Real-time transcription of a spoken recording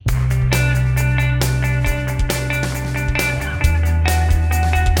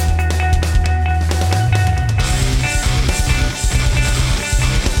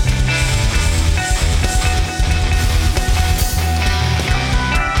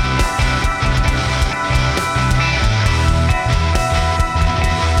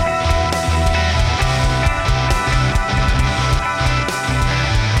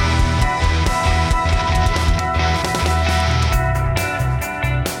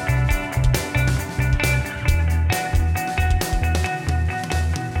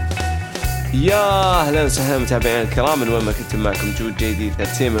يا أهلا وسهلا متابعين الكرام من وين ما كنتم، معكم جود جديد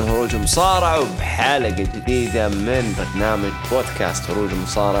ترتيب من هروج المصارعة وبحلقة جديدة من برنامج بودكاست هروج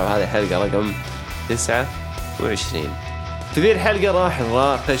المصارعة. وهذه الحلقة رقم 29. في ذي الحلقة راح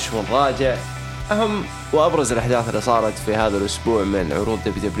نناقش ونراجع أهم وأبرز الأحداث اللي صارت في هذا الأسبوع من عروض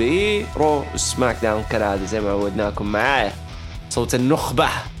WWE رو وسماك داون كالعادة زي ما عودناكم. معايا صوت النخبة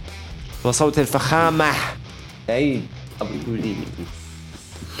وصوت الفخامة عيد أبو جوليني.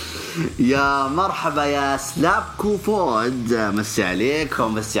 يا مرحبا يا سلابكو فود، مسي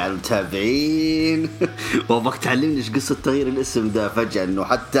عليكم، مسي على المتابعين. وابغاك تعلمني ايش قصة تغيير الاسم ده فجأة، انه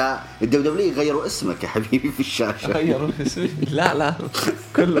حتى الدبليو غيروا اسمك يا حبيبي في الشاشة. غيروا اسمي؟ لا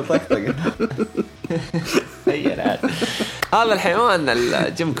كله طقطقة. هي هذا الحيوان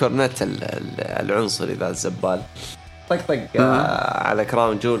الجيم كورنيت العنصري ذا الزبال طقطق على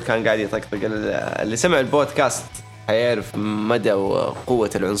كراون جول، كان قاعد يطقطق. اللي سمع البودكاست هيعرف مدى وقوة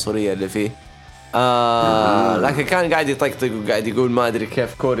العنصرية اللي فيه. لكن كان قاعد يطقطق وقاعد يقول ما أدري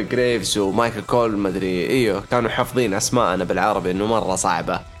كيف كوري جريفز ومايكل كول ما أدري إيوه، كانوا حافظين أسماءنا بالعربي إنه مرة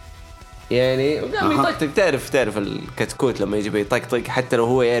صعبة يعني. وقام يطقطق، تعرف الكتكوت لما يجي يطقطق حتى لو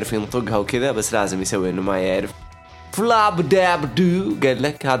هو يعرف ينطقها وكذا، بس لازم يسوي إنه ما يعرف. فلاب داب دو، قال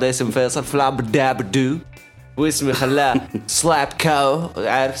لك هذا اسم فيصل، فلاب داب دو، واسمي خلاه سلاب كاو،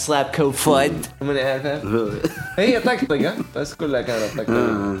 عارف سلاب كاو فود من عارفه. هي طقطقه بس كلها كانت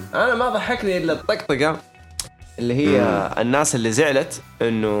طقطقه. انا ما ضحكني الا الطقطقه اللي هي الناس اللي زعلت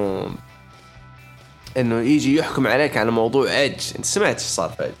انه يجي يحكم عليك على موضوع ايدج. انت سمعت ايش صار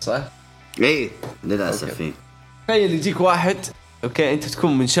في ايدج صح؟ ايه للاسف. فيه تخيل يجيك واحد اوكي، انت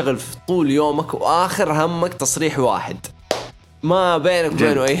تكون منشغل في طول يومك واخر همك تصريح واحد ما بينك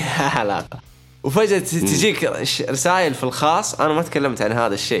وبينه اي علاقه، وفجأة تجيك رسائل في الخاص. أنا ما تكلمت عن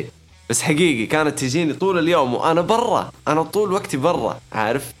هذا الشيء بس حقيقي كانت تجيني طول اليوم وأنا برا، أنا طول وقتي برا،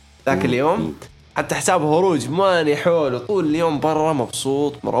 عارف ذاك اليوم حتى حساب هروج ماني حول، وطول اليوم برا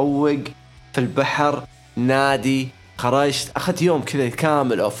مبسوط مروق في البحر نادي. خرجت أخذت يوم كذا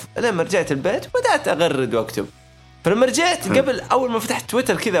كامل أوف، لما رجعت البيت بدأت أغرد وأكتب. فلما رجعت قبل أول ما فتحت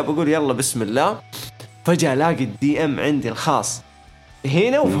تويتر كذا بقول يلا بسم الله، فجأة ألاقي الدي ام عندي الخاص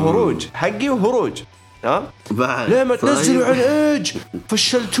هنا وفي هروج حقي وهروج ليه ما تنزلوا عن ايج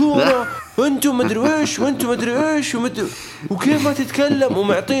فشلتونا انتم مدري ايش وانتم مدري ايش وكيف ما تتكلم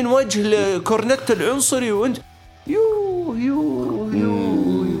ومعطين وجه لكورنت العنصري وانت يو.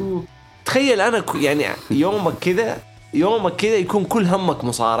 تخيل انا يعني يومك كذا يكون كل همك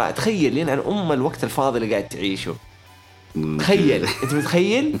مصارعة. تخيل يعني الوقت الفاضي اللي قاعد تعيشه. تخيل انت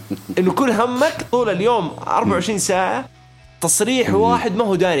متخيل انه كل همك طول اليوم 24 ساعة تصريح واحد ما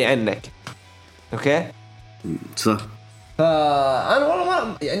هو داري عنك. اوكي صح. فانا والله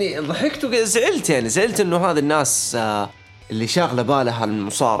ما يعني ضحكت وزعلت، يعني زعلت انه هذا الناس اللي شاغله بالها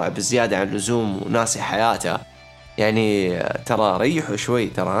المصارع بزياده عن اللزوم وناسي حياتها. يعني ترى ريحوا شوي،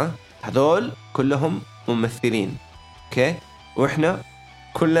 ترى هذول كلهم ممثلين اوكي، واحنا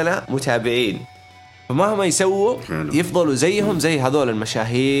كلنا متابعين، فمهما يسووا يفضلوا زيهم زي هذول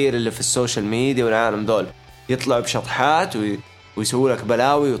المشاهير اللي في السوشيال ميديا والعالم دول، يطلعوا بشطحات ويسووا لك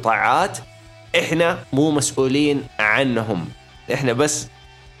بلاوي وطاعات. احنا مو مسؤولين عنهم، احنا بس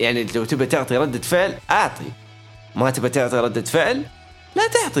يعني لو تبى تعطي ردة فعل اعطي، ما تبى تعطي ردة فعل لا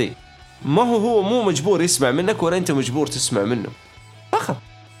تعطي. ما هو مو مجبور يسمع منك ولا انت مجبور تسمع منه فقط.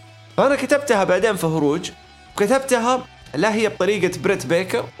 فانا كتبتها بعدين في هروج، وكتبتها لا هي بطريقة بريت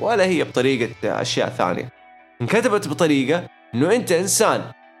بيكر ولا هي بطريقة اشياء ثانية. انكتبت بطريقة انه انت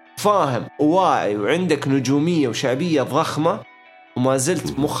انسان فاهم وواعي وعندك نجومية وشعبية ضخمة، وما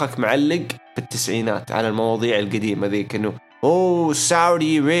زلت مخك معلق في التسعينات على المواضيع القديمة ذيك، انه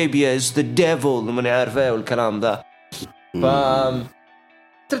سعودي أرابيا is the devil ومن عارفه والكلام ذا.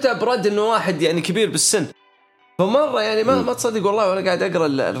 تبدأ برد انه واحد يعني كبير بالسن، فمرة يعني ما تصدق والله، وانا قاعد اقرا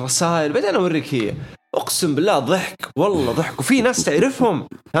الرسائل بعدين اوريك هي اقسم بالله ضحك والله ضحك. وفي ناس تعرفهم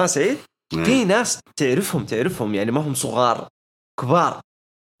سعيد، في ناس تعرفهم يعني ما هم صغار كبار،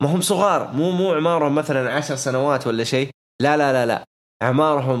 ما هم صغار، مو عمارهم مثلا 10 سنوات ولا شيء، لا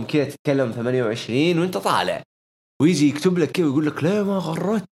أعمارهم كده تتكلم 28 وانت طالع، ويجي يكتب لك كده ويقول لك ليه ما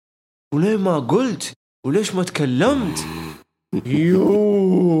غرت وليه ما قلت وليش ما تكلمت.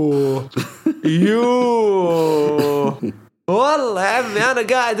 يو والله يا عمي انا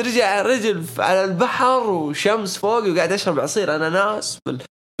قاعد رجع رجل على البحر وشمس فوقي وقاعد اشرب عصير اناناس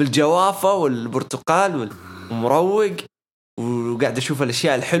بالجوافة والبرتقال ومروق، وقاعد اشوف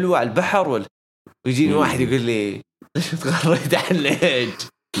الاشياء الحلوة على البحر ويجيني واحد يقول لي ليش تغريت عن ايج.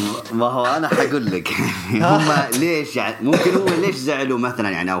 ما هو أنا حقول لك هم ليش يعني ممكن هو ليش زعلوا مثلا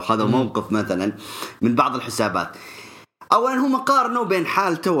يعني أو خذوا موقف مثلا من بعض الحسابات. اولا هم قارنوا بين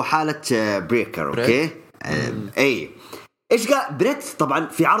حالته وحاله بريكر. اوكي اي ايش قال بريت؟ طبعا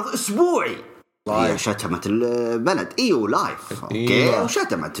في عرض اسبوعي هي شتمت البلد لايف. اوكي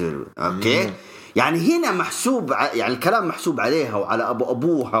وشتمت. اوكي يعني هنا محسوب، يعني الكلام محسوب عليها وعلى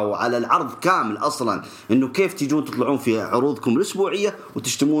ابوها وعلى العرض كامل اصلا، انه كيف تيجون تطلعون في عروضكم الاسبوعيه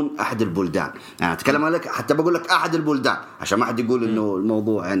وتشتمون احد البلدان. يعني اتكلم لك حتى بقول لك احد البلدان عشان ما حد يقول انه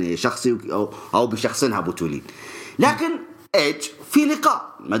الموضوع يعني شخصي او بشخصنها بتولين. لكن ايج في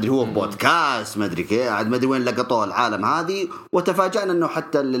لقاء ما ادري هو بودكاست ما ادري كيف ما ادري وين لقطوه العالم هذه، وتفاجأنا انه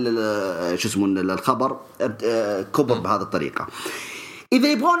حتى شو اسمه الخبر كبر بهذه الطريقه.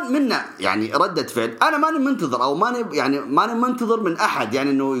 إذا يبغون منا يعني ردة فعل، أنا ماني منتظر أو ماني منتظر من أحد يعني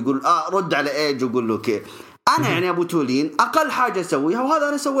إنه يقول رد على إيج ويقول له كيف. أنا يعني أبو تولين أقل حاجة أسويها وهذا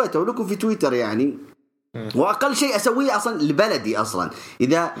أنا سويته ولكم في تويتر يعني، وأقل شيء أسويه أصلا لبلدي أصلا.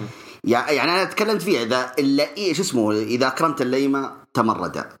 إذا يعني أنا تكلمت فيه إذا إذا أكرمت الليمة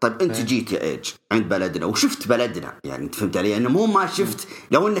تمرد. طيب أنت جيت يا إيج عند بلدنا وشفت بلدنا، يعني أنت فهمت علي؟ إنه مو ما شفت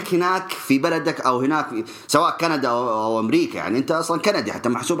لو إنك هناك في بلدك أو هناك سواء كندا أو أمريكا، يعني أنت أصلا كندي حتى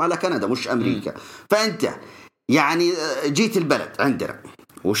محسوب على كندا مش أمريكا. فأنت يعني جيت البلد عندنا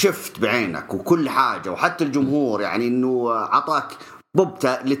وشفت بعينك وكل حاجة، وحتى الجمهور يعني إنه عطاك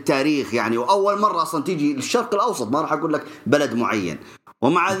بوبته للتاريخ يعني، وأول مرة أصلا تيجي للشرق الأوسط، ما راح أقول لك بلد معين،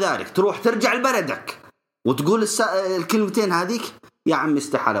 ومع ذلك تروح ترجع لبلدك وتقول الكلمتين هذيك. يا عم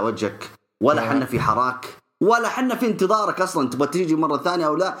استحى على وجهك، ولا حنا في حراك ولا حنا في انتظارك أصلا تبغى تيجي مرة ثانية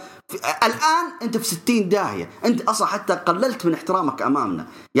أو لا. الآن أنت في 60 داهية، أنت أصلا حتى قللت من احترامك أمامنا.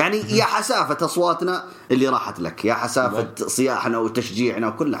 يعني يا حسافة أصواتنا اللي راحت لك، يا حسافة صياحنا وتشجيعنا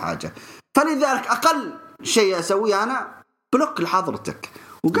وكل حاجة. فلذلك أقل شيء أسويه أنا بلوك لحضرتك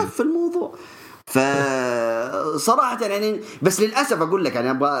وقف الموضوع. فصراحة يعني بس للأسف أقول لك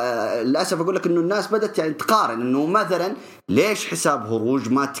يعني للأسف أقول لك إنه الناس بدأت يعني تقارن إنه مثلا ليش حساب هروج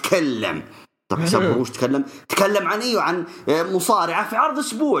ما تكلم. طب حساب هروج تكلم عن إيه؟ عن مصارعة في عرض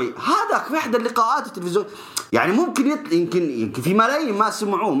أسبوعي، هذاك في إحدى اللقاءات التلفزيون يعني ممكن يمكن في ملايين ما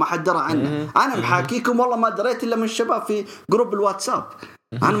سمعوه ما حد درى عنه. أنا محاكيكم والله ما دريت إلا من الشباب في جروب الواتساب،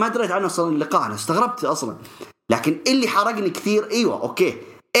 أنا ما دريت عنه أصلا اللقاء، أنا استغربت أصلا. لكن اللي حرقني كثير أوكي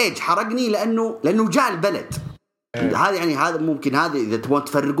إيج حرقني لأنه جاء البلد هذا، يعني هذا ممكن هذا إذا تبون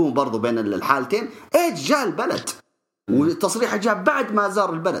تفرقون برضو بين الحالتين. إيج جاء البلد والتصريح جاء بعد ما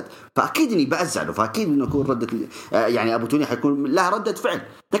زار البلد، فأكيد إني بأزعله، فأكيد إنه يكون ردة يعني أبو توني حيكون له ردة فعل.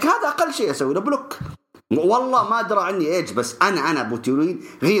 لكن هذا أقل شيء أسوي له بلوك. والله ما أدرى عني إيج، بس أنا أبو توني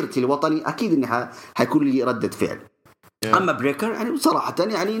غيرتي الوطني أكيد إني حيكون لي ردة فعل. أما بريكر يعني صراحة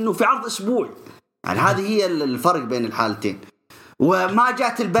يعني إنه في عرض أسبوع، يعني هذه هي الفرق بين الحالتين. وما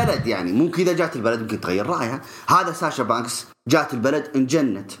جات البلد، يعني ممكن إذا جات البلد ممكن تغير رأيها. هذا ساشا بانكس جات البلد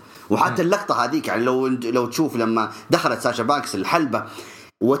انجنت، وحتى اللقطة هذيك يعني لو تشوف لما دخلت ساشا بانكس الحلبة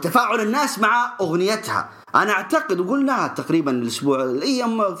وتفاعل الناس مع أغنيتها، أنا أعتقد وقلناها تقريبا الأسبوع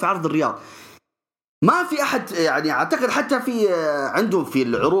الأيام في عرض الرياض، ما في أحد يعني أعتقد حتى في عندهم في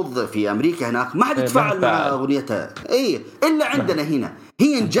العروض في أمريكا هناك ما حد يتفاعل مع أغنيتها إلا عندنا هنا.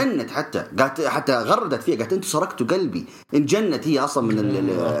 هي انجنت، حتى غردت فيها، قالت أنتوا سرقتوا قلبي. انجنت هي أصلا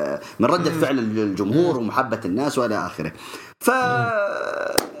من ردة فعل الجمهور ومحبة الناس وإلى آخره.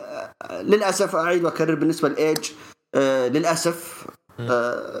 للأسف أعيد وأكرر بالنسبة لإيج للأسف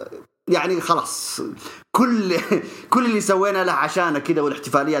يعني خلاص كل اللي سوينا له عشانه كذا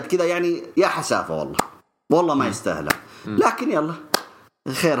والاحتفاليات كذا يعني يا حسافة والله ما يستاهلها. لكن يلا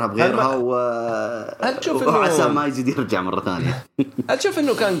خيرها بغيرها وعسى ما يزيد يرجع مرة ثانية. هل تشوف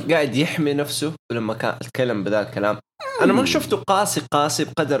إنه كان قاعد يحمي نفسه لما كان يتكلم بذا الكلام؟ أنا ما شفته قاسي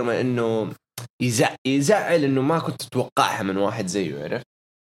بقدر ما إنه يزعل إنه ما كنت أتوقعها من واحد زيه، عرف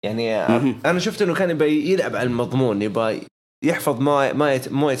يعني. أنا شفت إنه كان يبي يلعب على المضمون، يبي يحفظ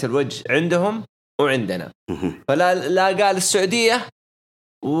موية الوجه عندهم وعندنا. فلا قال السعودية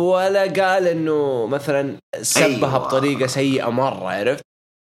ولا قال إنه مثلا سبها بطريقة سيئة مرة، عرفت.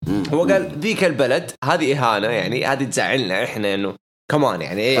 هو قال ذيك البلد هذه إهانة، يعني هذه تزعلنا إحنا إنه كمان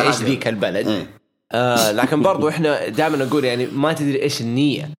يعني إيش ذيك البلد. لكن برضو إحنا دائما نقول يعني ما تدري إيش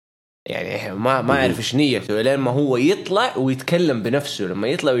النية، يعني ما يعرف إيش نيته لين ما هو يطلع ويتكلم بنفسه. لما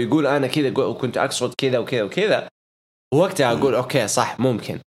يطلع ويقول أنا كذا وكنت أقصد كذا وكذا وكذا، وقتها أقول أوكي صح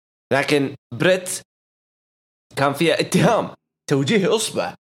ممكن. لكن بريت كان فيها اتهام، توجيه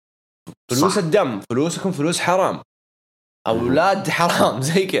إصبع، فلوس الدم، فلوسكم فلوس حرام، أولاد حرام،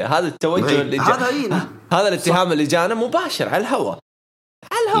 زي كذا. هذا التوجه اللي هذا الاتهام اللي جانا مباشر على الهواء.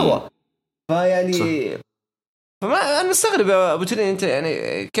 فيعني فما أنا مستغرب يا أبو توني، أنت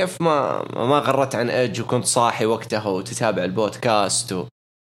يعني كيف ما غرت عن إيج وكنت صاحي وقتها وتتابع البودكاست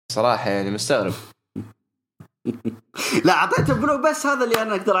صراحة يعني مستغرب. لا اعطيته بلوك بس، هذا اللي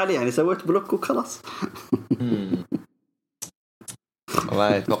انا اقدر عليه يعني، سويت بلوك وخلاص.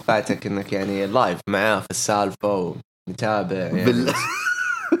 والله توقعتك انك يعني لايف معاه في السالفه ومتابع يعني.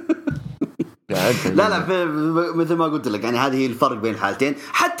 لا مثل ما قلت لك يعني، هذه هي الفرق بين الحالتين.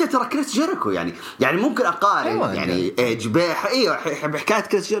 حتى ترى كريس جيريكو يعني ممكن اقارن يعني جباح ايوه بحكايه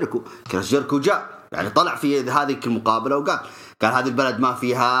كريس جيريكو جاء يعني طلع في هذه المقابله وقال هذه البلد ما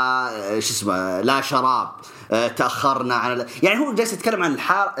فيها شو اسمه لا شراب، تاخرنا عن يعني هو جالس يتكلم عن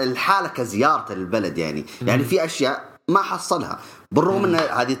الحاله كزياره البلد يعني. يعني في اشياء ما حصلها، بالرغم ان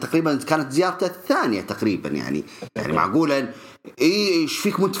هذه تقريبا كانت زيارته الثانيه تقريبا يعني معقولا ايش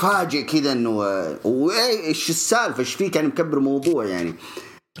فيك متفاجئ كذا انه وايش السالفه ايش فيك يعني مكبر موضوع يعني.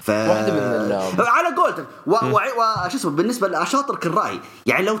 واحدة من على قولتك وش اسمه بالنسبه لاشاطرك الراي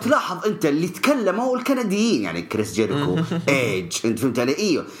يعني، لو تلاحظ انت اللي تكلموا الكنديين يعني كريس جيريكو ايج انت فهمت علي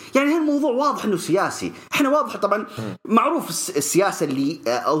ايوه يعني هالموضوع واضح انه سياسي. احنا واضح طبعا معروف السياسه اللي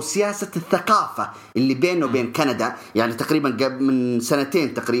او سياسه الثقافه اللي بينه وبين كندا يعني تقريبا قبل من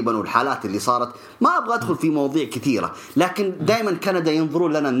سنتين تقريبا، والحالات اللي صارت ما ابغى ادخل في مواضيع كثيره، لكن دائما كندا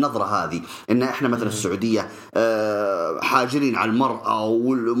ينظرون لنا النظره هذه ان احنا مثلا السعوديه حاجرين على المراه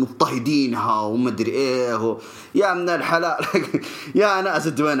ومضطهدينها ومدري ايه يا من الحلال. يا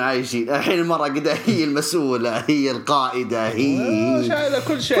ناس وين عايشين الحين؟ المرأة قد هي المسؤولة، هي القائدة، هي شايلة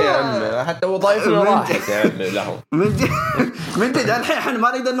كل شيء يعني حتى وظائفنا راحت يعني لهم من جد الحين احنا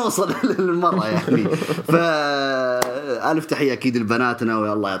ما نقدر نوصل للمرأة يعني. فألف تحية أكيد لبناتنا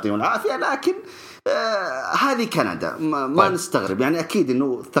والله يعطيهم العافية. لكن هذه كندا ما نستغرب يعني، أكيد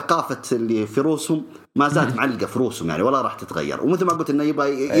إنه ثقافة اللي في روسهم ما زالت معلقة في روسهم يعني ولا راح تتغير. ومثل ما قلت إنه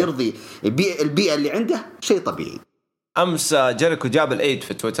يبغى يرضي البيئة اللي عنده، شيء طبيعي. أمس جيريكو جاب العيد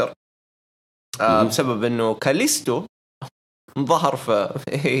في تويتر بسبب إنه كاليستو ظهر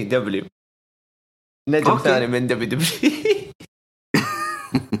في اي دبليو، نجم ثاني من دبليو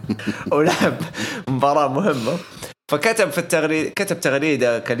ولعب مباراة مهمة. فكتب في التغريدة، كتب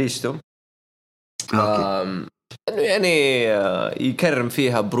تغريدة كاليستو انه يعني يكرم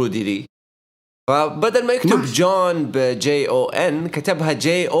فيها برودي لي، فبدل ما يكتب جون بجي او ان كتبها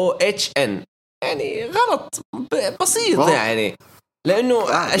جي او اتش ان، يعني غلط بسيط يعني،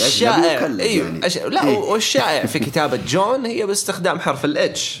 لانه الشائع ايوه يعني. لا والشائع في كتابة جون هي باستخدام حرف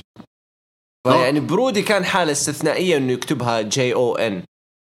الاتش، فيعني برودي كان حالة استثنائية انه يكتبها جي او ان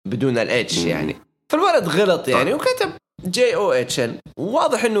بدون الاتش يعني، فالولد غلط يعني وكتب جي او اتش ان.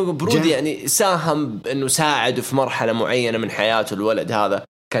 واضح انه برودي يعني ساهم انه ساعد في مرحله معينه من حياته الولد هذا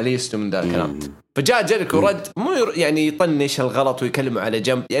كاليستو من ذا الكلام. فجاء جيريكو رد مو يعني يطنش الغلط ويكلمه على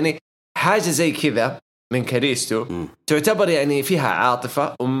جنب يعني، حاجه زي كذا من كاليستو تعتبر يعني فيها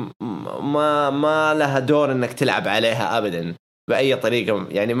عاطفه وما لها دور انك تلعب عليها ابدا باي طريقه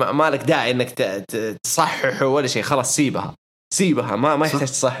يعني، ما لك داعي انك تصحح ولا شيء، خلاص سيبها ما يحتاج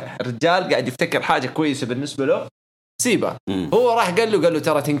تصحح. الرجال قاعد يفتكر حاجه كويسه بالنسبه له، سيبه. هو راح قال له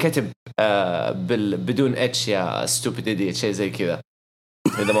ترى تنكتب بدون اتش يا ستوبيد ايديت، شيء زي كذا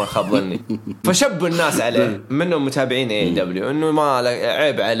اذا ما خاب ظني. فشبوا الناس عليه منهم متابعين اي دبليو انه ما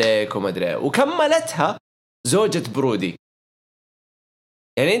عيب عليك وما ادري. وكملتها زوجة برودي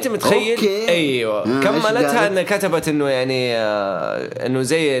يعني، انت متخيل؟ ايوه كملتها ان كتبت انه يعني انه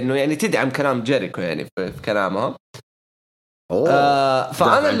زي انه يعني تدعم كلام جيريكو يعني في كلامها.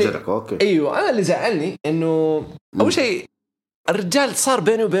 فانا اللي ايوه انا اللي زعلني انه اول شيء الرجال صار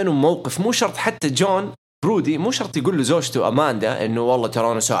بينه وبينه موقف، مو شرط حتى جون برودي مو شرط يقول له زوجته اماندا انه والله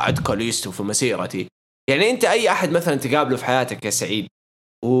ترى انا ساعد كاليستو في مسيرتي. يعني انت اي احد مثلا تقابله في حياتك يا سعيد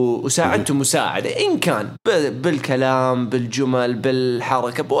وساعدته مساعده ان كان بالكلام بالجمل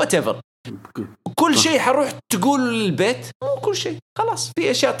بالحركه بواتيفر، كل شيء حروح تقول للبيت؟ مو كل شيء، خلاص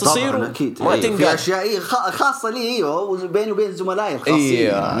في اشياء تصير ما تنقال، في اشياء خاصه لي وبيني وبين زملائي الخاصين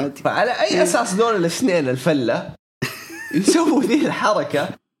يعني. فعلى اي اساس دول الاثنين الفله يسووا ذي الحركه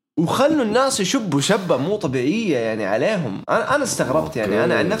وخلوا الناس يشبوا شبه مو طبيعيه يعني عليهم؟ انا استغربت يعني،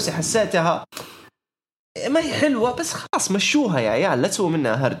 انا عن نفسي حسيتها ما هي حلوه، بس خلاص مشوها يا عيال، لا تسووا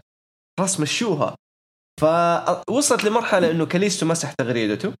منها هرد، خلاص مشوها. فوصلت لمرحله انه كاليستو مسح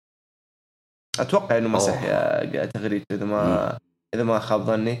تغريدته، اتوقع انه مسح تغريدته اذا ما خاب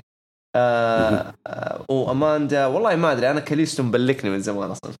ظني. واماندا والله ما ادري، انا كاليستو مبلكني من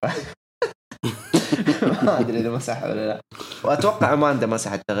زمان اصلا ما ادري اذا مسح ولا لا، واتوقع اماندا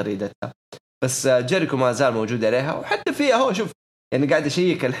مسحت تغريدتها، بس جيريكو ما زال موجود عليها. وحتى فيها هو شوف يعني قاعد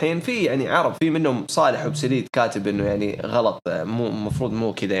اشيك الحين في يعني عرب في منهم صالح وبسليد كاتب انه يعني غلط، مو مفروض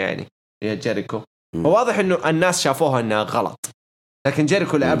مو كذا يعني يا جيريكو. وواضح انه الناس شافوها انها غلط، لكن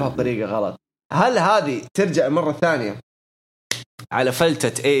جيريكو لعبها بطريقه غلط. هل هذه ترجع مره ثانيه على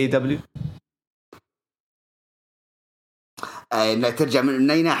فلتة AEW؟ انك ترجع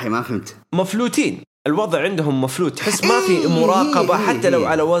من اي ناحيه؟ ما فهمت. مفلوتين، الوضع عندهم مفلوت، تحس ما في مراقبة حتى لو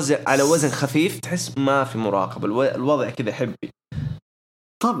على وزن خفيف، تحس ما في مراقبة، الوضع كذا حبي.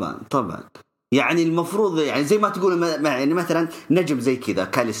 طبعا يعني المفروض يعني زي ما تقول يعني مثلا نجم زي كذا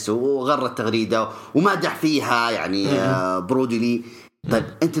كاليستو وغرت تغريدة ومادح فيها يعني برودلي. طيب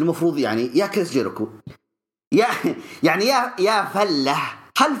انت المفروض يعني يا كريس جيريكو يعني يا فله،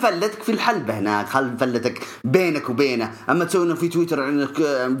 هل فلتك في الحلبة هناك؟ هل فلتك بينك وبينه؟ أما تسوي في تويتر إنك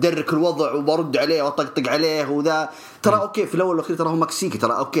مدرك الوضع وبرد عليه وطقطق عليه وذا، ترى أوكي في الأول والأخير ترى هو مكسيكي،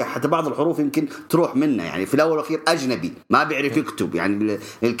 ترى أوكي حتى بعض الحروف يمكن تروح منه، يعني في الأول والأخير أجنبي ما بيعرف يكتب يعني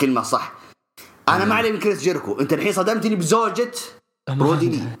الكلمة صح. أنا ما علي من كريس جيريكو، أنت الحين صدمتني بزوجة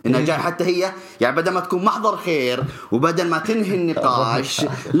برودي إنها جاي حتى هي يعني بدل ما تكون محضر خير وبدل ما تنهي النقاش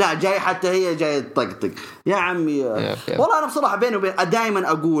لا جاي حتى هي جاي تطقطق يا عمي. والله أنا بصراحة بيني وبين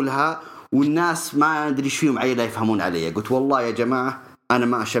دائما أقولها والناس ما أدري إيش فيهم عيلة يفهمون علي، قلت والله يا جماعة أنا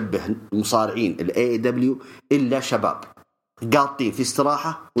ما أشبه مصارعين AEW إلا شباب قاطين في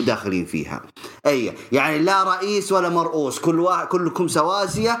استراحة وداخلين فيها، أي يعني لا رئيس ولا مرؤوس، كلكم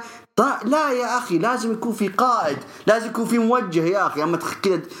سواسية. لا يا أخي لازم يكون في قائد، لازم يكون في موجه يا أخي. أما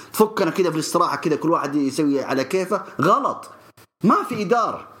كده تفكنا كده في الاستراحة كده كل واحد يسوي على كيفه، غلط، ما في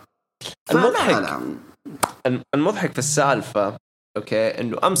إدارة. المضحك في السالفة أوكي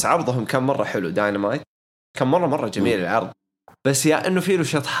إنه أمس عرضهم كان مرة حلو، داينامايت كان مرة جميل العرض، بس يا إنه فيه له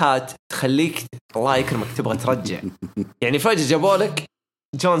شطحات تخليك الله يكرمك تبغى ترجع. يعني فجأة جابوا لك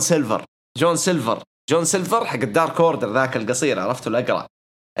جون سيلفر حق الدارك اوردر ذاك القصير، عرفته الأقرع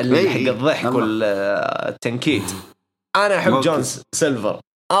اللي حق الضحك والتنكيت. أنا أحب جون سيلفر،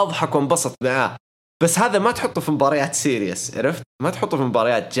 أضحك وانبسط معاه، بس هذا ما تحطه في مباريات سيريس، عرفت؟ ما تحطه في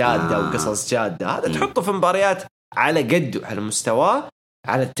مباريات جادة وقصص جادة، هذا تحطه في مباريات على قده على مستواه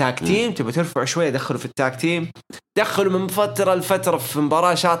على التاك تيم. تبي ترفع شوية دخلوا في التاك تيم، دخلوا من فترة لفترة في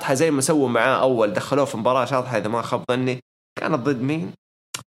مباراة شاطحة زي ما سووا معاه أول، دخلوه في مباراة شاطحة إذا ما خاب ظني كانت ضد مين؟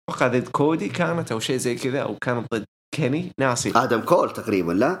 وقع ضد كودي كانت أو شيء زي كذا، أو كانت ضد كيني ناسي، آدم كول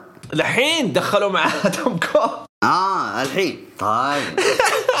تقريبا. لا الحين دخلوا مع آدم كول. الحين طيب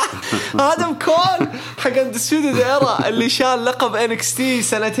آدم كول حق اندسبيوتد إيرا اللي شال لقب NXT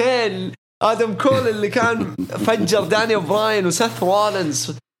سنتين، آدم كول اللي كان فجر دانيال براين وسيث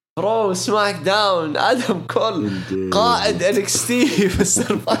رولينز رو سماك داون. آدم كول قائد NXT في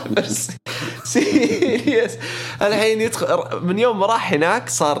السرفايفر سيريس، الحين يدخل من يوم ما راح هناك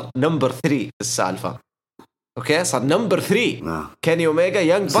صار نمبر 3 في السالفة. اوكي صار نمبر 3 كيني اوميجا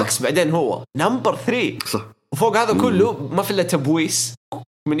يانج باكس بعدين هو نمبر 3 صح. وفوق هذا كله ما في الا تبويس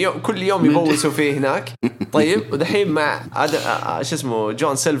من يوم، كل يوم يبوسوا فيه هناك. طيب ودحين مع شو اسمه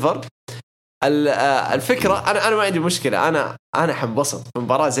جون سيلفر. الفكره انا ما عندي مشكله، انا حنبسط في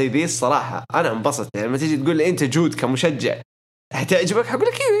مباراه زي دي الصراحه، انا انبسط. يعني لما تيجي تقول لي انت جود كمشجع حتعجبك، حقول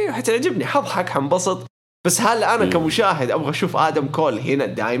لك ايوه حتعجبني، حضحك حنبسط. بس هل انا كمشاهد ابغى اشوف آدم كول هنا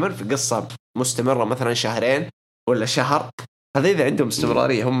دائما في قصه مستمرة مثلا شهرين ولا شهر؟ هذا إذا عندهم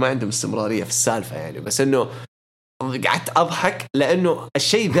استمرارية، هم ما عندهم استمرارية في السالفة يعني. بس إنه قعدت أضحك لأنه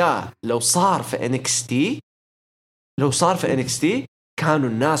الشيء ذا لو صار في NXT كانوا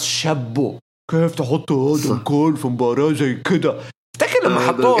الناس شبوا كيف تحطوا آدم كول في مباراة زي كده. افتكر لما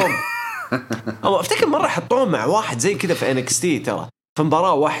حطوهم أو افتكر مرة حطوهم مع واحد زي كده في NXT ترى في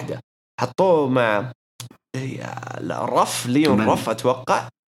مباراة واحدة، حطوه مع الرف ليون رف أتوقع،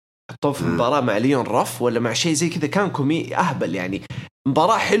 حطوه في مباراة مع ليون رف ولا مع شيء زي كذا، كان كومي أهبل يعني،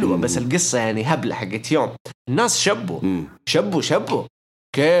 مباراة حلوة بس القصة يعني هبلة حقت يوم. الناس شبوا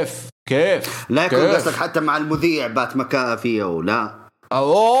كيف لا يكون قصدك حتى مع المذيع بات مكافي أو لا؟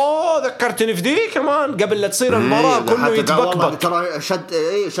 ذكرتني في دي كمان قبل لا تصير المباراة كله يتبقبق. ترى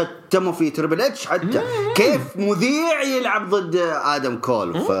شد تمو في تريبل اتش حتى كيف مذيع يلعب ضد آدم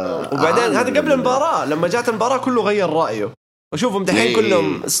كول وبعدين هذا قبل المباراة، لما جات المباراة كله غير رأيه. وشوفهم دحين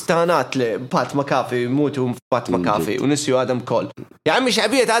كلهم استانات لبات مكافي، يموتوا بات مكافي ونسيوا آدم كول. يا عمي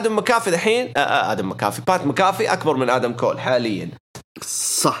شعبية آدم مكافي دحين بات مكافي أكبر من آدم كول حاليا.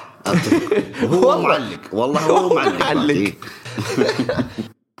 صح هو معلق والله، هو معلق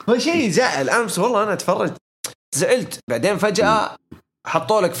فشيء زعل. أنا أتفرج زعلت. بعدين فجأة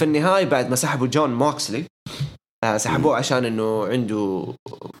حطوا لك في النهاية بعد ما سحبوا جون موكسلي، سحبوه عشان إنه عنده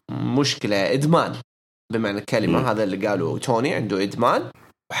مشكلة إدمان بمعنى الكلمة. هذا اللي قالوا توني عنده إدمان،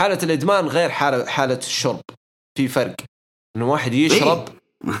 وحالة الإدمان غير حالة الشرب. في فرق إنه واحد يشرب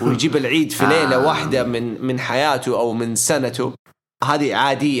ويجيب العيد في ليلة واحدة من حياته أو من سنته، هذه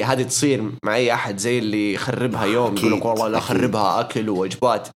عادية، هذه تصير مع أي أحد زي اللي يخربها يوم يقول لك والله لا أخربها أكل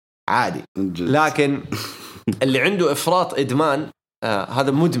ووجبات عادي. لكن اللي عنده إفراط إدمان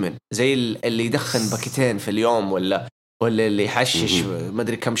هذا مدمن، زي اللي يدخن باكيتين في اليوم ولا ولا اللي يحشش ما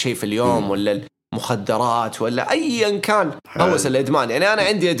ادري كم شيء في اليوم، ولا المخدرات، ولا ايا كان هوس الادمان. يعني انا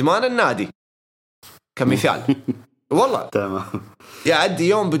عندي ادمان النادي كمثال. والله تمام. يعدي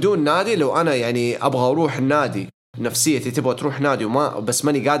يوم بدون نادي. لو انا يعني ابغى اروح النادي، نفسيتي تبغى تروح نادي وما بس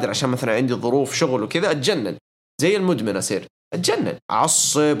ماني قادر عشان مثلا عندي ظروف شغل وكذا، اتجنن زي المدمن، اصير اتجنن،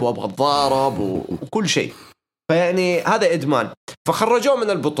 اعصب وابغى اتضارب وكل شيء. فيعني هذا ادمان. فخرجوه من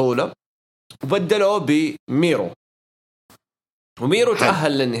البطولة وبدلوه بميرو، وميرو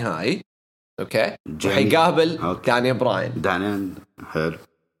تأهل للنهائي. اوكي، وحيقابل داني براين. داني حلو.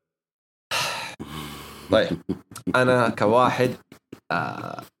 طيب انا كواحد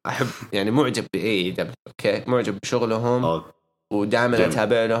احب يعني معجب باي دبليو، اوكي، معجب بشغلهم ودائما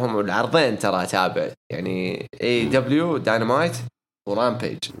اتابع لهم، والعرضين ترى اتابع يعني اي دبليو داينامايت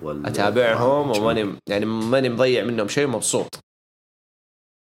ورامبيج اتابعهم، وماني يعني ماني مضيع منهم شيء، مبسوط.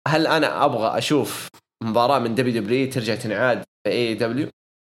 هل انا ابغى اشوف مباراة من دبليو دبليو ترجع تنعاد في اي دبليو؟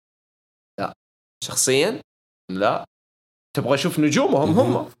 لا شخصيا لا. تبغى اشوف نجومهم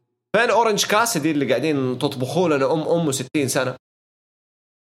هم؟ فين اورنج كاسدي اللي قاعدين تطبخوا لنا امه 60 سنة؟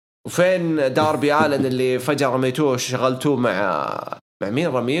 وفين داربي آلن اللي فجأة رميتوه شغلتوه مع مين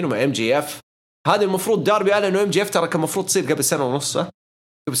رمين ومع ام جي اف؟ هذا المفروض داربي آلن وام جي اف ترى كان المفروض تصير قبل سنة ونص،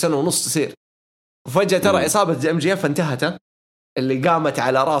 قبل سنة ونص تصير، وفجأة ترى إصابة ام جي اف انتهت، اللي قامت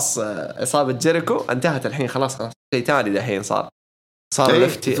على راس إصابة جيريكو انتهت الحين، خلاص شيء ثاني الحين صار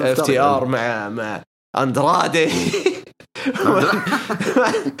اف تي ار مع اندرادي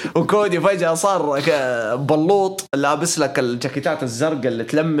وكودي فجأة صار بلوط لابس لك الجاكيتات الزرقاء اللي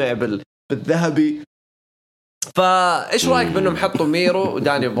تلمع بالذهبي. فايش رايك بانهم حطوا ميرو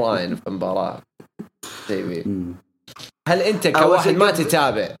وداني براين في مباراة زي؟ هل انت كواحد ما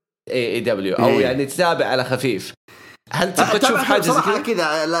تتابع اي دبليو او يعني تتابع على خفيف، هل تبغى تشوف حاجة زي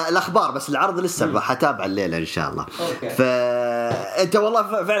كذا الأخبار؟ بس العرض لسه حتابع الليلة إن شاء الله. فأنت والله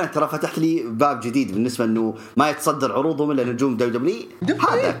فعلا ترى فتحت لي باب جديد بالنسبة إنه ما يتصدر عروضهم إلا نجوم دبليو.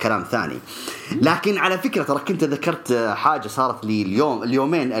 هذا كلام ثاني. لكن على فكرة ترى كنت ذكرت حاجة صارت لي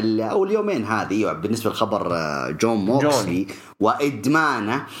اليومين هذه بالنسبة لخبر جون موكسلي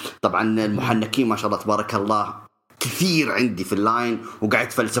وإدمانه. طبعا المحنكين ما شاء الله تبارك الله كثير عندي في اللاين، وقاعد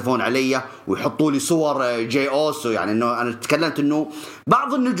يتفلسفون علي ويحطوا لي صور جاي اوسو. يعني انه انا تكلمت انه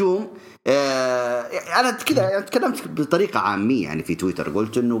بعض النجوم انا كذا تكلمت بطريقه عاميه يعني في تويتر،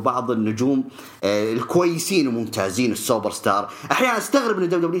 قلت انه بعض النجوم الكويسين وممتازين السوبر ستار احيانا استغرب ان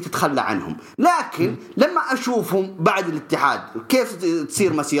دبليو تتخلى عنهم، لكن لما اشوفهم بعد الاتحاد كيف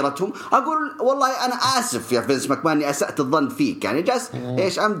تصير مسيرتهم اقول والله انا اسف يا فينس ماكمان اني اسأت الظن فيك. يعني جالس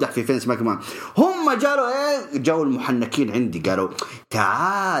ايش امدح في فينس ماكمان. هم جاوا المحنكين عندي قالوا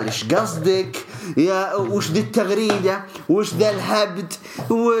تعال ايش قصدك يا وش ذي التغريده وش ذا الهبد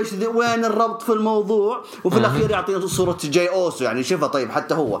وش وين الربط في الموضوع. وفي الأخير يعطينا صورة جاي أوسو، يعني شوفها طيب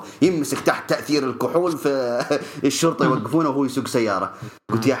حتى هو يمسك تحت تأثير الكحول في الشرطة يوقفونه وهو يسوق سيارة.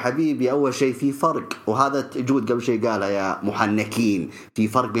 قلت يا حبيبي أول شيء في فرق، وهذا جود قبل شيء قالها يا محنكين، في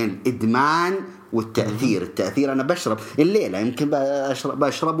فرق بين الإدمان والتأثير. التأثير أنا بشرب الليلة يمكن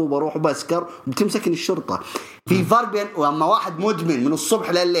بشرب وبروح وبسكر وبتمسكني الشرطة. في فرق بين وأما واحد مدمن من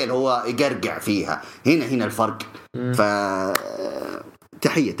الصبح لليل هو يقرقع فيها، هنا الفرق. ف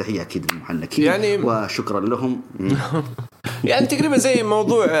تحية أكيد المحنكين يعني وشكرا لهم. يعني تقريبا زي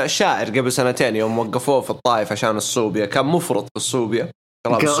موضوع شاعر قبل سنتين يوم وقفوه في الطائف عشان الصوبيا، كان مفرط في الصوبيا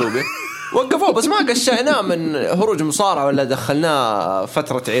شراب الصوبيا وقفوه، بس ما قشعناه من هروج مصارعة ولا دخلناه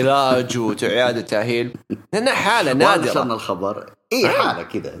فترة علاج وإعادة تأهيل، لأنها حالة نادرة. وصلنا الخبر حالة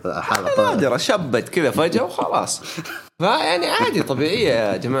كذا، حالة نادرة شبت كذا فجأة وخلاص. فيعني عادي طبيعية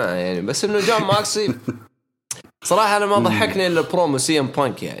يا جماعة يعني. بس إنه جون ماكسي صراحة أنا ما ضحكني إلا البرومو سي ام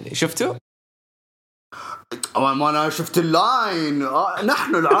بانك، يعني شفته؟ ما أنا شفت اللاين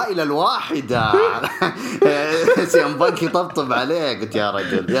نحن العائلة الواحدة. سي ام بانك يطبطب عليه، قلت يا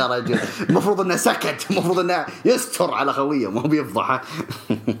رجل المفروض إنه سكت، المفروض إنه يستر على خويه ما بيفضحه.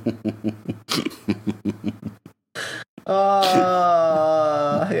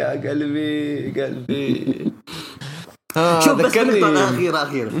 يا قلبي شوف بس نقطة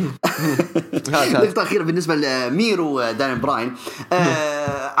أخيرة نقطة أخيرة بالنسبة لميرو دان براين.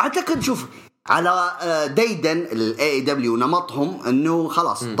 أعتقد شوف على ديدن الاي دبليو نمطهم انه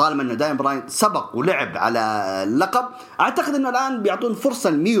خلاص طالما انه داين براين سبق ولعب على اللقب، اعتقد انه الان بيعطون فرصه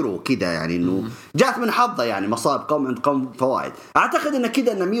لميرو كذا، يعني انه جات من حظه، يعني مصاب قوم عند قوم فوائد. اعتقد انه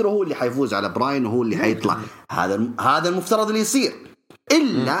كذا ان ميرو هو اللي حيفوز على براين وهو اللي حيطلع. هذا المفترض اللي يصير،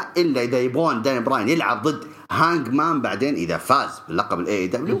 الا اذا يبغون داين براين يلعب ضد هانج مان بعدين اذا فاز باللقب الاي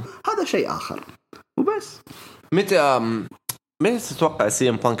دبليو، هذا شيء اخر وبس. متى تتوقع سي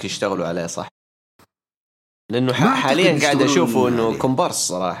ام بانك يشتغلوا عليه صح؟ لانه حاليا قاعد اشوفه انه كومبارس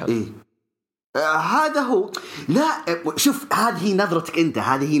صراحه. هذا هو. لا شوف، هذه هي نظرتك انت،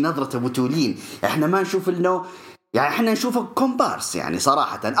 هذه هي نظرة بطولين. احنا ما نشوف انه يعني احنا نشوفه كومبارس يعني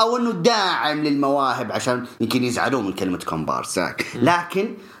صراحة، او انه داعم للمواهب، عشان يمكن يزعلون من كلمة كومبارس.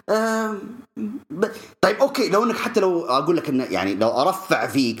 لكن طيب اوكي، لو انك حتى لو اقول لك انه يعني لو ارفع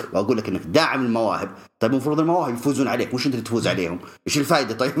فيك واقول لك انك داعم المواهب، طيب المفروض المواهب يفوزون عليك مش انت اللي تفوز عليهم. ايش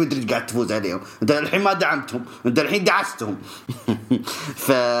الفائدة؟ طيب انت اللي قاعد تفوز عليهم، انت الحين ما دعمتهم، انت الحين دعستهم.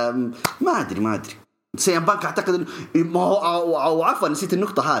 فما ادري سيام بانك اعتقد ما هو او عفوا نسيت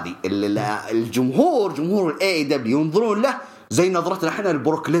النقطة هذه. جمهور الاي دبليو ينظرون له زي نظرتنا احنا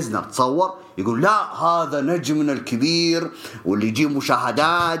لبروك ليزنر. تصور يقول لا هذا نجمنا الكبير واللي يجيب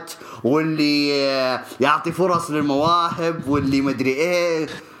مشاهدات واللي يعطي فرص للمواهب واللي مدري ايه.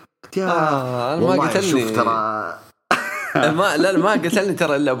 انا ما قتلني ترى ما قتلني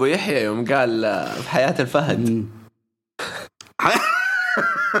ترى الا ابو يحيى يوم قال في حياة الفهد.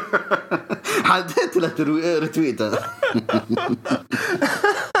 حديت له رتويته.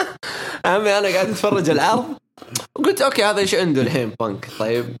 عمي انا قاعد اتفرج العرض وقلت اوكي هذا ايش عنده الحين بانك،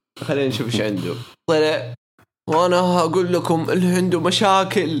 طيب خلينا نشوف ايش عنده. طلع وانا اقول لكم اللي عنده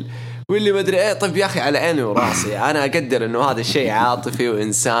مشاكل واللي مدري ايه. طيب يا اخي على عيني وراسي، انا اقدر انه هذا الشيء عاطفي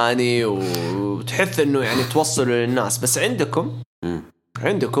وانساني وتحث انه يعني توصلوا للناس، بس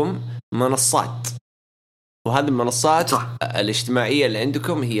عندكم منصات، وهذه المنصات صح. الاجتماعية اللي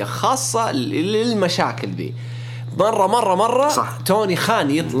عندكم هي خاصة للمشاكل دي. مرة صح. توني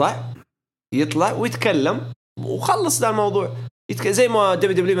خان يطلع ويتكلم وخلص ده الموضوع. زي ما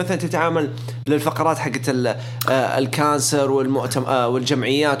دبليو مثلا تتعامل للفقرات حقت الكانسر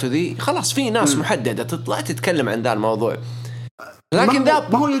والجمعيات وذي، خلاص في ناس محددة تطلع تتكلم عن ذا الموضوع. لكن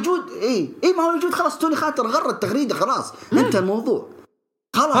ما هو يوجد ما هو يوجد. خلاص توني خاطر غرد تغريدة، خلاص انت الموضوع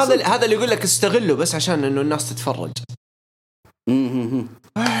خلاص. هذا اللي يقول لك استغله بس عشان انه الناس تتفرج.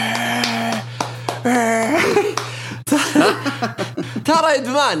 ترى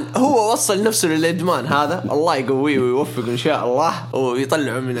إدمان، هو وصل نفسه للإدمان هذا. الله يقويه ويوفق إن شاء الله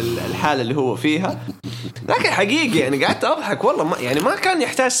ويطلعه من الحالة اللي هو فيها. لكن حقيقي يعني قعدت أضحك والله، ما كان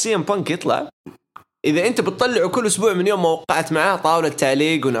يحتاج سيام بانك يطلع. إذا أنت بتطلعه كل أسبوع من يوم ما وقعت معاه طاولة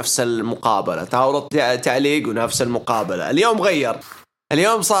تعليق ونفس المقابلة، طاولة تعليق ونفس المقابلة، اليوم غير،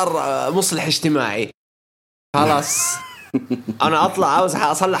 اليوم صار مصلح اجتماعي، خلاص أنا أطلع عاوز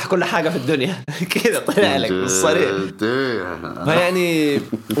أصلح كل حاجة في الدنيا. كذا طلع لك بالصريح. فيعني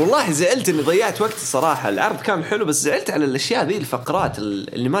والله زعلت إني ضيعت وقت صراحة. العرض كان حلو بس زعلت على الأشياء ذي، الفقرات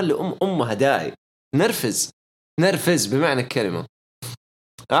اللي ما له أمها داعي. نرفز بمعنى الكلمة.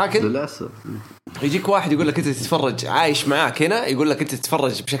 لكن للأسف يجيك واحد يقول لك أنت تتفرج، عايش معاك هنا، يقول لك أنت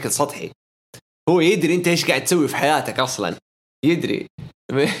تتفرج بشكل سطحي. هو يدري أنت إيش قاعد تسوي في حياتك أصلا، يدري.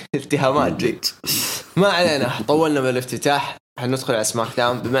 اتهامات جيد. ما علينا، طولنا بالافتتاح. حندخل على سماك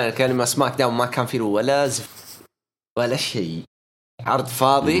داون. بمعنى الكلمة سماك داون ما كان فيه ولا زف ولا شيء، عرض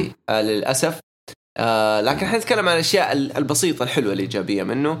فاضي للأسف. لكن حنتكلم عن الأشياء البسيطة الحلوة الإيجابية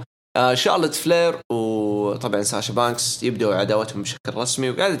منه. شارلوت فلير وطبعا ساشا بانكس يبدأوا عداوتهم بشكل رسمي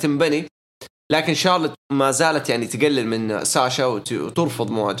وقاعدة تنبني، لكن شارلوت ما زالت يعني تقلل من ساشا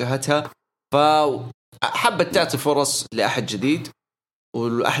وترفض مواجهتها، فحبت تعطي فرص لأحد جديد.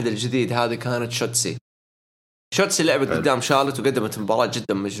 والأحد الجديد هذه كانت شوتسي لعبت قدام شارلوت وقدمت مباراة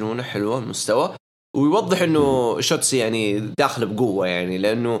جدا مجنونة حلوة المستوى. ويوضح انه شوتسي يعني داخل بقوة، يعني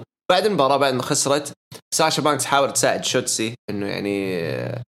لانه بعد المباراة بعد ما خسرت ساشا بانكس حاولت تساعد شوتسي انه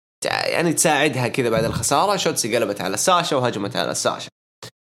يعني تساعدها كذا بعد الخسارة. شوتسي قلبت على ساشا وهجمت على ساشا.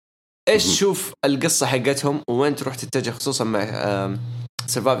 ايش شوف القصة حقتهم وين تروح تتجه، خصوصا مع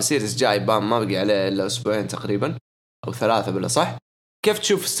سيرفايفر سيريز جاي ما بقي عليه الا اسبوعين تقريبا او 3 بلا صح. كيف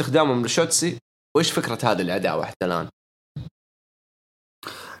تشوف استخدامهم لشوتسي وإيش فكرة هذه الأداء حتى الآن؟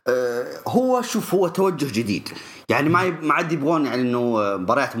 هو شوف، هو توجه جديد يعني ما عاد يبغون يعني إنه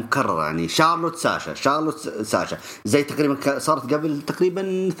مباريات مكررة، يعني شارلوت ساشا زي تقريبا صارت قبل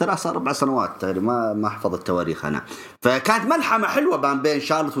تقريبا 3-4 سنوات تقريبا، ما أحفظ التواريخ أنا. فكانت ملحمة حلوة بين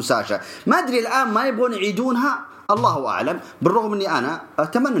شارلوت وساشا. ما أدري الآن ما يبغون يعيدونها، الله أعلم، بالرغم أني أنا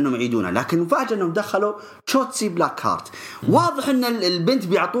أتمنى أنهم يعيدونها. لكن مفاجأة أنهم دخلوا شوتسي بلاك هارت. واضح أن البنت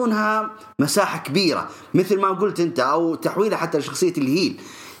بيعطونها مساحة كبيرة مثل ما قلت أنت، أو تحويلها حتى لشخصية الهيل،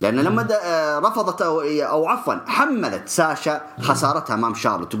 لأن لما رفضت أو عفوا حملت ساشا خسارتها أمام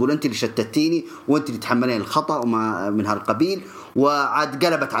شارلوت، تقول أنت اللي شتتيني وأنت اللي تحملين الخطأ وما من هالقبيل، وعاد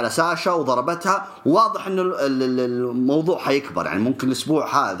قلبت على ساشا وضربتها. واضح أن الموضوع حيكبر، يعني ممكن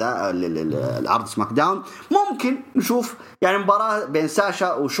الأسبوع هذا العرض سماك داون ممكن نشوف يعني مباراة بين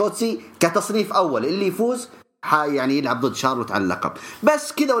ساشا وشوتسي كتصنيف أول، اللي يفوز يعني يلعب ضد شارلوت على اللقب.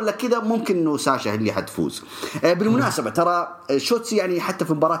 بس كذا ولا كذا ممكن إنه ساشا اللي حتفوز. بالمناسبة ترى شوتسي يعني حتى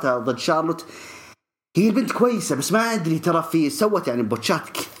في مباراتها ضد شارلوت هي البنت كويسة، بس ما أدري ترى في سوت يعني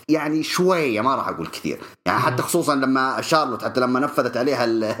بوتشات يعني شوية، ما راح أقول كثير يعني، حتى خصوصا لما شارلوت حتى لما نفذت عليها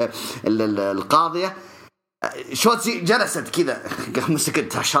القاضية شوتسي جلست كذا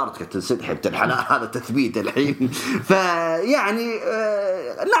مسكتها شارلوت كنت تنسحب الحلقة، هذا تثبيت الحين. فيعني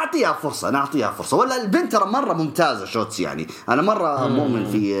نعطيها فرصة. ولا البنت ترى مرة ممتازة شوتسي، يعني أنا مرة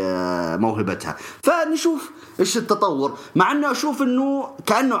مؤمن في موهبتها، فنشوف إيش التطور. مع أنه أشوف أنه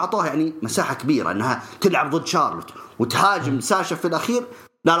كأنه عطوها يعني مساحة كبيرة أنها تلعب ضد شارلوت وتهاجم ساشا في الأخير.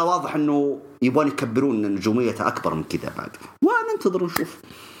 لا واضح أنه يبغون يكبرون نجوميتها أكبر من كذا بعد، وننتظر ونشوف.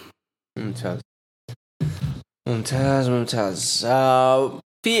 ممتاز.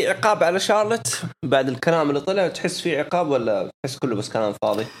 في عقاب على شارلوت بعد الكلام اللي طلع؟ تحس في عقاب ولا تحس كله بس كلام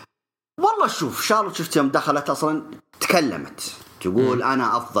فاضي؟ والله شوف شارلوت شفت يوم دخلت أصلا تكلمت تقول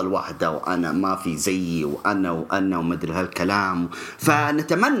أنا أفضل واحدة وأنا ما في زيي وأنا ومدري هالكلام.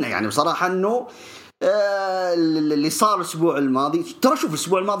 فنتمنى يعني بصراحة أنه اللي صار الأسبوع الماضي، ترى شوف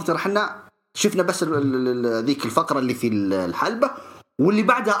الأسبوع الماضي ترى حنا شفنا بس ذيك الفقرة اللي في الحلبة، واللي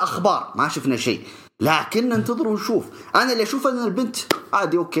بعدها أخبار ما شفنا شيء. لكن ننتظر ونشوف. أنا اللي أشوف أن البنت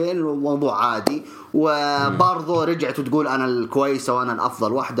عادي، أوكي الموضوع عادي، وبرضو رجعت وتقول أنا الكويسة وأنا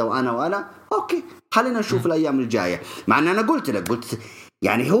الأفضل واحدة وأنا أوكي خلينا نشوف الأيام الجاية. مع أن أنا قلت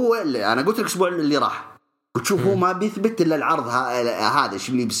يعني أنا قلت لك الأسبوع اللي راح قلت شوف هو ما بيثبت إلا العرض هذا إيش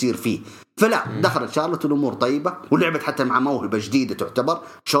اللي بيصير فيه. فلا دخلت شارلوت الأمور طيبة، ولعبت حتى مع موهبة جديدة تعتبر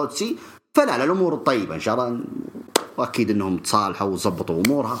شوتسي، فلا الأمور الطيبة إن شاء الله، وأكيد إنهم تصالحوا وضبطوا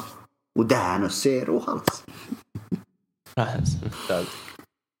أمورها ودهنوا السير وخلاص.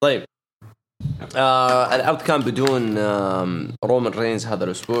 طيب العرض كان بدون رومان رينز هذا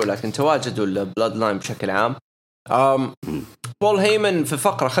الأسبوع، لكن تواجدوا البلاد لاين بشكل عام. بول هيمن في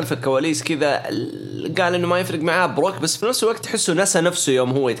فقرة خلف الكواليس كذا قال إنه ما يفرق معاه بروك، بس في نفس الوقت تحسه نسى نفسه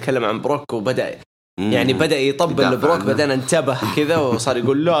يوم هو يتكلم عن بروك، وبدأ يعني بدأ يطبل لبروك، بدأنا انتبه كذا وصار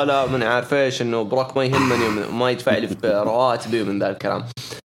يقول لا من عارف إيش إنه بروك ما يهمني وما يدفع لي في رواتبي ومن ذا الكلام.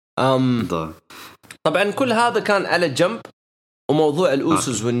 طبعا كل هذا كان على جنب، وموضوع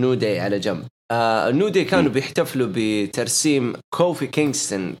الأوسوس والنودي على جنب. النودي كانوا بيحتفلوا بترسيم كوفي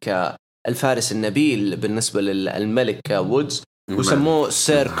كينغستون كالفارس النبيل بالنسبة للملك وودز، وسموه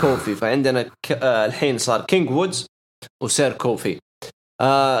سير كوفي. فعندنا الحين صار كينج وودز وسير كوفي.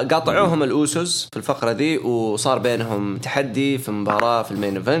 قاطعوهم الأوسوس في الفقرة ذي، وصار بينهم تحدي في مباراة في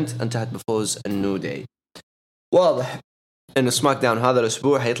المين إيفنت انتهت بفوز النودي. واضح إنه سماك داون هذا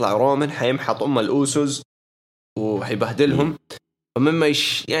الأسبوع هيطلع رومان حيمحط الأوسوس وحيبهدلهم، ومما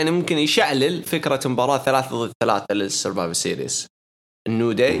يعني ممكن يشعلل فكرة مباراة 3-3 للسرفايفر سيريس،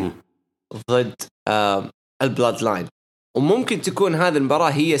 النودي ضد البلاد لاين. وممكن تكون هذه المباراة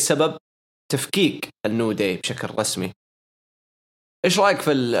هي سبب تفكيك النودي بشكل رسمي. إيش رأيك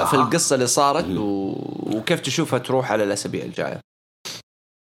في القصة اللي صارت وكيف تشوفها تروح على الأسابيع الجاية؟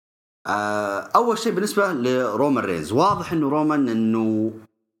 أول شيء بالنسبة لرومان رينز، واضح إنه رومان إنه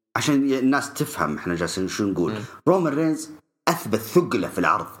عشان الناس تفهم إحنا جالسين شو نقول. رومان رينز أثبت ثقله في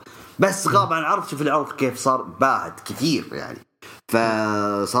العرض، بس غاب عن العرض. شوف العرض كيف صار باهت كثير يعني.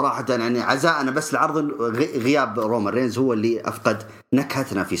 فصراحة يعني عزاءنا بس العرض، غياب رومان رينز هو اللي أفقد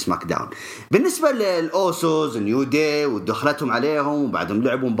نكهتنا في سماك داون. بالنسبة للأوسوس نيو داي ودخلتهم عليهم وبعدهم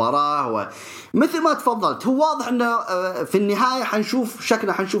لعبوا مباراة، ومثل ما تفضلت هو واضح أنه في النهاية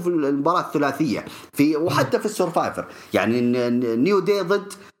حنشوف المباراة الثلاثية وحتى في السورفايفر، يعني نيو داي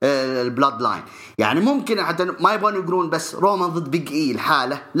ضد البلاد لاين. يعني ممكن حتى ما يبغون يقولون بس رومان ضد بيج إي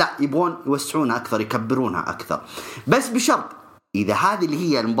الحالة، لا يبغون يوسعونها أكثر يكبرونها أكثر، بس بشرط إذا هذه اللي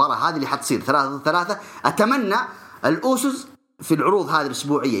هي المباراة هذه اللي حتصير 3-3 أتمنى الأوسوس في العروض هذه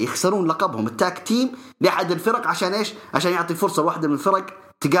الأسبوعية يخسرون لقبهم التاك تيم لأحد الفرق. عشان إيش؟ عشان يعطي فرصة واحدة من الفرق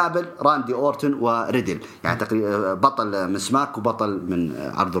تقابل راندي أورتون وريدل، يعني تقريبا بطل من سماك وبطل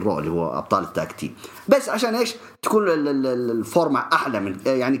من عرض الرو اللي هو أبطال التاك تيم. بس عشان إيش؟ تكون الفورمة أحلى من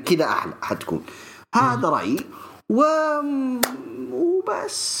يعني كذا، أحلى حتكون. هذا رأيي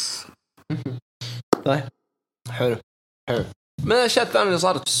وبس. طيب حلو. من الأشياء الثانية اللي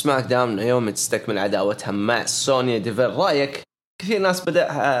صارت في سماك داون يوم تستكمل عداوتها مع سونيا ديفيل. رأيك كثير ناس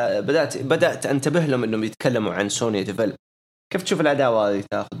بدأت أنتبه لهم إنهم يتكلموا عن سونيا ديفيل، كيف تشوف العداوة هذه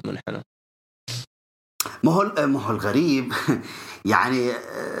تأخذ منحنى؟ ما هو الغريب يعني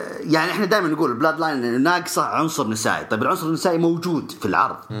احنا دائما نقول البلاد لاين ناقصه عنصر نسائي. طيب العنصر النسائي موجود في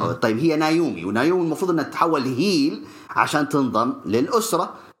العرض. طيب هي نايومي المفروض انها تتحول هيل عشان تنضم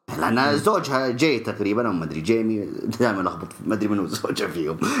للأسرة، لأن زوجها جاي تقريبا، أو ما أدري جيمي، دائما لخبط ما أدري منو زوجها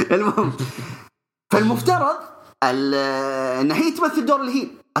فيهم. المهم فالمفترض ان هي تمثل دور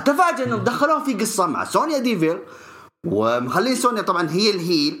الهيل. اتفاجئ انهم دخلوها في قصه مع سونيا ديفيل ومخلين سونيا طبعا هي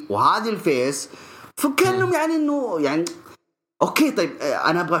الهيل وهذه الفيس، فكانهم يعني انه يعني اوكي طيب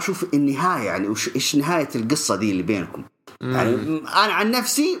انا ابغى اشوف النهايه، يعني ايش نهايه القصه دي اللي بينكم. يعني انا عن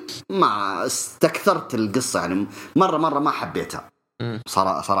نفسي ما استكثرت القصه، يعني مره ما حبيتها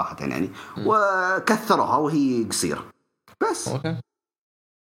صراحه يعني وكثروها وهي قصيره بس. اوكي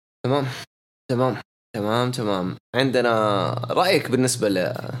تمام. عندنا رايك بالنسبه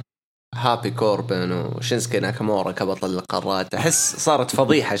لهابي كوربن وشينسكي ناكامورا كبطل القارات؟ احس صارت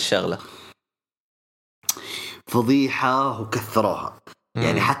فضيحه الشغله، فضيحه وكثروها.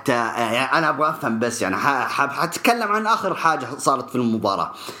 يعني حتى يعني انا ابغى افهم بس، يعني حتكلم عن اخر حاجه صارت في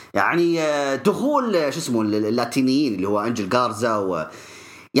المباراه. يعني دخول شو اسمه اللاتينيين اللي هو انجل غارزا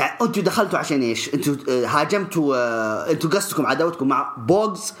يعني انتوا دخلتوا عشان ايش؟ انتوا هاجمتوا، انتوا قصدكم عداوتكم مع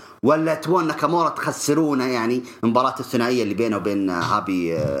بوغز ولا تبون ناكامورا تخسرونا؟ يعني المباراه الثنائيه اللي بينه وبين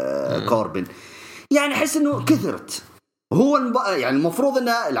هابي كوربن يعني احس انه كثرت. هو يعني المفروض ان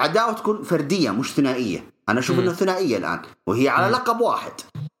العداوه تكون فرديه مش ثنائيه. انا اشوف انه ثنائيه الان وهي على لقب واحد.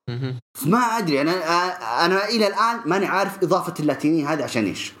 ما ادري انا الى الان ماني عارف اضافه اللاتينيين هذه عشان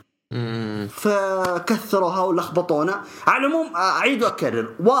ايش. فكثروها ولخبطونا. على العموم اعيد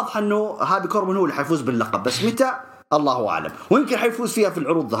واكرر، واضح انه هابي كوربن هو اللي حيفوز باللقب، بس متى الله اعلم. ويمكن حيفوز فيها في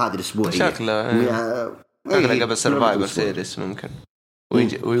العروض هذه الاسبوعيه شكله قبل سرفايفر سيريس ممكن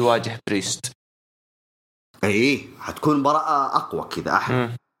ويواجه بريست. حتكون مباراة اقوى كذا احلى.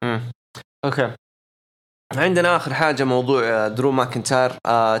 اوكي، عندنا اخر حاجه موضوع درو ماكنتاير.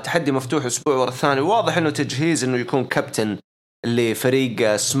 تحدي مفتوح اسبوع ورا الثاني، واضح انه تجهيز انه يكون كابتن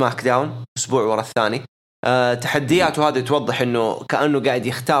لفريق سماك داون اسبوع ورا الثاني. تحدياته هذه توضح انه كانه قاعد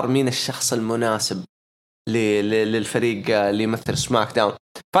يختار مين الشخص المناسب للفريق اللي يمثل سماك داون.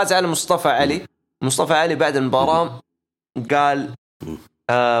 فاز على مصطفى علي بعد المباراه قال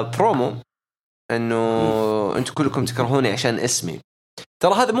برومو انه انتم كلكم تكرهوني عشان اسمي.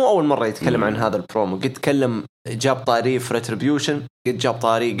 ترى هذا مو اول مره يتكلم عن هذا البرومو، قد تكلم جاب طاري في ريتريبيوشن، قد جاب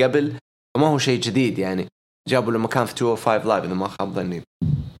طاري قبل، وما هو شيء جديد. يعني جابوا لما كان في 205 لايف اذا ما خاب ظني.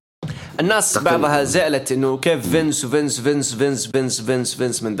 الناس بعضها زعلت انه كيف فينس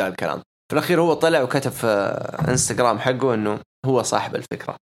من ذا الكلام. في الاخير هو طلع وكتب في انستغرام حقه انه هو صاحب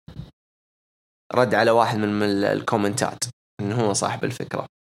الفكره، رد على واحد من الكومنتات انه هو صاحب الفكره،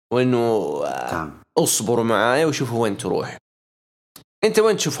 وانه اصبروا معايا وشوفوا وين تروح. انت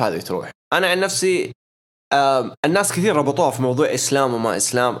وين تشوف هذه تروح؟ انا عن نفسي الناس كثير ربطوها في موضوع اسلام وما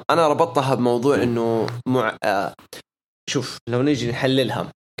اسلام، انا ربطتها بموضوع انه شوف لو نيجي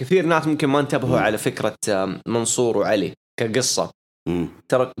نحللها، كثير ناس ممكن ما انتبهوا على فكرة منصور وعلي كقصة.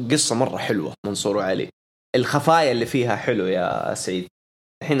 ترى قصة مرة حلوة منصور وعلي، الخفايا اللي فيها حلو يا سعيد.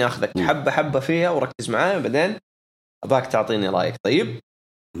 الحين أخذك حبة فيها وركز معايا، بعدين أباك تعطيني رأيك. طيب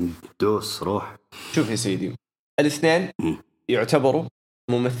دوس روح. شوف يا سيدي، الاثنين يعتبروا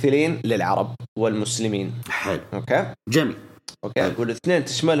ممثلين للعرب والمسلمين. حلو. أوكي جميل. أوكي. والاثنين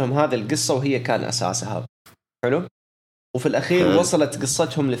تشملهم هذه القصة وهي كان أساسها. حلو. وفي الأخير وصلت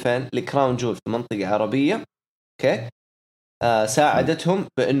قصتهم لفين؟ لكراون جول في منطقة عربية. أوكي. ساعدتهم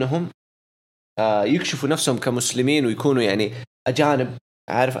بأنهم يكشفوا نفسهم كمسلمين ويكونوا يعني أجانب،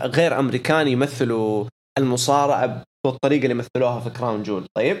 عارف، غير أمريكاني، يمثلوا المصارعة بالطريقة اللي مثلوها في كراون جول.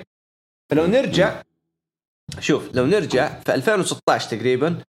 طيب فلو نرجع لو نرجع في 2016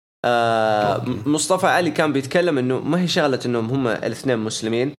 تقريبا، مصطفى علي كان بيتكلم إنه ما هي شغلة إنهم هم الاثنين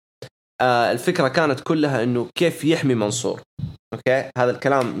مسلمين. الفكرة كانت كلها إنه كيف يحمي منصور. أوكي، هذا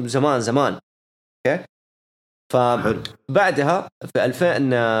الكلام زمان. أوكي. فبعدها في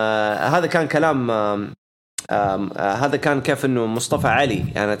 2000 هذا كان كلام هذا كان كيف إنه مصطفى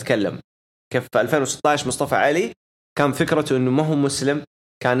علي، يعني أتكلم كيف في 2016 مصطفى علي كان فكرته إنه ما هو مسلم،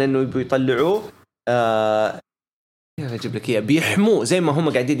 كان إنه يبوا يطلعوه كيف أجيب لك إياه، بيحموه زي ما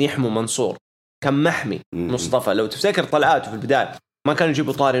هم قاعدين يحموا منصور. كان محمي مصطفى، لو تفتكر طلعاته في البداية ما كانوا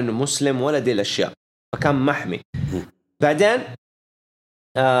يجيبوا طاري إنه مسلم ولا دي الأشياء، فكان محمي. بعدين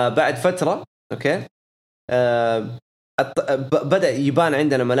بعد فترة أوكي بدأ يبان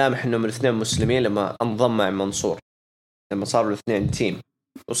عندنا ملامح إنهم الاثنين مسلمين لما انضم مع منصور، لما صاروا الاثنين تيم،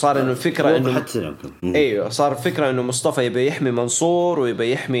 وصار إنه الفكرة إنه أيوة، صار فكرة إنه مصطفى يبي يحمي منصور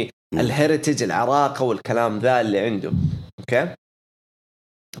ويبي يحمي الهيريتج العراقة والكلام ذا اللي عنده. أوكي.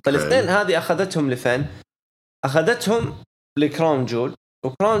 فالاثنين هذه أخذتهم لفين؟ أخذتهم لكراون جول.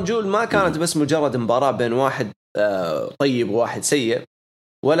 وكراون جول ما كانت بس مجرد مباراة بين واحد طيب وواحد سيء،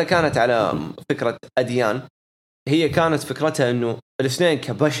 ولا كانت على فكرة أديان. هي كانت فكرتها أنه الاثنين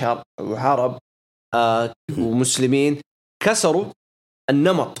كبشر وعرب ومسلمين كسروا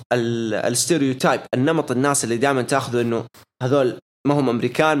النمط الستيريوتايب، النمط الناس اللي دائما تاخذوا انه هذول ما هم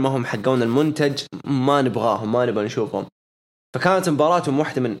امريكان، ما هم حقون المنتج، ما نبغاهم، ما نبغى نشوفهم. فكانت مباراتهم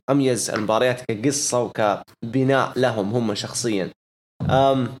واحدة من اميز المباريات كقصة وكبناء لهم هم شخصيا.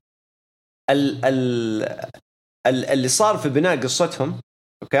 اللي صار في بناء قصتهم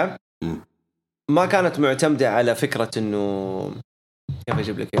اوكي ما كانت معتمدة على فكرة انه كيف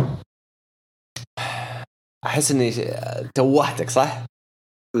اجيب لك ايه، احس اني توهتك صح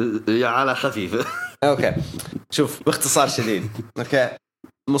يا على خفيف. اوكي شوف باختصار شديد. اوكي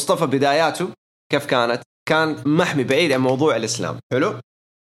مصطفى بداياته كيف كانت؟ كان محمي بعيد عن موضوع الاسلام، حلو،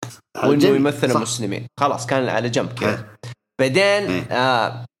 وانه يمثل المسلمين، خلاص كان على جنب كذا. بعدين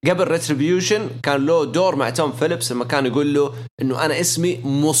قبل ريتريبيوشن كان له دور مع توم فيليبس لما كان يقول له انه انا اسمي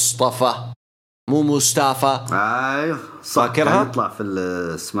مصطفى مو مصطفى. ايوه صح، كان يطلع في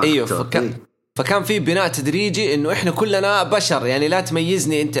السماك. ايوه فكان في بناء تدريجي انه احنا كلنا بشر، يعني لا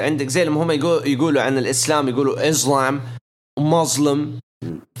تميزني انت عندك زي لما هم يقولوا عن الاسلام يقولوا اسلام ومظلم،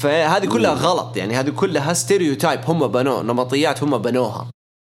 فهذه كلها غلط، يعني هذه كلها ستيريوتايب هم بنوه، نمطيات هم بنوها،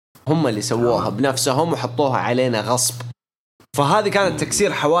 هم اللي سووها بنفسهم وحطوها علينا غصب. فهذه كانت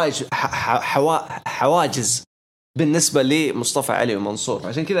تكسير حواجز بالنسبة لمصطفى علي ومنصور.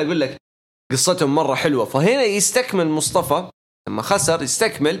 عشان كذا أقول لك قصتهم مرة حلوة. فهنا يستكمل مصطفى لما خسر،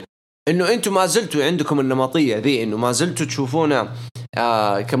 يستكمل إنه أنتم ما زلتوا عندكم النمطية ذي، إنه ما زلتوا تشوفونا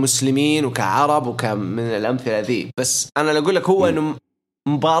كمسلمين وكعرب وكمن الأمثلة ذي. بس أنا أقول لك هو إنه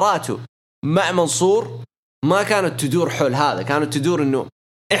مباراته مع منصور ما كانت تدور حول هذا، كانت تدور إنه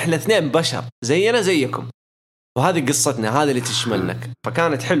إحنا اثنين بشر زينا زيكم، وهذه قصتنا، هذه اللي تشملنك.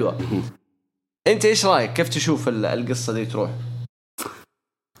 فكانت حلوة. أنت إيش رأيك؟ كيف تشوف القصة دي تروح؟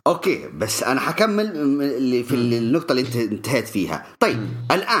 أوكي بس أنا حكمل اللي في النقطة اللي أنت انتهيت فيها. طيب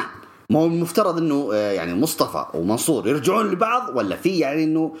الآن ما هو المفترض إنه يعني مصطفى ومنصور يرجعون لبعض، ولا في يعني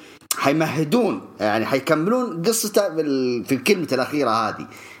إنه حيمهدون يعني حيكملون قصته في الكلمة الأخيرة هذه،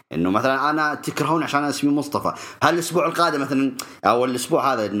 إنه مثلا أنا تكرهون عشان اسمي مصطفى. هل الأسبوع القادم مثلا أو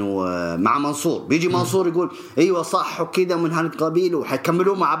الأسبوع هذا إنه مع منصور بيجي منصور يقول أيوة صح وكذا من هالقبيل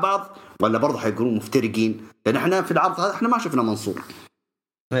وحيكملون مع بعض، ولا برضه حيكونوا مفترقين؟ لأن إحنا في العرض هذا إحنا ما شفنا منصور.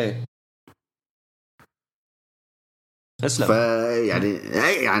 يعني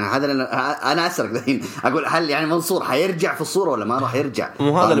هذا أنا أسرق الحين أقول هل يعني منصور حيرجع في الصورة ولا ما راح يرجع؟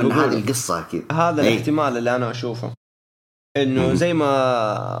 هذا اللي هذه القصة أكيد. هذا الاحتمال اللي أنا أشوفه، إنه زي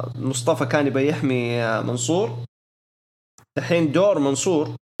ما مصطفى كان يبي يحمي منصور، الحين دور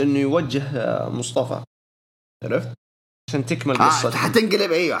منصور إنه يوجه مصطفى، عرفت؟ عشان تكمل قصة.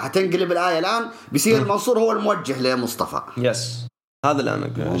 حتنقلب الآية الآن، بيصير منصور هو الموجه لمصطفى. يس هذا اللي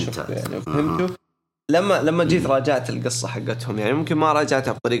أنا شفته يعني فهمته. لما جيت راجعت القصة حقتهم، يعني ممكن ما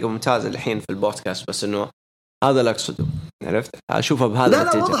راجعتها بطريقة ممتازة الحين في البودكاست، بس إنه هذا اللي أقصده، عرفت؟ أشوفها بهذا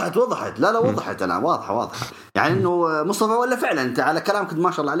لا وضحت لا وضحت أنا واضحة يعني إنه مصطفى، ولا فعلا أنت على كلامك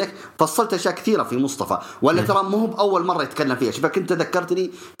ما شاء الله عليك فصلت أشياء كثيرة في مصطفى، ولا ترى مو بأول مرة يتكلم فيها. شبك أنت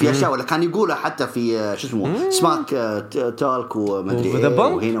ذكرتني في أشياء ولا كان يقولها حتى في شو اسمه سماك تالك ومدري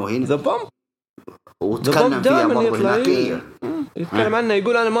وهنا ذا بامب، وتكلم فيها برضه هناك يتكلم عنه،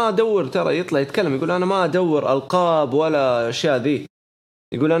 يقول أنا ما أدور، ترى يطلع يتكلم يقول أنا ما أدور ألقاب ولا أشياء ذي،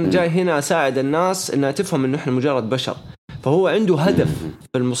 يقول أنا جاي هنا أساعد الناس إنها تفهم إنه إحنا مجرد بشر. فهو عنده هدف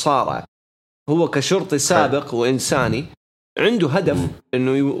في المصارعة، هو كشرطي سابق وإنساني عنده هدف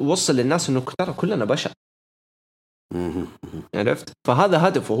إنه يوصل للناس إنه ترى كلنا بشر، عرفت؟ فهذا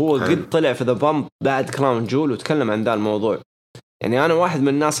هدفه. هو قد طلع في ذا بامب بعد كراون جول وتكلم عن ذا الموضوع. يعني أنا واحد من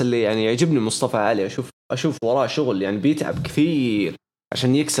الناس اللي يعني يعجبني مصطفى علي، أشوف وراه شغل، يعني بيتعب كثير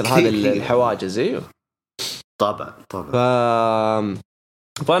عشان يكسر هذا الحواجز. أيوه طبعا.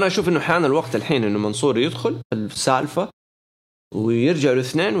 فأنا أشوف إنه حان الوقت الحين إنه منصور يدخل في السالفة ويرجعوا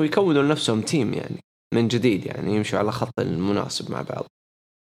الاثنين ويكونوا لنفسهم تيم يعني من جديد، يعني يمشوا على خط المناسب مع بعض.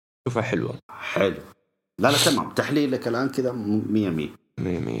 شوفها حلوة. حلو. لا تمام، تحليلك الآن كذا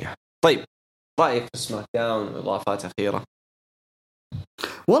 100. طيب رأيك في سماك داون وإضافات أخيرة؟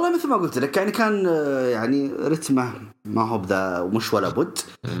 والله مثل ما قلت لك يعني كان يعني رتمه ما هو بذا ومش ولا بد.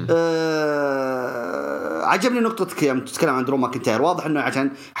 عجبني نقطتك يوم تتكلم عن درو ماكنتاير، واضح انه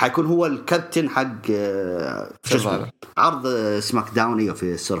عشان حيكون هو الكابتن حق عرض سماك داون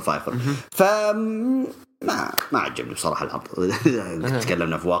في السرفايفر. ما عجبني بصراحة العرض.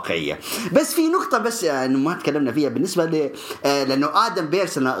 تكلمنا في واقعية، بس في نقطة بس إنه ما تكلمنا فيها بالنسبة لأنه آدم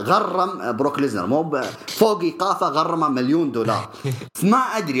بيرسون غرم بروك ليزنر، مو فوق إيقافه غرمه $1,000,000. فما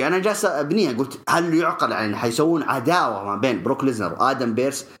أدري أنا جالس أبنيها، قلت هل يعقل يعني حيسوون عداوة ما بين بروك ليزنر وآدم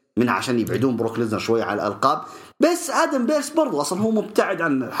بيرس من عشان يبعدون بروك ليزنر شوية على الألقاب؟ بس آدم بيرس برضو أصلا هو مبتعد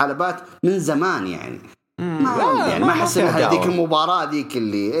عن الحلبات من زمان يعني. ما احس ان هذيك المباراه ذيك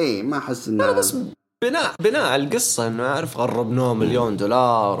اللي ما احس انها بس بناء على القصه انه عارف غربناه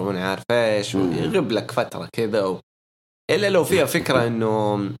 $1,000,000 ومن عارف ايش ويغيب لك فتره كذا الا لو فيها فكره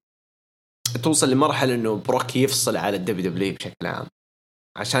انه توصل لمرحله انه بروك يفصل على الدبليو بشكل عام،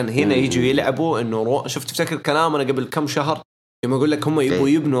 عشان هنا يجوا يلعبوا انه شفت تفتكر كلامنا قبل كم شهر لما اقول لك هم يبغوا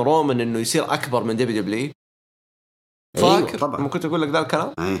يبنوا رومان انه يصير اكبر من دبليو. فاكر طبعا كنت اقول لك ذا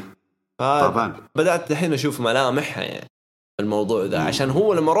الكلام. طبعا بدأت الحين أشوف ملامحها يعني الموضوع ذا، عشان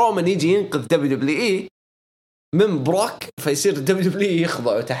هو لما رومان يجي ينقذ WWE من بروك فيصير WWE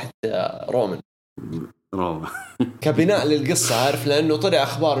يخضعوا تحت رومان كبناء للقصة، عارف، لأنه طلع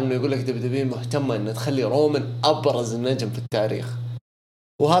أخبار إنه يقول لك WWE مهتمة إن تخلي رومان أبرز النجم في التاريخ.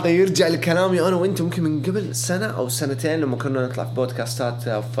 وهذا يرجع لكلامي أنا وإنت ممكن من قبل سنة أو سنتين لما كنا نطلع في بودكاستات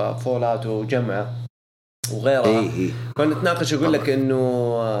في فولات وجمعة وغيرها كنا نتناقش يقول لك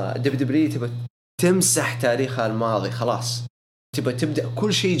انه دبليو تبى تمسح تاريخها الماضي، خلاص تبى تبدا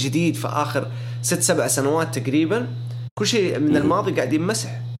كل شيء جديد في اخر 6-7 سنوات تقريبا، كل شيء من الماضي قاعد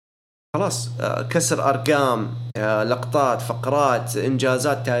يمسح خلاص. كسر ارقام، لقطات، فقرات،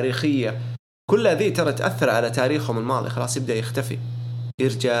 انجازات تاريخيه، كل هذه ترى تاثر على تاريخهم الماضي، خلاص يبدا يختفي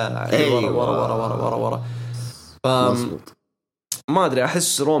يرجع ورا ورا ورا ورا ورا. ما أدري،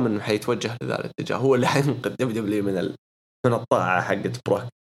 أحس رومان حيتوجه لذا الاتجاه، هو اللي حينقذ دبليو من الطاعة حقت بروك.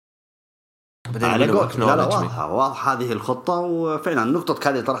 واضح هذه الخطة، وفعلا نقطة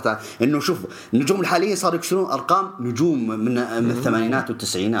هذه طرحتها إنه شوف النجوم الحاليين صاروا يكسرون أرقام نجوم من الثمانينات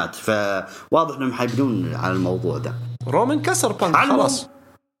والتسعينات، فواضح إنهم حيبدون على الموضوع ده. رومان كسر بانك خلاص،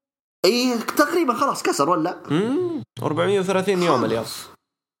 تقريبا خلاص كسر ولا 430 يوم اليوم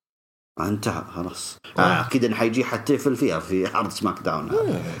انتهى خلاص. اكيد انه حيجي حتفل فيها في عرض سماك داون.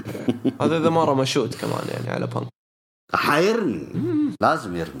 هذا اذا مره مشوت كمان يعني على بانك حيرمي،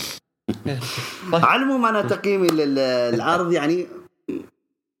 لازم يرمي. على العموم انا تقييمي للعرض يعني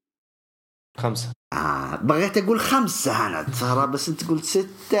 5. بغيت اقول 5 انا ترى، بس انت قلت 6.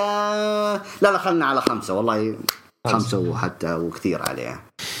 لا خلنا على 5 والله، 5 وحتى وكثير عليها.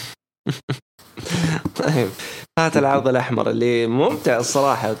 طيب هات العرض الأحمر اللي ممتع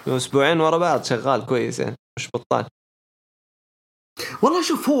الصراحة، 2 أسبوعين ورا بعض شغال كويس يعني مش بطال. والله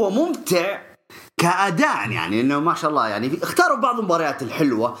شوف هو ممتع كأداء، يعني إنه ما شاء الله يعني اختاروا بعض المباريات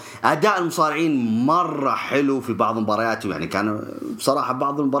الحلوة، أداء المصارعين مرة حلو في بعض المباريات، يعني كان بصراحة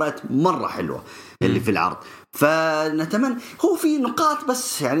بعض المباريات مرة حلوة اللي في العرض. فنتمنى هو في نقاط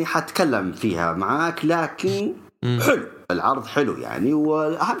بس يعني حتكلم فيها معاك، لكن حلو العرض حلو يعني،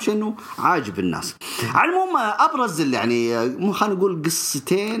 واهم شيء انه عاجب الناس. على العموم ابرز اللي يعني مو خلينا نقول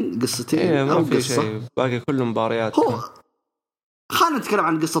قصتين او قصه باقي كله مباريات. خلينا نتكلم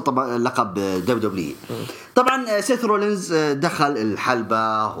عن قصه طبعا لقب دبليو. طبعا سيث رولينز دخل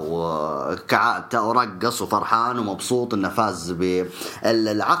الحلبة وكعادته ورقص وفرحان ومبسوط انه فاز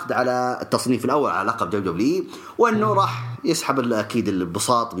بالعقد على التصنيف الاول على لقب دبليو، وانه راح يسحب اكيد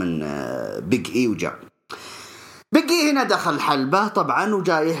البساط من بيج اي. وجاء بيج اي هنا دخل الحلبة طبعا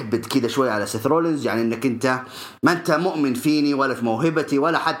وجاء يهبط كذا شوي على سيث رولينز، يعني انك انت ما انت مؤمن فيني ولا في موهبتي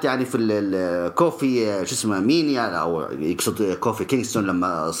ولا حتى يعني في الكوفي شو اسمه مينيا او يقصد كوفي كينغستون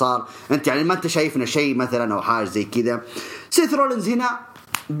لما صار، انت يعني ما انت شايفنا شيء مثلا او حاجه زي كذا. سيث رولينز هنا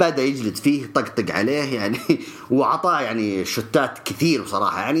بدا يجلد فيه، طقطق عليه يعني وعطاه يعني شتات كثير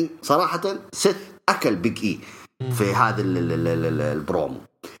بصراحه، يعني صراحه سيث اكل بيج اي في هذا البرومو.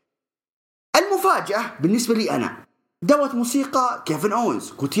 المفاجأة بالنسبة لي أنا دوت موسيقى كيفن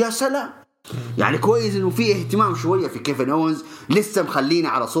أوينز، قلت يا سلام، يعني كويس إنه فيه اهتمام شوية في كيفن أوينز، لسه مخلينا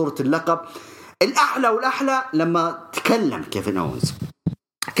على صورة اللقب. الأحلى والأحلى لما تكلم كيفن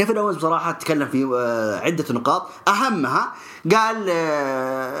أوينز بصراحة تكلم في عدة نقاط، أهمها قال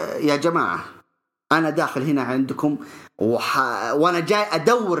يا جماعة أنا داخل هنا عندكم وأنا جاي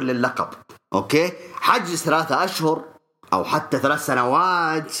أدور للقب، أوكي، حجز 3 أشهر أو حتى 3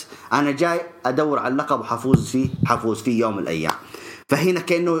 سنوات، أنا جاي أدور على اللقب وحفوز فيه يوم من الأيام. فهنا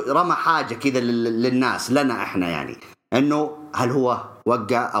كأنه رمى حاجة كذا للناس، لنا إحنا يعني، إنه هل هو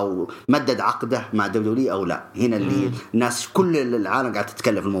وقع أو مدد عقده مع دبليو أو لا. هنا اللي الناس كل العالم قاعد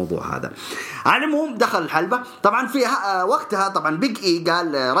تتكلم في الموضوع هذا. على المهم دخل الحلبة طبعا في وقتها، طبعا بيج إي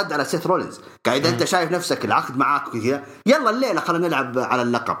قال رد على سيث رولينز، قال إذا أنت شايف نفسك العقد معاك كذا يلا الليلة خلينا نلعب على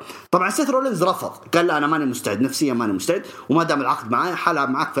اللقب. طبعا سيث رولينز رفض، قال لا أنا ماني مستعد نفسيا، ماني مستعد، وما دام العقد معايا حلعب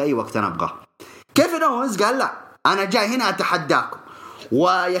معاك في أي وقت أنا أبغاه. كيفن أوينز قال لا أنا جاي هنا أتحداكم،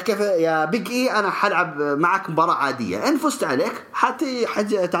 ويا كيف يا بيج اي انا حلعب معك مباراة عادية، ان فزت عليك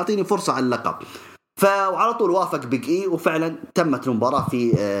تعطيني فرصة على اللقب. وعلى طول وافق بيج اي، وفعلا تمت المباراة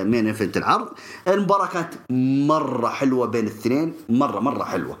في مين ايفنت العرض. المباراة كانت مرة حلوة بين الاثنين، مرة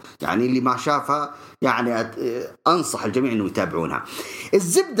حلوة، يعني اللي ما شافها يعني انصح الجميع انه يتابعونها.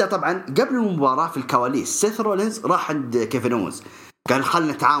 الزبدة طبعا قبل المباراة في الكواليس سيث رولينز راح عند كيفن أوينز، قال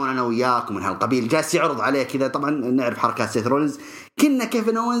خلنا نتعاون انا وياك من هالقبيل، جالس يعرض عليه كذا. طبعا نعرف حركات سيث رولينز، كنا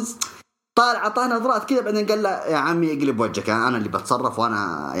كيفن أوينز طالع عطانا نظرات كذا، بعدين قال له يا عمي اقلب وجهك، انا اللي بتصرف،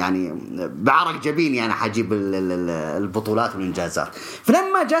 وانا يعني بعرق جبيني انا حجيب البطولات والانجازات.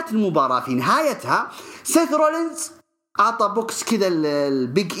 فلما جات المباراه في نهايتها سيث رولينز اعطى بوكس كذا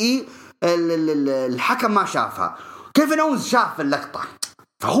البيج اي، الحكم ما شافها، كيفن أوينز شاف اللقطه،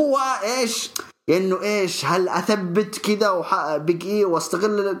 فهو ايش انه ايش هل اثبت كذا بيج اي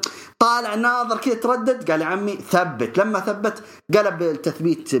واستغل، طالع ناظر كذا تردد، قال يا عمي ثبت. لما ثبت قلب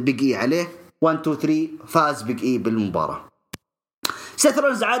التثبيت بيج اي عليه 1 2 3، فاز بيج اي بالمباراه. سيث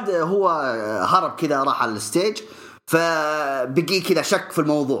رولينز عاد هو هرب كذا راح على الستيج، فبيج اي كذا شك في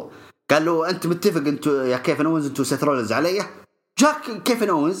الموضوع، قال له انت متفق انت يا كيفن أوينز انت وسيث رولينز علي؟ جاك كيفن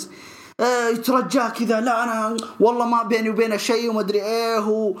أوينز يترجع كذا، لا أنا والله ما بيني وبينه شيء وما أدري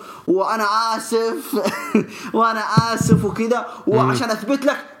إيه وأنا آسف وأنا آسف وكذا، وعشان أثبت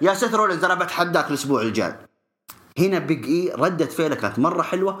لك يا سيث رولينز أنا بتحداك الأسبوع الجاي. هنا بيج إي ردة فعله كانت مرة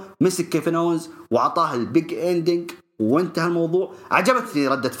حلوة، مسك كيفن أوينز وعطاه البيج إندينج وانتهى الموضوع. عجبتني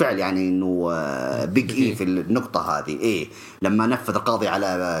ردة فعل يعني إنه بيج إي في النقطة هذه إيه لما نفذ القاضي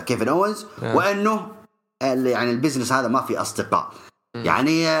على كيفن أوينز، وإنه يعني البزنس هذا ما في أصدقاء.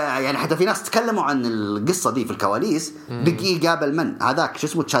 يعني حتى في ناس تكلموا عن القصة دي في الكواليس. بيج اي قابل من هذاك شو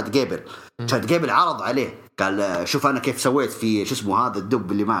اسمه تشاد جيبل عرض عليه، قال شوف انا كيف سويت في شو اسمه هذا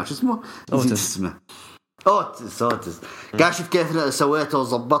الدب اللي معه شو اسمه اوتس قال شوف كيف سويته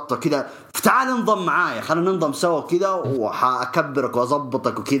وضبطته كذا، فتعال انضم معايا خلينا ننضم سوا كذا وحاكبرك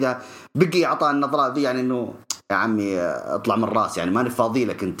واضبطك وكذا. بيج اي عطى النظرة دي يعني انه يا عمي اطلع من راس، يعني ماني فاضي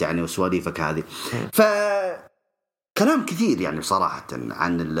لك انت يعني وسواليفك هذه. كلام كثير يعني صراحة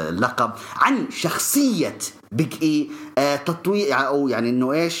عن اللقب، عن شخصية بيج اي، تطوير او يعني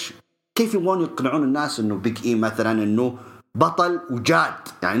انه ايش كيف يبغون يقنعون الناس انه بيج اي مثلا انه بطل وجاد،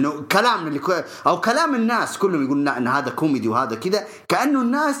 يعني انه كلام اللي او كلام الناس كلهم يقولون ان هذا كوميدي وهذا كذا، كأنه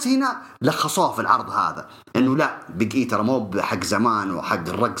الناس هنا لخصوه في العرض هذا انه لا بيج اي ترى مو بحق زمان وحق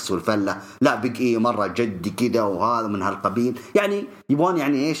الرقص والفلة، لا بيج اي مرة جدي كذا وهذا من هالقبيل، يعني يبغون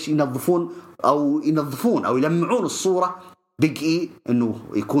يعني ايش ينظفون او يلمعون الصورة بيج اي انه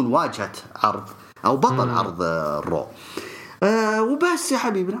يكون واجهة عرض او بطل عرض الرو. وبس يا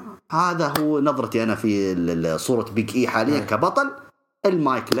حبيبنا، هذا هو نظرتي انا في صورة بيج اي حاليا كبطل.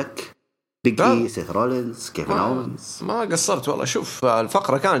 المايك لك بيج اي، سيث رولينز، كيفن أوينز. ما قصرت والله. شوف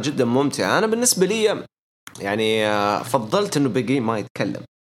الفقرة كانت جدا ممتعة. انا بالنسبة لي يعني فضلت انه بيج اي ما يتكلم،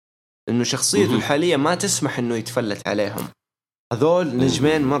 انه شخصيته الحالية ما تسمح انه يتفلت عليهم. هذول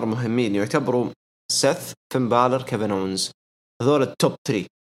نجمين مرة مهمين يعتبروا، سيث، فين بالر، كيفن أوينز، هذول التوب 3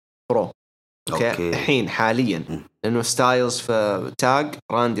 برو اوكي الحين حاليا، لانه ستايلز في تاج،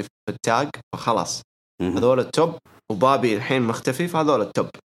 راندي في التاج، فخلاص هذول التوب، وبابي الحين مختفي، فهذول التوب.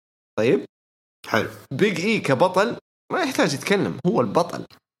 طيب حلو. بيج اي كبطل ما يحتاج يتكلم، هو البطل.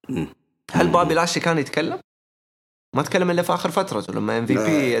 هل بابي لاشي كان يتكلم؟ ما تكلم الا في اخر فترته لما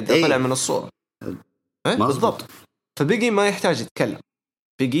MVP طلع من الصورة. بالضبط. فبيجي ما يحتاج يتكلم،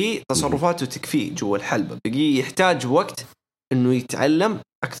 بيجي تصرفاته تكفيه جوا الحلبة. بيجي يحتاج وقت انه يتعلم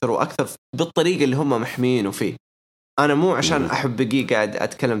اكثر واكثر بالطريقة اللي هم محمينه فيه. انا مو عشان احب بيجي قاعد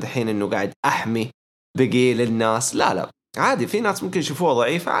اتكلم دحين انه قاعد احمي بيجي للناس، لا عادي، في ناس ممكن يشوفوها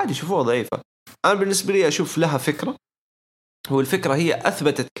ضعيفة، عادي يشوفوها ضعيفة. انا بالنسبة لي اشوف لها فكرة، والفكرة هي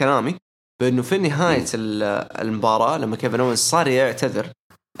اثبتت كلامي بانه في نهاية المباراة لما كيفن أوينز صار يعتذر،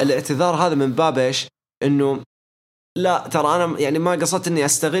 الاعتذار هذا من باب ايش؟ انه لا ترى أنا يعني ما قصدت إني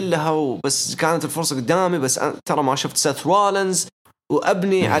أستغلها وبس، كانت الفرصة قدامي، بس ترى ما شفت سيث رولينز،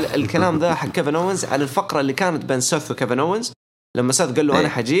 وأبني على الكلام ذا حق كيفن أوينز على الفقرة اللي كانت بين سيث وكيفن أوينز لما سيث قال له أنا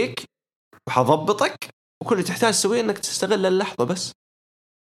حجيك وحضبطك، وكل اللي تحتاج تسويه إنك تستغل اللحظة بس.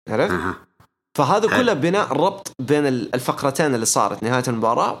 عرفت؟ فهذا كله بناء ربط بين الفقرتين اللي صارت نهاية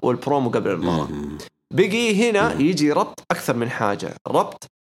المباراة والبرومو قبل المباراة. بيجي هنا يجي ربط أكثر من حاجة، ربط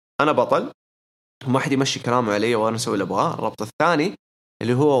أنا بطل وما حد يمشي كلامه علي وانا اسوي اللي ابغاه. الربط الثاني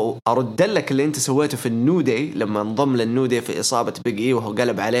اللي هو ارد لك اللي انت سويته في النودي لما انضم للنودي في اصابه بيج اي وهو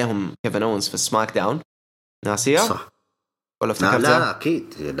قلب عليهم كيفن أوينز في سماك داون. ناسيه صح ولا افتكرتها؟ لا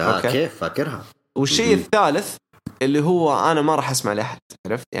اكيد لا. كيف فاكرها. والشيء الثالث اللي هو انا ما راح اسمع لاحد،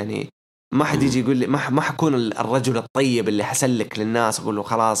 عرفت يعني، ما حد يجي يقول لي ما حكون الرجل الطيب اللي حسلك للناس اقول له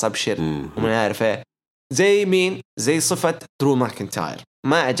خلاص ابشر وما يعرف ايه، زي مين، زي صفه درو ماكنتاير.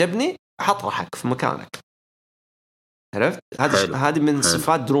 ما عجبني حطرحك في مكانك. عرفت؟ هذه من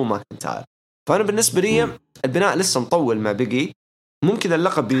صفات درو ماكنتاير. فأنا بالنسبة لي البناء لسه مطول مع بيجي. ممكن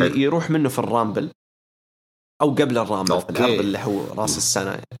اللقب يروح منه في الرامبل أو قبل الرامبل في العرض اللي هو رأس السنة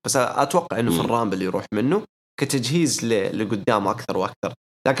يعني. بس أتوقع إنه في الرامبل يروح منه كتجهيز لقدام أكثر وأكثر.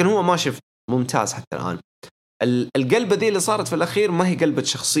 لكن هو ماشي ممتاز حتى الآن. القلبة ذي اللي صارت في الأخير ما هي قلبة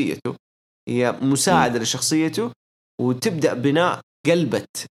شخصيته، هي مساعدة لشخصيته، وتبدأ بناء قلبة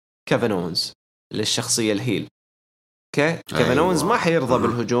كيفن أوينز للشخصية الهيل. كيفن أوينز ما حيرضى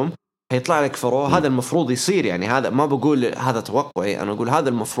بالهجوم، هيطلع لك فرو. هذا المفروض يصير يعني. هذا ما بقول هذا توقعي، أنا أقول هذا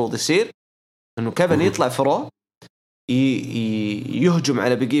المفروض يصير، إنه كيفن يطلع فرو يهجم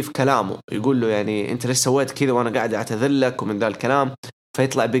على بيجي في كلامه، يقول له يعني أنت ليش سويت كذا وأنا قاعد أعتذلك ومن ذا الكلام.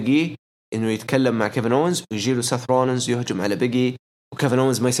 فيطلع بيجي إنه يتكلم مع كيفن أوينز، ويجي له ساث رولينز يهجم على بيجي، وكيفن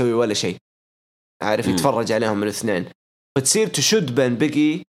أوينز ما يسوي ولا شيء، عارف يتفرج عليهم الاثنين. فتصير تشد بين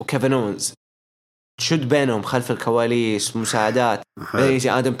بيجي وكيفن أوينز، تشد بينهم خلف الكواليس، مساعدات.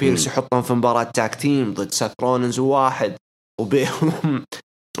 يجي آدم بيرس يحطهم في مباراة تاك تيم ضد ساث رولينز وواحد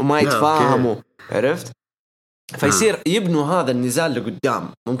وما يتفاهموا، عرفت؟ فيصير يبنوا هذا النزال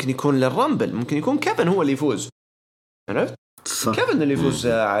لقدام. ممكن يكون للرامبل، ممكن يكون كيفن هو اللي يفوز، عرفت؟ كيفن اللي يفوز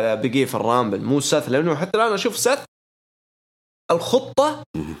على بيجي في الرامبل، مو ساث. لأنه حتى الآن أشوف ساث الخطة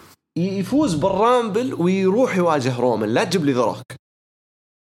يفوز بالرامبل ويروح يواجه رومان. لا تجيب لي ذروك،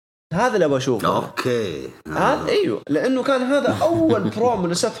 هذا اللي بشوفه. اوكي هذا ايوه، لانه كان هذا اول برومو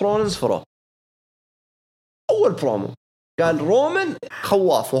لسيث رولينز فرو. اول برومو قال رومان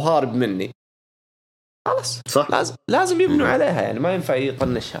خواف وهارب مني، خلاص صح. لازم يبنوا عليها يعني، ما ينفع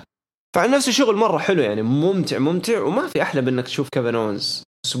يطنشها. فعن نفسي شغل مره حلو يعني، ممتع. وما في احلى بانك تشوف كيفن أوينز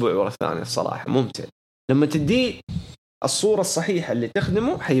اسبوع ورا الثاني. الصراحه ممتع لما تديه الصوره الصحيحه اللي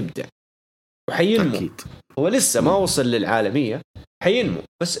تخدمه، حيبدع وحينمو. أكيد. هو لسه ما وصل للعالمية، حينمو.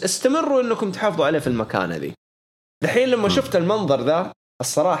 بس استمروا انكم تحافظوا عليه في المكانة ذي. الحين لما شفت المنظر ذا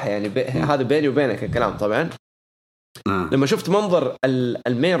الصراحة يعني هذا بيني وبينك الكلام طبعا، لما شفت منظر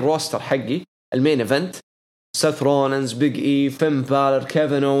المين روستر حقي، المين ايفنت، ساث رولينز، بيج اي، فين بالر،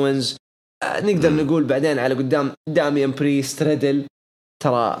 كيفن أوينز، نقدر نقول بعدين على قدام داميان بريست، ريدل.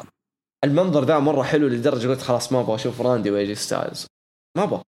 ترى المنظر ذا مرة حلو لدرجة قلت خلاص ما ابغى اشوف راندي ويجي ستايلز، ما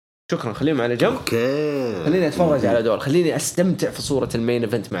ابغى، شكرا، خليهم على جنب. خليني اتفرج على دول، خليني استمتع في صورة المين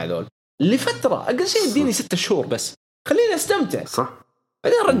ايفنت مع دول لفترة. اقل شيء اديني 6 شهور بس، خليني استمتع. صح.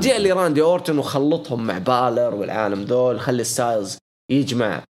 بعدين رجع لي راندي اورتن وخلطهم مع بالر والعالم دول، خلي ستايلز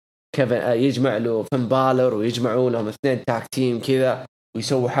يجمع كيفن، يجمع له فين بالر، ويجمعوا لهم 2 تاك تيم كذا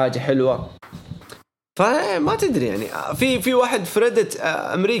ويسووا حاجة حلوة. فما تدري يعني. في واحد فريدت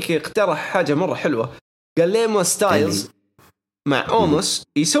امريكي اقترح حاجة مرة حلوة، قال لي ما ستايلز مع أوموس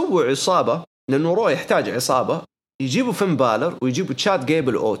يسووا عصابة، لأنه رو يحتاج عصابة، يجيبوا فين بالر ويجيبوا تشاد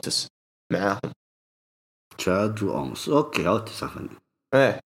جيبل وأوتس معاهم. تشاد وأوموس، أوكي أوتس أفني.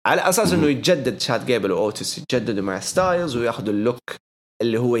 إيه، على أساس إنه يتجدد تشاد جيبل وأوتس، يتجددوا مع ستايلز ويأخذوا اللوك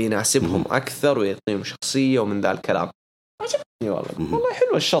اللي هو يناسبهم أكثر ويعطيهم شخصية ومن ذا الكلام. عجبني والله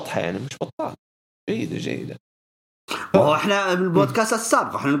حلوة الشطحة يعني، مش بطال، جيدة. وهو احنا بالبودكاست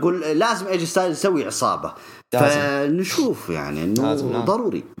السابق احنا نقول لازم ايجي ستايل يسوي عصابة، فنشوف يعني انه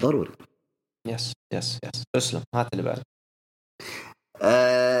ضروري. يس اسلم، هات اللي بعد.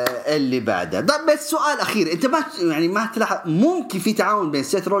 اللي بعده. طيب بس سؤال اخير، انت ما تلاحظ ممكن في تعاون بين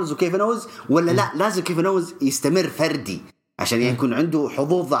سيث رولز وكيفن أوينز ولا لا لازم كيفن أوينز يستمر فردي عشان يكون عنده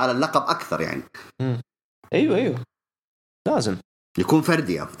حظوظ على اللقب اكثر يعني؟ ايوه لازم يكون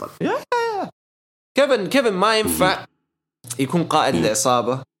فردي افضل. كيفن ما ينفع يكون قائد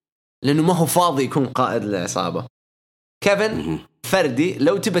العصابة، لأنه ما هو فاضي يكون قائد العصابة. كيفن فردي،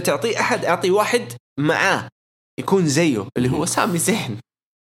 لو تبى تعطيه أحد أعطي واحد معاه يكون زيه، اللي هو سامي زين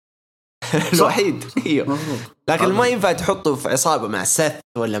الوحيد. ايوه، لكن ما ينفع تحطه في عصابة مع سيث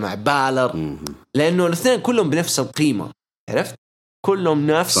ولا مع بالر، لأنه الاثنين كلهم بنفس القيمة، عرفت؟ كلهم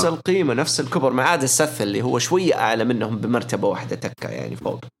نفس القيمة، نفس الكبر، ما عدا سيث اللي هو شوية أعلى منهم بمرتبة واحدة تكة يعني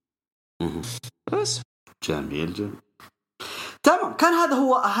فوق. بس جميل. تمام، كان هذا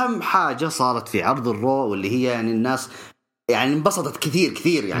هو أهم حاجة صارت في عرض الرو، واللي هي يعني الناس يعني انبسطت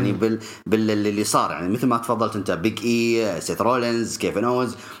كثير يعني باللي صار يعني، مثل ما تفضلت انت، بيج اي، سيث رولينز، كيفن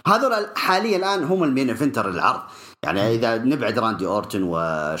أوينز، هذول حاليا الآن هم المين ايفنتر العرض يعني. إذا نبعد راندي أورتن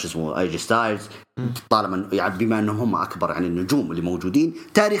وش اسمه ايجي ستايلز طالما يعني بما أنهم هم أكبر يعني النجوم اللي موجودين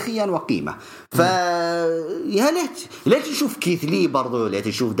تاريخيا وقيمة، يا ليت نشوف كيث لي برضو، ليت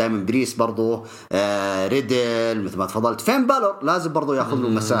نشوف دايمن بريس برضو، ريدل مثل ما تفضلت، فين بالور لازم برضو ياخذ له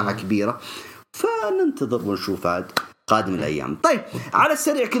مساحة كبيرة، فننتظر ونشوف عاد. قادم الأيام. طيب على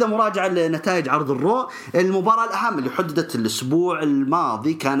السريع كذا مراجعة لنتائج عرض الرو. المباراة الأهم اللي حددت الأسبوع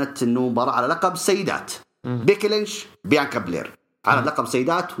الماضي كانت إنه مباراة على لقب سيدات، بيكي لينش بيانكا بلير على لقب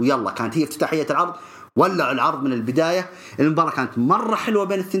سيدات، ويلا كانت هي افتتاحية العرض، ولع العرض من البداية. المباراة كانت مرة حلوة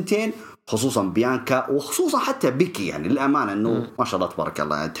بين الثنتين، خصوصا بيانكا وخصوصا حتى بيكي، يعني للأمانة إنه ما شاء الله تبارك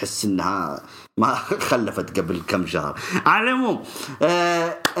الله، يعني تحس إنها ما خلفت قبل كم شهر. على العموم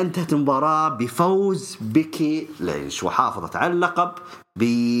انتهت المباراة بفوز بيكي لينش، وحافظت على اللقب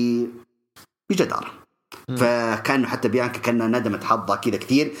بجدارة. فكانوا حتى بيانكا كان ندمت حظها كذا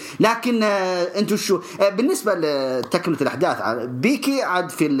كثير. لكن انتوا شو بالنسبه لتكمله الاحداث؟ بيكي عاد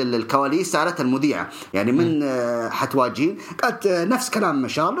في الكواليس سالتها المذيعه يعني من حتواجهين، قالت نفس كلام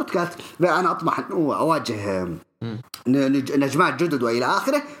شارلوت، قالت انا اطمح ان اواجه نجمات جدد والى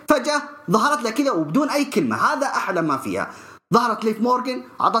اخره. فجاه ظهرت لها كذا وبدون اي كلمه، هذا احلى ما فيها. ظهرت ليف مورغان،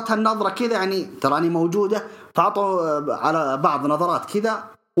 عطتها النظره كذا يعني تراني موجوده، فعطوا على بعض نظرات كذا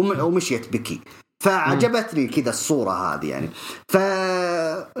ومشيت بيكي. فعجبتني كذا الصورة هذه يعني.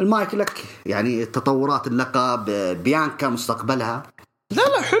 فالمايك لك، يعني تطورات اللقب، بيانكا مستقبلها.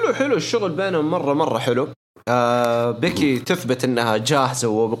 لا حلو الشغل بينهم مرة حلو. بيكي تثبت انها جاهزة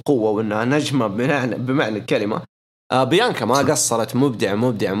وبقوة وانها نجمة بمعنى الكلمة. بيانكا ما قصرت،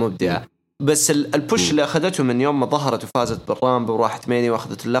 مبدعة. بس البوش اللي اخذته من يوم ما ظهرت وفازت بالرامبل وراحت ميني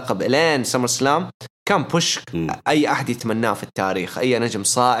واخذت اللقب الين سمر سلام، كان بوش اي احد يتمناه في التاريخ. اي نجم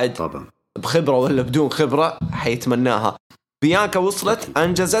صاعد طبعا بخبرة ولا بدون خبرة حيتمناها. بيانكا وصلت،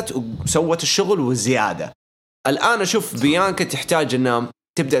 أنجزت وسوت الشغل وزيادة. الآن أشوف بيانكا تحتاج أنها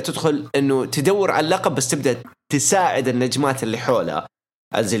تبدأ تدخل أنه تدور على اللقب، بس تبدأ تساعد النجمات اللي حولها.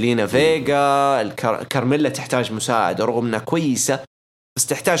 أزلينا فيغا، كارميلا تحتاج مساعدة رغم أنها كويسة، بس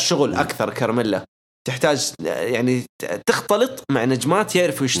تحتاج شغل أكثر. كارميلا تحتاج يعني تختلط مع نجمات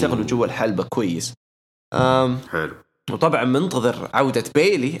يعرفوا يشتغلوا جوا الحلبة كويس. حلو. وطبعا منتظر عودة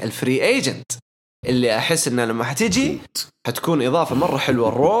بايلي الفري ايجنت، اللي أحس إنها لما حتيجي حتكون إضافة مرة حلوة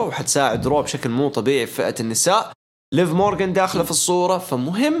الرو، وحتساعد رو بشكل مو طبيعي في فئة النساء. ليف مورغان داخلة في الصورة،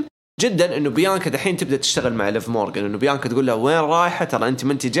 فمهم جدا إنه بيانكا دحين تبدأ تشتغل مع ليف مورغان، إنه بيانكا تقول له وين رايحة، ترى أنت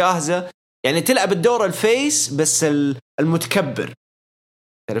ما أنت جاهزة، يعني تلعب الدور الفيس بس المتكبر،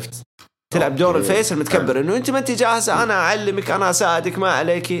 عرفت؟ تلعب دور الفيس المتكبر، إنه أنت ما أنت جاهزة، أنا أعلمك، أنا أساعدك، ما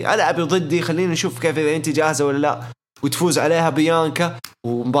عليكي، ألعبي ضدي، خلينا نشوف كيف إذا أنت جاهزة ولا لا. وتفوز عليها بيانكا،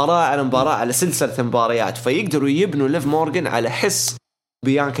 ومباراة على مباراة على سلسلة مباريات. فيقدروا يبنوا ليف مورغان على حس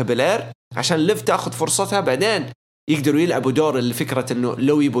بيانكا بلير، عشان ليف تأخذ فرصتها بعدين. يقدروا يلعبوا دور اللي فكرة انه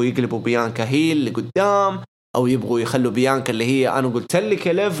لو يبغوا يقلبوا بيانكا هي اللي قدام، او يبغوا يخلوا بيانكا اللي هي انا قلت لك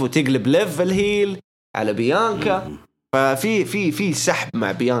ليف، وتقلب ليف الهيل على بيانكا. ففي في سحب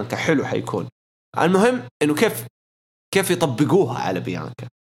مع بيانكا حلو حيكون. المهم انه كيف يطبقوها على بيانكا،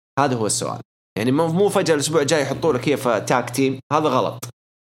 هذا هو السؤال. يعني مو فجأة الأسبوع الجاي يحطوا لك هي في تاك تيم، هذا غلط.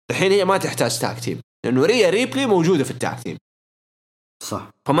 الحين هي ما تحتاج تاك تيم، لأنه ريا ريبلي موجودة في التاك تيم، صح،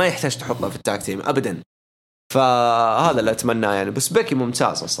 فما فما يحتاج تحطها في التاك تيم أبدا. فهذا اللي أتمناه يعني. بس بيكي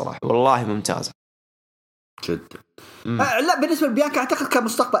ممتازة الصراحة، والله ممتازة جدا. لا بالنسبة لبيانكا أعتقد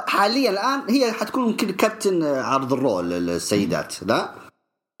كمستقبل حاليا الآن هي حتكون ممكن كابتن عرض الرول للسيدات. لا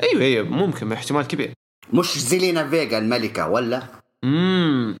أيوة ممكن، احتمال كبير. مش زيلينا فيغا الملكة ولا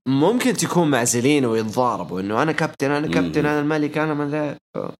ممكن تكون مع زيلينا ويتضاربوا انه انا كابتن انا الملك انا من ذا،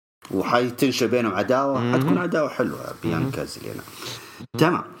 وحيتنشأ بينهم عداوة. حتكون عداوة حلوة بيانكا زيلينا.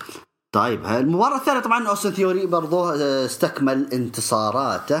 تمام. طيب المباراة الثانية طبعا أوستن ثيوري برضو استكمل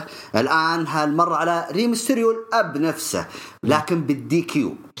انتصاراته الآن هالمرة على ريمستيريو الأب نفسه، لكن بالدي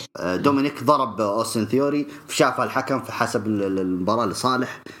كيو. دومينيك ضرب أوستن ثيوري، فشافها الحكم فحسب المباراة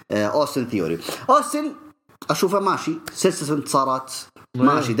لصالح أوستن ثيوري. أوستن أشوفه ماشي سلسلة انتصارات،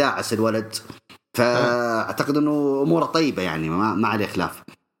 ماشي داعس الولد، فأعتقد أنه أموره طيبة يعني ما عليه خلاف.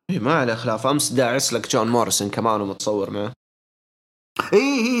 ما عليه خلاف. أمس داعس لك جون موريسون كمان ومتصور معه.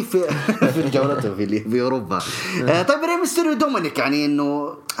 إيه في جولته في أوروبا. طيب ريمستيريو دومينيك، يعني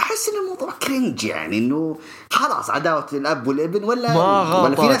إنه أحس إن الموضوع كرينج، يعني إنه خلاص عداوة الأب والابن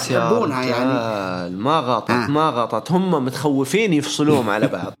ولا في ناس يحبونها يعني. ما غلطت هم متخوفين يفصلوهم على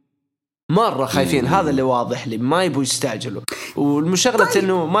بعض، مرة خايفين. هذا اللي واضح لي، ما يبوا يستعجلوا. والمشغلة طيب.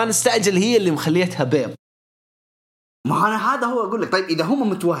 إنه ما نستعجل هي اللي مخليتها بيض. ما أنا هذا هو أقول لك. طيب إذا هم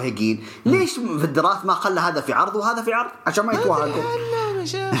متوهقين ليش في الدراسة ما خلى هذا في عرض وهذا في عرض عشان ما يتوهقوا؟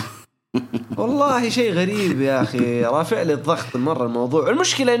 والله شيء غريب يا أخي، رافع لي الضغط مرة الموضوع.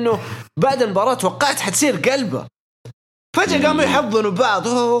 المشكلة إنه بعد المباراة توقعت حتصير قلبة، فجأة قاموا يحضنوا بعض.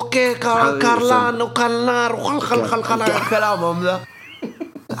 أوكي كارلان وكالنار وخل كلامهم ذا.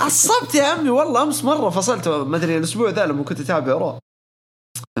 عصبت يا عمي والله. أمس مرة فصلت، ما أدري الأسبوع ذا لما كنت أتابع رو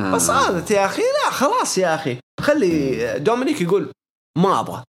صادت يا أخي. لا خلاص يا أخي خلي دومينيك يقول ما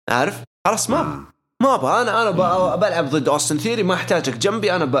أبغى، عارف خلاص ما أبغى أنا بلعب ضد أوستن ثيري، ما أحتاجك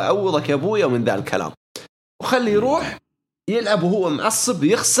جنبي، أنا بعوضك يا أبويا ومن ذا الكلام. وخلي يروح يلعب وهو معصب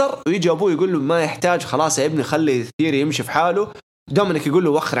يخسر، ويجي أبوه يقول له ما يحتاج خلاص يا ابني خلي ثيري يمشي في حاله. دومينيك يقول له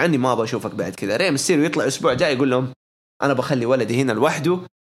وخر عني ما أبغى أشوفك بعد كذا. ري ميستيريو يطلع أسبوع جاي يقول لهم أنا بخلي ولدي هنا لوحده،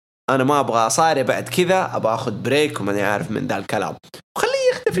 أنا ما أبغى صاري بعد كذا، أبغى أخذ بريك وما أعرف من ذا الكلام،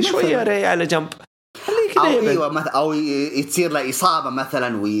 وخليه يختفي شوية ري على جنب، خليه كذا أو يتصير له إصابة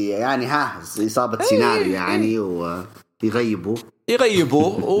مثلا، ويعني إصابة سيناريو يعني،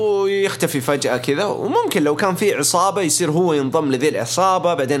 يغيبوه ويختفي فجأة كذا. وممكن لو كان في عصابة يصير هو ينضم لذي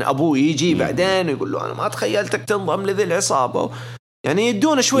العصابة، بعدين أبوه يجي بعدين يقول له أنا ما تخيلتك تنضم لذي العصابة، يعني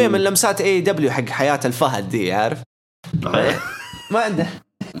يدون شوية من لمسات AEW حق حياة الفهد دي، عارف ما عنده.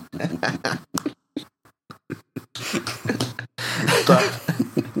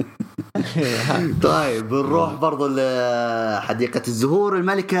 طيب نروح برضو لحديقة الزهور،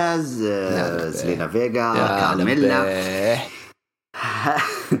 الملكة زلينا فيغا كارميلا.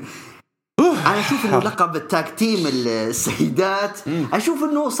 أنا أشوف إنه لقب التاج تيم السيدات أشوف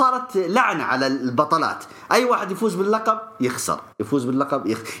إنه صارت لعنة على البطلات. أي واحد يفوز باللقب يخسر، يفوز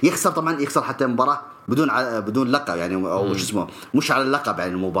باللقب يخسر، طبعا يخسر حتى مباراة بدون لقب يعني، أو شو اسمه مش على اللقب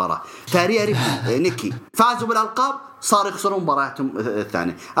يعني المباراة. تاريا ريبلي نيكي فازوا بالألقاب صار يخسرون مباراتهم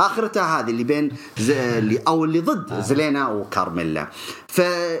الثانية. آخرتها هذه اللي بين اللي ضد زلينا وكارميلا.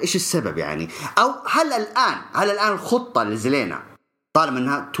 فإيش السبب يعني؟ أو هل الآن الخطة لزلينا طالما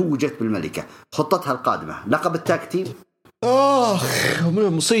أنها توجت بالملكة خطتها القادمة لقب التاج تيم؟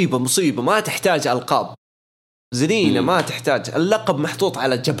 مصيبة ما تحتاج ألقاب زلينا، ما تحتاج اللقب محطوط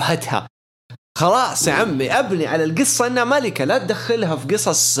على جبهتها خلاص يا عمي. أبني على القصة أنها ملكة، لا تدخلها في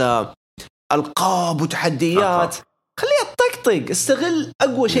قصص ألقاب وتحديات. خليها تطقطق، استغل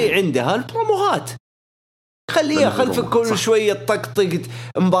أقوى شيء عندها البروموهات، خليها خلفك كل شوية طقطق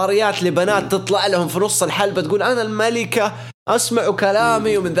مباريات لبنات تطلع لهم في نص الحلبة تقول أنا الملكة أسمعوا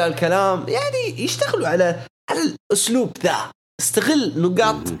كلامي ومن ذا الكلام. يعني يشتغلوا على الأسلوب ذا، استغل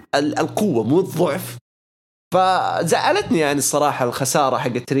نقاط القوة مو الضعف. فزعلتني يعني الصراحة الخسارة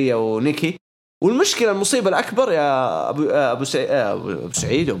حق ريا ونيكي. والمشكلة المصيبة الأكبر يا أبو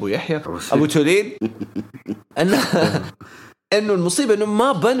سعيد وأبو يحيى أبو تولين إنه المصيبة إنه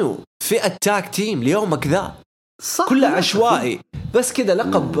ما بنوا فئة تاك تيم ليومك ذا، كله عشوائي بس كده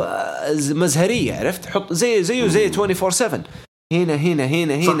لقب مزهرية، عرفت حط زي 24/7 هنا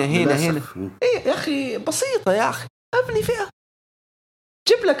إيه يا أخي بسيطة يا أخي. أبني فئة،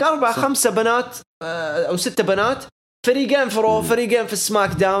 جيب لك 4-5 بنات أو 6 بنات، فريقين في رو فريقين في سماك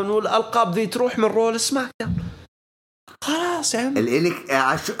داون، والألقاب ذي تروح من رو لسماك داون خلاص يا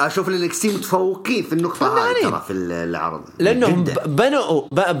عم. أشوف الإنكسي متفوقين في النقطة هاي ترى في العرض، لأنهم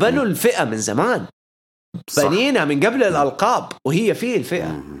بنوا الفئة من زمان، بنينا من قبل الألقاب وهي فيه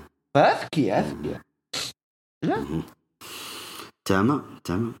الفئة. فأذكي لا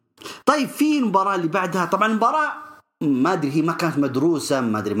تمام. طيب في المباراة اللي بعدها، طبعا المباراة ما أدري هي ما كانت مدروسة،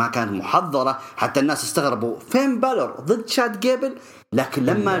 ما أدري ما كانت محضرة، حتى الناس استغربوا فين بالور ضد شاد جيبل. لكن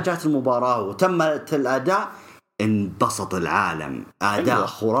لما جات المباراة وتمت الأداء انبسط العالم، أداء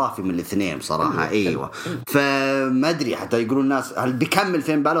خرافي من الاثنين بصراحة. أيوة فما أدري حتى يقولون الناس هل بيكمل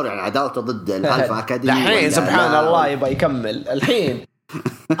فين بالور يعني عداوته ضد الألفا أكاديمي الحين؟ سبحان الله يبقى يكمل الحين.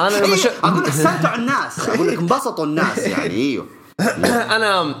 أنا لما أقول لك استمتعوا الناس، أقول لك انبسطوا الناس يعني. أيوة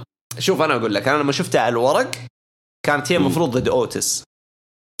أنا أقول لك، أنا لما شفتها على الورق كانت هي مفروض ضد أوتس،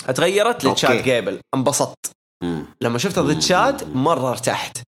 اتغيرت لتشاد جيبل، انبسطت. لما شفتها ضد شاد مرة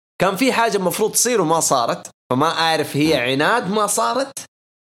ارتحت. كان في حاجة مفروض تصير وما صارت، فما أعرف هي عناد ما صارت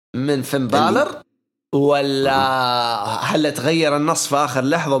من فين بالر ولا هل تغير النص في آخر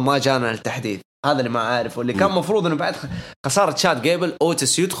لحظة وما جانا التحديث. هذا اللي ما أعرف. واللي كان مفروض إنه بعد خسارة شاد جيبل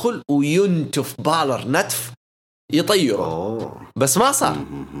أوتس يدخل وينتف بالر نتف يطيره، بس ما صار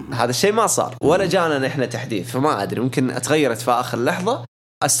هذا الشيء، ما صار ولا جانا نحن تحديث. فما أدري ممكن اتغيرت في آخر لحظة.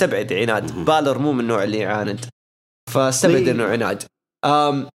 استبعد عناد، بالر مو من النوع اللي يعاند، فاستبعد إنه عناد.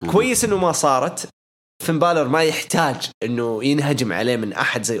 كويس إنه ما صارت. فين بالر ما يحتاج إنه ينهجم عليه من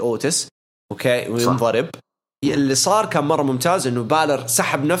أحد زي أوتس أوكي وينضرب. اللي صار كان مرة ممتاز، إنه بالر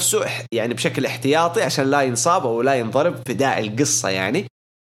سحب نفسه يعني بشكل احتياطي عشان لا ينصاب أو لا ينضرب في داعي القصة يعني،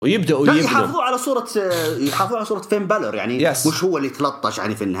 ويبدأوا يحافظوا على صورة فين بالر يعني مش هو اللي تلطش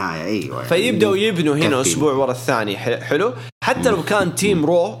يعني في النهاية. أيوة يعني فيبدأوا يبنوا هنا أسبوع ورا الثاني حلو. حتى لو كان تيم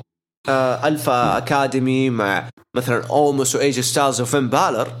رو ألفا أكاديمي مع مثلا أوموس وإيج ستارز وفين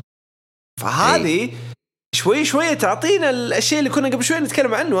بالر، فهذه شوي تعطينا الشيء اللي كنا قبل شوي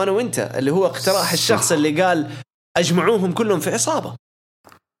نتكلم عنه أنا وإنت، اللي هو اقتراح الشخص اللي قال أجمعوهم كلهم في عصابة.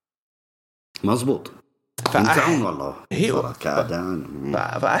 مظبوط. ينفعون والله هي كأدان.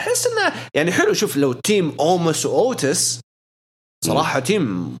 فأحس إنه يعني حلو. شوف لو تيم أومس وأوتس صراحة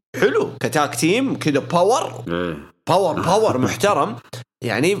تيم حلو كتاك تيم كده باور محترم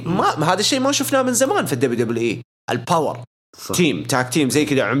يعني. ما هذا الشيء ما شفناه من زمان في الدبليو الباور تيم تاك تيم زي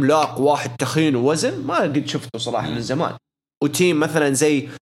كده عملاق واحد تخين ووزن ما قد شفته صراحة من زمان. وتيم مثلا زي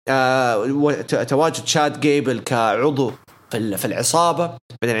تواجد شاد جيبل كعضو في العصابة.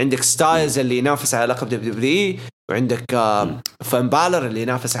 بعدين عندك ستايلز اللي ينافس على لقب دبليو وعندك فان بالر اللي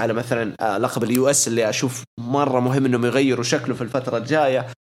ينافس على مثلا لقب اليو اس اللي أشوف مرة مهم إنهم يغيروا شكله في الفترة الجاية.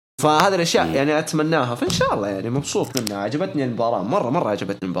 فهذه الأشياء يعني أتمناها فإن شاء الله يعني مبسوط منها. عجبتني المباراة مرة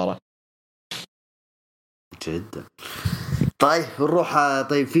عجبتني المباراة جدا. طيب نروح.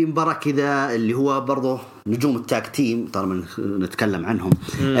 طيب في مباراة كذا اللي هو برضو نجوم التاك تيم طالما نتكلم عنهم.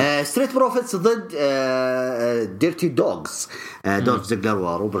 ستريت بروفيتس ضد ديرتي دوغز دولف زيجلر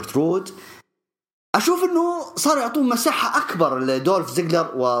وروبرت رود. أشوف إنه صار يعطون مساحة أكبر لدولف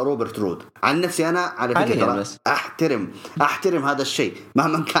زيجلر وروبرت رود. عن نفسي أنا على فكرة أحترم هذا الشيء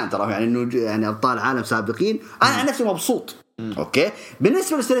مهما كان ترى يعني إنه يعني أبطال عالم سابقين. أنا عن نفسي مبسوط. أوكي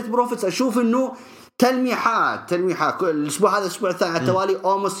بالنسبة لستريت بروفيتس أشوف إنه تلميحات الأسبوع هذا الأسبوع الثاني على التوالي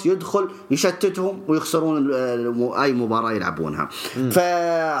أومس يدخل يشتتهم ويخسرون أي مباراة يلعبونها.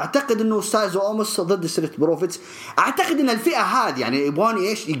 فأعتقد إنه ستايلز وأومس ضد ستريت بروفيتس. أعتقد إن الفئة هذه يعني يبغون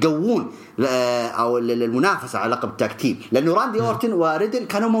إيش يقوون أو المنافسة على لقب التاك تيم لأنه راندي أورتن وريدل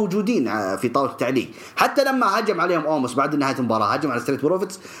كانوا موجودين في طاولة التعليق. حتى لما هجم عليهم أومس بعد نهاية المباراة هجم على ستريت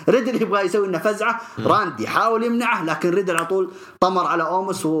بروفيتس ريدل يبغى يسوي لنا فزعة. راندي حاول يمنعه لكن ريدل على طول طمر على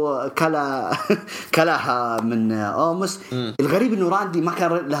أومس كلاها من أومس. الغريب إنه راندي ما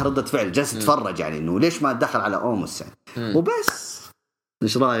كان له ردة فعل جالس يتفرج يعني إنه ليش ما دخل على أومس يعني وبس.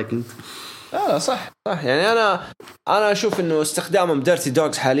 إيش رأيك أنت؟ لا صح يعني أنا أشوف إنه استخدامهم ديرتي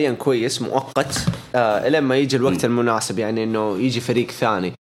دوغز حاليا كويس مؤقت لما يجي الوقت المناسب يعني إنه يجي فريق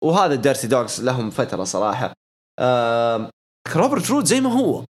ثاني. وهذا ديرتي دوغز لهم فترة صراحة. روبرت رود زي ما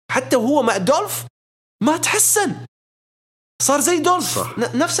هو حتى وهو مع دولف ما تحسن صار زي دولف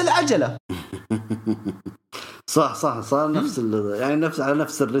نفس العجلة. صح صار نفس يعني على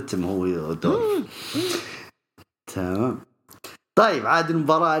نفس الرتم هو دولف. تمام. طيب عاد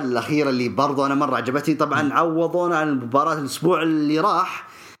المباراة الأخيرة اللي برضو أنا مرة عجبتني طبعا عوضونا عن المباراة الأسبوع اللي راح.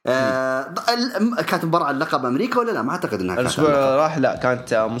 كانت مباراة على لقب أمريكا ولا لا؟ ما أعتقد إنها الأسبوع راح لا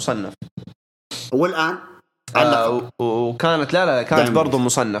كانت مصنف. والآن وكانت لا كانت برضو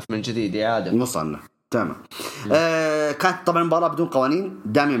مصنف من جديد إعادة مصنف. تمام. كانت طبعا مباراة بدون قوانين.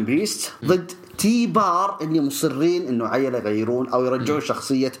 دامين بريست ضد تي بار اللي مصرين انه عيله يغيرون او يرجعون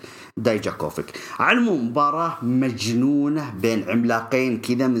شخصيه دايجاكوفيك. علموا مباراه مجنونه بين عملاقين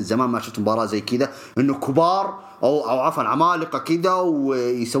كذا من زمان ما شفت مباراه زي كذا انه كبار او عفوا عمالقه كذا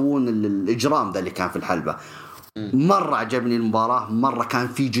ويسوون الاجرام ذا اللي كان في الحلبه. مره عجبني المباراه مره كان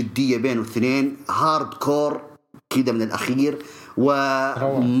في جديه بين الاثنين هارد كور كذا من الاخير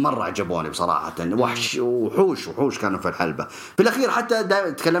ومرة عجبوني بصراحة. وحوش كانوا في الحلبة في الأخير. حتى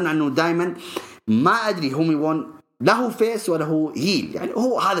تكلمنا عنه دايما ما أدري هم يبون له فيس ولا هو هيل يعني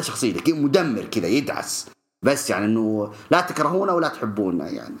هو هذا شخصيته مدمر كذا يدعس بس يعني إنه لا تكرهونه ولا تحبونه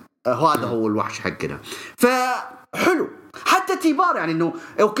يعني هذا هو الوحش حقنا. فحلو. حتى تيبار يعني إنه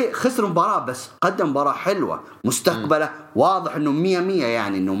أوكي خسر مباراة بس قدم مباراة حلوة مستقبله واضح إنه 100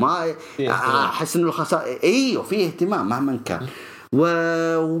 يعني إنه ما أحس إنه الخسارة فيه اهتمام مهما كان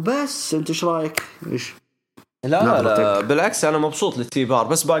وبس. أنت إيش رأيك؟ إيش؟ لا بالعكس أنا مبسوط للتيبار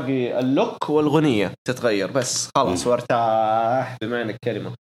بس باقي اللوك والغنية تتغير بس خلاص وارتاح بمعنى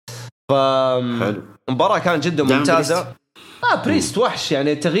الكلمة. فمباراة كانت جدا ممتازة. بريست وحش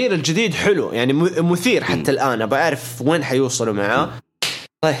يعني التغيير الجديد حلو يعني مثير حتى الآن بعرف وين حيوصلوا معاه.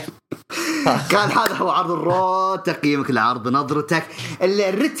 طيب كان هذا هو عرض الرو. تقييمك العرض نظرتك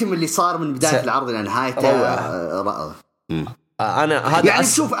الرتم اللي صار من بداية العرض إلى نهايته رائع. أنا هذا يعني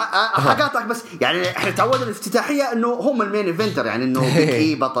شوف حقاتك بس يعني إحنا تعودنا الافتتاحية إنه هم المين إيفنتر يعني إنه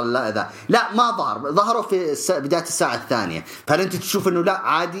بيكي بطل لا ما ظهروا في بداية الساعة الثانية. فهل أنت تشوف إنه لا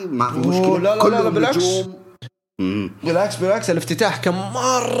عادي ما في مشكلة؟ لا بالعكس الافتتاح كان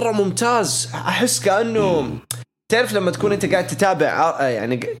مرة ممتاز. أحس كأنه تعرف لما تكون أنت قاعد تتابع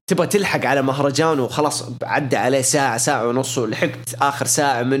يعني تبغى تلحق على مهرجان وخلاص عدى عليه ساعة ونص ولحقت آخر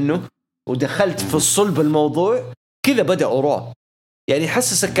ساعة منه ودخلت في الصلب الموضوع كذا بدأ أوراه يعني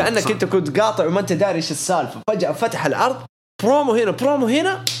حسسك كأنك أنت كنت قاطع وما أنت داري إيش السالفة. فجأة فتح العرض برومو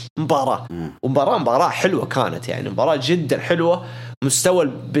هنا مباراة حلوة كانت يعني مباراة جدا حلوة. مستوى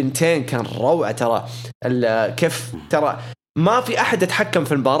البنتين كان روعة ترى. كيف ترى ما في أحد يتحكم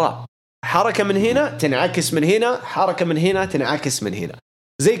في المباراة. حركة من هنا تنعكس من هنا حركة من هنا تنعكس من هنا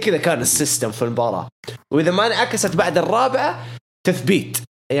زي كذا كان السيستم في المباراة، وإذا ما انعكست بعد الرابعة تثبيت.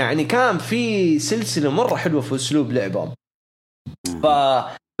 يعني كان في سلسلة مرة حلوة في أسلوب لعبهم.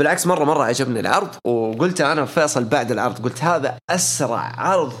 فبالعكس مرة عجبني العرض. وقلت أنا فيصل بعد العرض، قلت هذا أسرع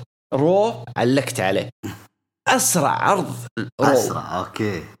عرض رو علقت عليه. أسرع عرض رو. أسرع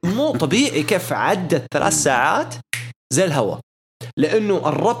أوكي. مو طبيعي كيف عدت 3 ساعات زي الهواء، لأنه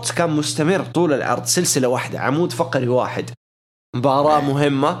الربط كان مستمر طول العرض، سلسلة واحدة، عمود فقري واحد، مباراة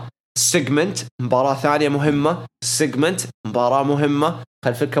مهمة، سيجمنت، مباراة ثانية مهمة، سيجمنت، مباراة مهمة،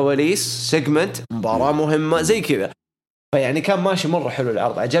 خلف الكواليس، سيجمنت، مباراة مهمة، زي كذا. فيعني كان ماشي مرة حلو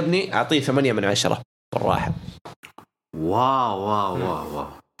العرض، عجبني، أعطيه 8 من 10 بالراحة. واو.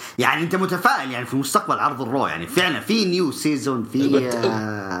 يعني أنت متفائل يعني في مستقبل عرض الرو، يعني فعلا في نيو سيزون، في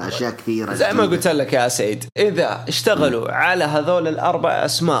أشياء كثيرة زي ما قلت لك يا سعيد، إذا اشتغلوا على هذول ال4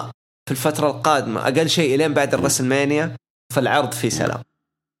 أسماء في الفترة القادمة أقل شيء إلين بعد الرسلمانيا، فالعرض فيه سلام.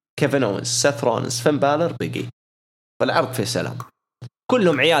 كيفن أوينز، سيث رولينز، فين بالر، بيجي، فالعرض فيه سلام.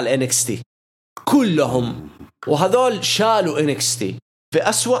 كلهم عيال NXT كلهم، وهذول شالوا NXT في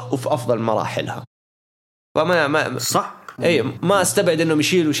أسوأ وفي أفضل مراحلها. فما صح. أي ما استبعد إنهم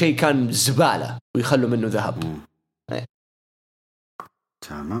يشيلوا شيء كان زبالة ويخلوا منه ذهب.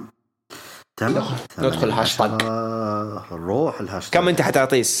 تمام. ندخل الهاشتاج. نروح الهاشتاج. كم أنت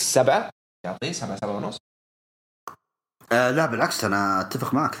حتعطيه؟ 7؟ تعطيه 7.5؟ لا بالعكس، أنا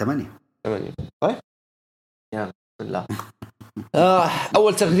أتفق معك 8. طيب يا بسم الله.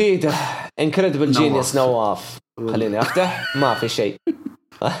 أول تغريدة Incredible Genius نواف. خليني أفتح، ما في شيء.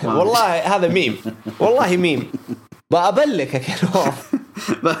 والله هذا ميم، والله ميم. بقبلك يا نواف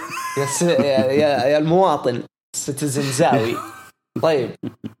يا المواطن ستزنزاوي. طيب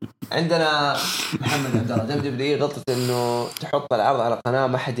عندنا محمد عبد الله، دبليو غلطت انه تحط العرض على قناه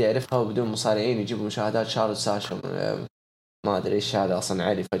ما حد يعرفها وبدون مصارعين يجيبوا مشاهدات. شارلوت ساشا ما ادري ايش هذا اصلا،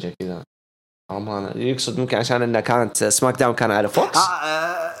 عالي فجاه كذا. يقصد ممكن عشان انها كانت سماك داون كان على فوكس.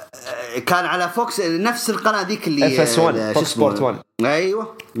 كان على فوكس نفس القناه ذيك اللي FS1 فوكس سبورت 1.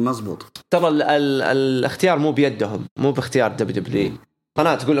 ايوه مزبوط. ترى الاختيار مو بيدهم، مو باختيار دبليو.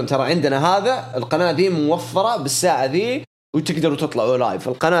 قناه تقول لهم ترى عندنا هذا، القناه ذي موفره بالساعه ذي وتقدروا تطلعوا لايف.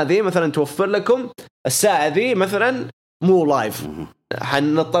 القناه ذي مثلا توفر لكم الساعه ذي مثلا مو لايف،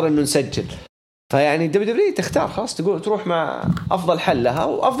 حنضطر انه نسجل. فيعني دبليو تختار خلاص، تقول تروح مع افضل حل لها،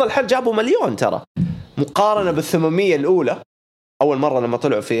 وافضل حل جابوا مليون ترى، مقارنه بال800 الاولى اول مره لما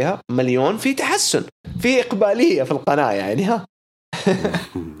طلعوا فيها مليون. في تحسن، في اقباليه في القناه يعني. ها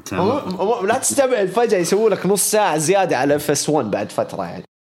لا تستبعد فجاه يسووا لك نص ساعه زياده على FS1 بعد فتره، يعني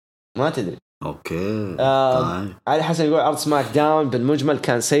ما تدري. اوكي. علي حسن يقول عرض سماك داون بالمجمل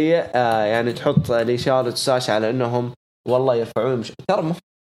كان سيء. يعني تحط لي شارلوت ساشا على انهم والله يرفعون ترى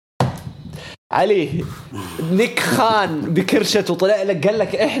علي نيك خان بكرشة وطلع لك قال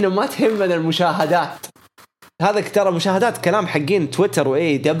لك احنا ما تهمنا المشاهدات. هذا ترى مشاهدات كلام حقين تويتر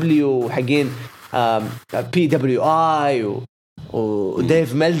واي دبليو وحقين PWI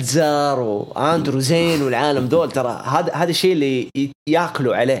وديف ملزر واندرو زين والعالم دول. ترى هذا الشيء اللي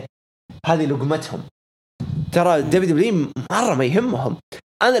ياكلوا عليه، هذه لقمتهم. ترى دبليو مرة ما يهمهم.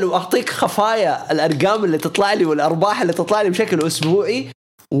 أنا لو أعطيك خفايا الأرقام اللي تطلع لي والأرباح اللي تطلع لي بشكل أسبوعي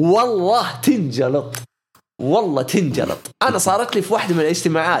والله تنجلط، والله تنجلط. أنا صارت لي في واحدة من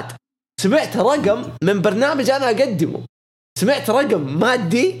الاجتماعات سمعت رقم من برنامج أنا أقدمه، سمعت رقم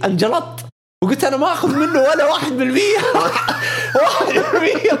مادي انجلط، وقلت أنا ما أخذ منه ولا 1%.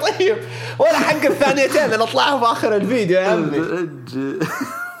 1%. طيب ولا حق الثانيتين اللي أطلعها في آخر الفيديو يا عمي.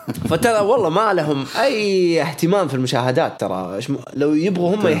 فترى والله ما لهم أي اهتمام في المشاهدات. ترى لو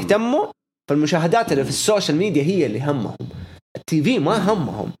يبغوا هم يهتموا فالمشاهدات اللي في السوشيال ميديا هي اللي همهم، التي في ما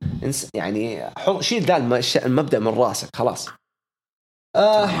همهم. يعني شيل ذا المبدأ من راسك خلاص.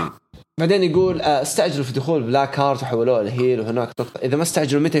 بعدين يقول استعجلوا في دخول بلاك هارت وحولوها الهيل وهناك إذا ما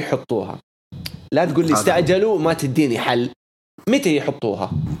استعجلوا متى يحطوها؟ لا تقول لي استعجلوا ما تديني حل، متى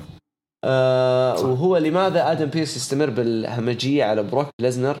يحطوها؟ وهو لماذا آدم بيرس يستمر بالهمجية على بروك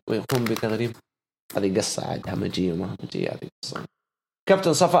ليزنر ويقوم بتغريب؟ هذه قصة عاد همجية وما همجية، هذه قصة.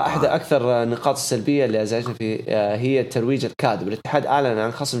 كابتن صفا أحد أكثر النقاط السلبية اللي أزعجني في هي الترويج الكاذب. الاتحاد أعلن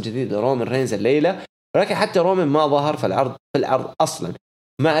عن خصم جديد لرومان رينز الليلة، ولكن حتى رومان ما ظهر في العرض أصلا.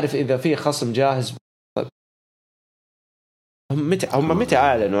 ما أعرف إذا في خصم جاهز. طيب هم متى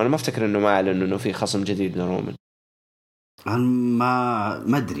أعلنوا؟ أنا ما أفتكر إنه ما أعلنوا إنه في خصم جديد لرومان.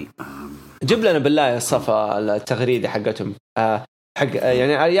 ما أدري. جيب لنا بالله يا صفا التغريدة حقتهم حق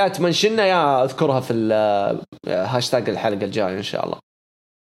يعني يا تمنشنا يا أذكرها في هاشتاج الحلقة الجاية إن شاء الله.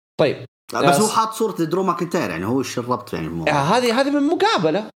 طيب بس هو حاط صورة درو ماكنتاير، يعني هو الشربط يعني هذه من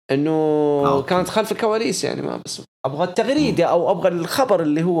مقابلة إنه كانت خلف الكواليس يعني، ما بس ابغى التغريده او ابغى الخبر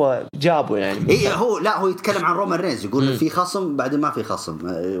اللي هو جابه يعني. ايه هو يتكلم عن رومان رينز، يقول في خصم بعدين ما في خصم،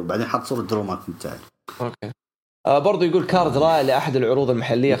 وبعدين حط صورة درو ماكنتاير. اوكي. برضو يقول كارد رائع لأحد العروض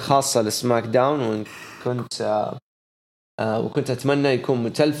المحلية خاصة لسماك داون، وإن كنت وكنت أتمنى يكون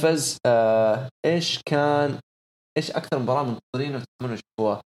متلفز. إيش أكثر مباراة منتظرين وتتمنى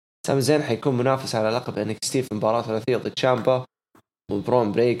تشوفوها؟ سامي زين حيكون منافس على لقب NXT في مباراة ثلاثية ضد تشامبا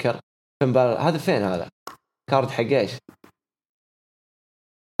وبرون بريكر. هذا فين هذا؟ كارد حق إيش؟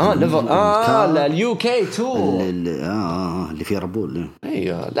 اليو كي 2 اللي فيه ربول.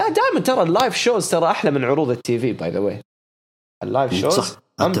 ايوه، لا دائما ترى اللايف شوز ترى احلى من عروض التي في. باي ذا واي اللايف شوز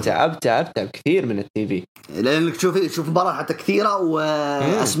امتع كثير من التي في، لانك تشوف مباراه حتى كثيره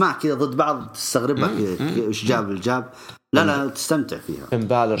واسماء كذا ضد بعض تستغربها ايش جاب الجاب. لا تستمتع فيها. فين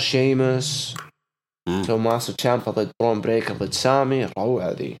بالر شيمس توماس تشامبا ضد برون بريكر ضد سامي،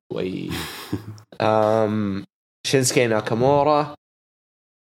 روعه ذي. شينسكي ناكامورا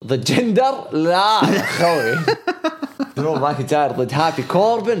ضد جندر، لا يا خوي. درو ماكنتاير ضد هابي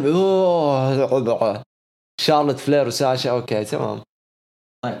كوربن، شارلوت فلير وساشا. اوكي تمام.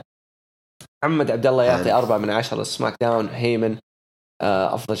 طيب محمد عبد الله يعطي 4 من 10 سماك داون. هيمن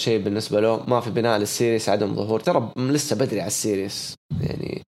افضل شيء بالنسبه له. ما في بناء للسيريس، عدم ظهور. ترى لسه بدري على السيريس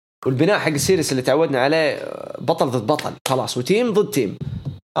يعني، والبناء حق السيريس اللي تعودنا عليه بطل ضد بطل خلاص، وتيم ضد تيم،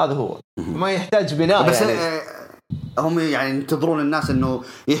 هذا هو، ما يحتاج بناء. بس يعني هم يعني ينتظرون الناس انه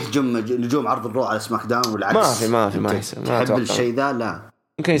يهجم نجوم عرض الرو على سماك داون والعكس. ما تحب الشيء ذا؟ لا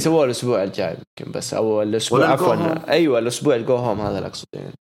ممكن يسووه الاسبوع الجاي يمكن، بس او الاسبوع عفوا ايوه الاسبوع الجو هوم، هذا اللي اقصد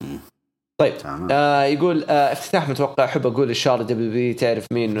يعني. طيب يقول افتتاح متوقع. احب اقول للشارلوت دبليو تعرف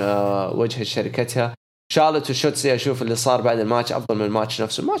مين وجه شركتها؟ شارلوت وشوتسي. اشوف اللي صار بعد الماتش افضل من الماتش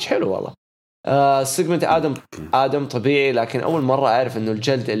نفسه. الماتش حلو والله. سيجمنت ادم طبيعي، لكن اول مره اعرف انه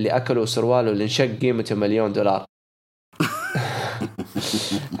الجلد اللي اكله سرواله اللي انشق قيمته $1,000,000.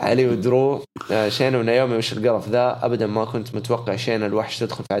 علي ودرو شين ونايومي وش القرف ذا؟ ابدا ما كنت متوقع شين الوحش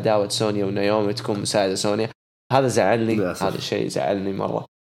تدخل في عداوه سونيا ونايومي تكون مساعده سونيا. هذا زعلني، هذا الشيء زعلني مره.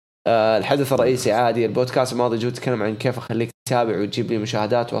 الحدث الرئيسي عادي. البودكاست الماضي جو تكلم عن كيف اخليك تتابع وتجيب لي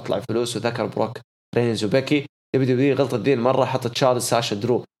مشاهدات واطلع فلوس، وذكر بروك رينز وبيكي. دبليو غلطت ذي المره، حطت شارلز ساشا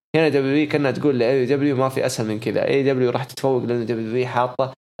درو. هنا دبليو كنا تقول دبليو ما في اسهل من كذا. دبليو راح تتفوق لان دبليو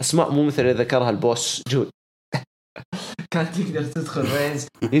حاطه اسماء مو مثل اللي ذكرها البوس جود. كانت تقدر تدخل رينز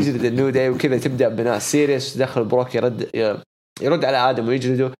يجلد النو داي وكذا، تبدا بناء سيريس، تدخل بروك يرد على ادم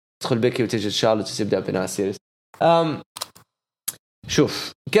ويجلده، تدخل بيكي وتجلد شارلوت وتبدا بناء سيريس.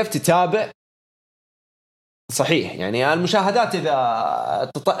 شوف كيف تتابع صحيح يعني المشاهدات.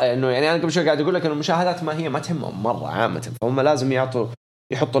 اذا انه يعني انا قبل شوي قاعد اقول لك انه المشاهدات ما تهمهم مره عامه، فهم لازم يحطوا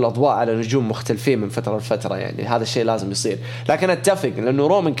الاضواء على نجوم مختلفين من فتره لفتره، يعني هذا الشيء لازم يصير. لكن اتفق لانه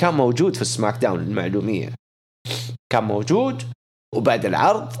رومان كان موجود في السماك داون، المعلوميه كان موجود، وبعد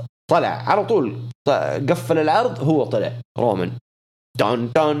العرض طلع على طول، قفل العرض هو طلع رومان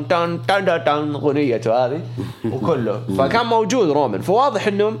تان تان تان تان تان غنيته هذه وكله، فكان موجود رومان. فواضح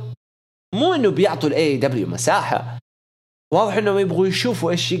انه مو انه بيعطوا الاي دبليو مساحه، واضح انهم يبغوا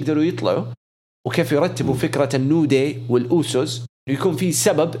يشوفوا ايش يقدروا يطلعوا وكيف يرتبوا فكره النو داي والاوسوس، يكون في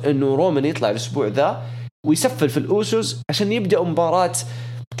سبب انه رومان يطلع الاسبوع ذا ويسفل في الاوسوس عشان يبداوا مباراه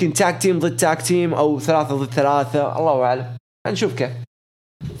يمكن تاك تيم ضد تاك تيم او 3 ضد 3، الله اعلم، هنشوف كيف.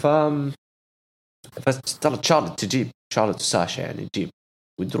 ترى شارلوت تجيب، شارلوت وساشا يعني تجيب،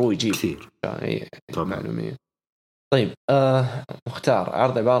 ودرو يجيب يعني معلوميه. طيب مختار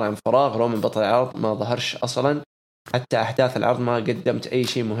عرض عباره عن فراغ، رومان بطل العرض ما ظهرش اصلا، حتى احداث العرض ما قدمت اي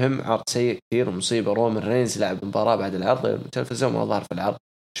شيء مهم، عرض سيء كثير ومصيبه. رومان رينز لعب مباراه بعد العرض التلفزيون ما ظهر في العرض،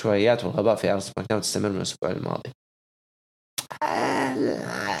 شويات والغباء في عرض سماك داون تستمر من الاسبوع الماضي.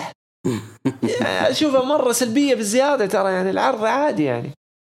 اشوفها مره سلبيه بزياده ترى، يعني العرض عادي يعني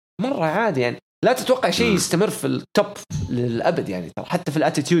مره عادي يعني، لا تتوقع شيء يستمر في التوب للابد يعني، ترى حتى في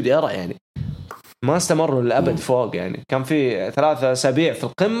الاتيتيود يرى يعني ما استمروا للابد فوق، يعني كان في 3 أسابيع في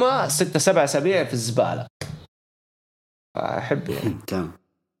القمه، 6-7 أسابيع في الزباله. احب يعني تمام.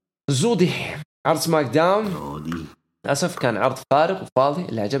 زودي عرض سماك داون للأسف كان عرض فارغ وفاضي.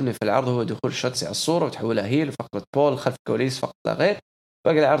 اللي عجبني في العرض هو دخول شوتسي على الصورة وتحولها هيل وفقرة بول خلف كواليس فقط لا غير.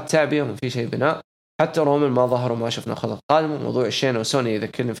 باقي العرض تعبية وما في شيء بناء، حتى رومان ما ظهروا ما شفنا خطط قادمة. موضوع شين وسوني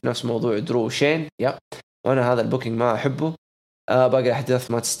يذكرني في نفس موضوع درو وشين، وانا هذا البوكينج ما احبه. باقي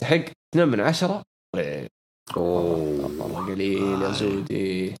الأحداث ما تستحق. 2 من 10. والله قليل يا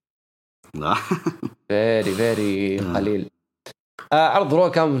زودي، فيري قليل. عرض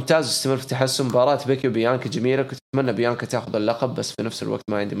رو كان ممتاز، استمر في تحسن. مباراة بيكي وبيانكا جميلة، كنت أتمنى بيانكا تأخذ اللقب، بس في نفس الوقت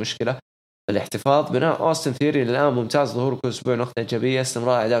ما عندي مشكلة. الاحتفاظ بناء أوستن ثيري الآن ممتاز، ظهوره كل أسبوع نقطة إيجابية،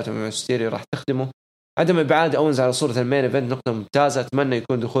 استمرار عداوته مع ستيري راح تخدمه. عدم ابعاد اونز على صوره المين ايفنت نقطه ممتازه. اتمنى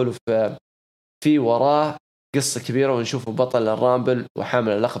يكون دخوله في وراه قصه كبيره ونشوفه بطل الرامبل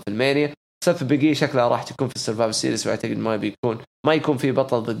وحامل اللقب في المانيا. سالفه بيجي شكلها راح تكون في السرفايفر سيريس، واعتقد ما يكون في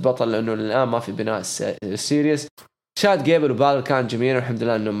بطل ضد بطل لانه الان ما في بناء السيريس. شاد جيبل وبالر كان جميل والحمد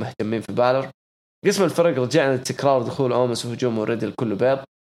لله انهم مهتمين في بالر. قسم الفرق رجعنا للتكرار، دخول اومس وهجوم وريدل كله بيض.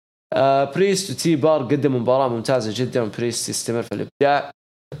 بريست وتي بار قدموا مباراة ممتازة جدا وبريست يستمر في الإبداع.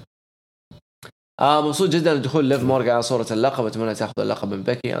 مبسوط جدا لدخول ليف مورغان على صورة اللقب، أتمنى تأخذ اللقب من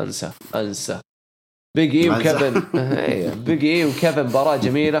بيكي. أنسى بيج إي وكيفن بيج إي وكيفن مباراة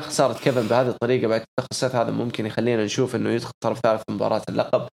جميلة. خسارة كيفن بهذه الطريقة بعد التخصصات هذا ممكن يخلينا نشوف إنه يدخل طرف ثالث في مباراة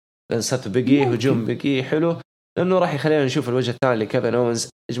اللقب، لأن سالفة بيج إي هجوم بيج إي حلو لأنه راح يخلينا نشوف الوجه الثاني لكيفن أوينز.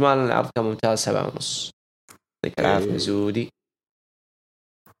 إجمالا العرض كان ممتاز 7.5. يعطيك العافية زودي.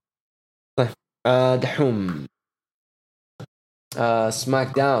 طيب دحوم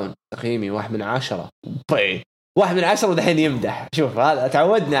سماك داون تقييمي 1/10. 1/10 ودحين يمدح. شوف هذا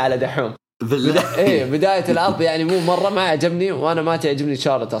تعودنا على دحوم. بداية العرض يعني مو مرة ما عجبني، وأنا ما تعجبني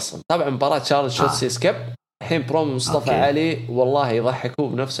شارلوت أصلا. طبعا مباراة شارلوت شوتسي سكيب. الحين برومو مصطفى علي والله يضحكوا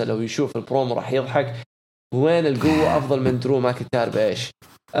بنفسه، لو يشوف البرومو راح يضحك. وين القوة أفضل من درو ماكنتاير بإيش.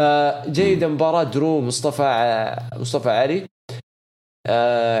 جيدة مباراة درو مصطفى علي.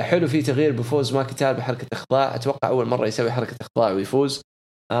 حلو في تغيير بفوز ماكنتاير بحركة إخضاع. أتوقع أول مرة يسوي حركة إخضاع ويفوز.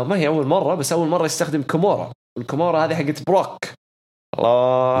 ما هي أول مرة، بس أول مرة يستخدم كومورا. والكومورا هذه حقت بروك.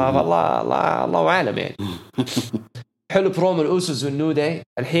 الله أعلم يعني. حلو برومو الأوسوس والنودي.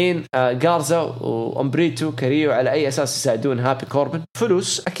 الحين غارزا وأمبريتو كريو على أي أساس يساعدون هابي كوربن؟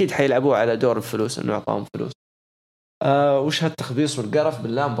 فلوس أكيد حيلعبوه على دور الفلوس، إنه أعطاهم فلوس. وش هالتخبيص والقرف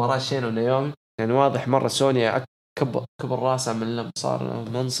بالله. مباراة شين ونيومي يعني واضح مرة سونيا كبر راسها من لما صار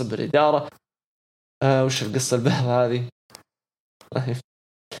منصب الإدارة. وش القصة البهذ هذه.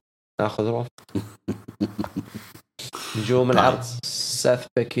 ناخذ روح. نجوم العرض ساث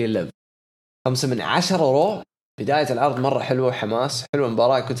بيكي ليف 5/10 رو. بداية العرض مرة حلوة وحماس. حلوة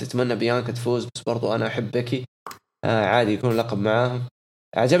المباراة. كنت أتمنى بيانكا تفوز بس برضو أنا أحب بيكي. عادي يكون لقب معاهم.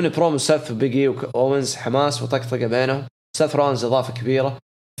 عجبني برومو ساث بيجي وأوينز، حماس وطقطقة بينهم. ساث رولينز إضافة كبيرة.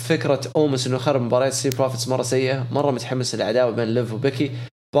 فكرة أومس إنه خرب مباراة سي بروفيتس مرة سيئة. مرة متحمس للعداوة بين ليف وبيكي.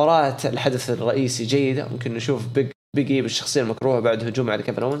 مباراة الحدث الرئيسي جيدة. ممكن نشوف بيجي بالشخصية المكروهة بعد هجوم على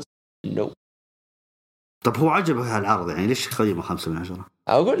كيفن أوينز. طب هو عجبه هالعرض يعني ليش قيمه 5/10؟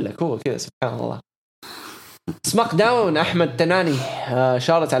 أقول لك هو كذا سبحان الله. سماك داون أحمد تناني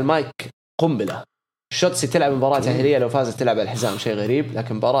شارت على المايك قنبلة. شوتسي تلعب مباراة تأهيلية، لو فازت تلعب على الحزام، شيء غريب.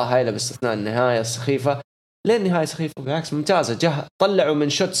 لكن مباراة هايلة باستثناء النهاية السخيفة. لين النهاية سخيفة بالعكس ممتازة. طلعوا من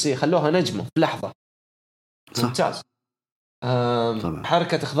شوتسي خلوها نجمة في لحظة. ممتاز.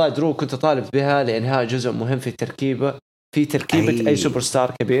 حركة إخضاع درو كنت طالب بها لإنهاء جزء مهم في تركيبة أي سوبر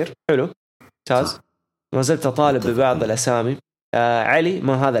ستار كبير. حلو ممتاز. ما زلت أطالب ببعض الأسامي. علي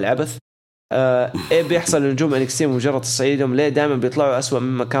ما هذا العبث. إيه بيحصل لنجوم NXT مجرد تصعيدهم؟ ليه دائما بيطلعوا أسوأ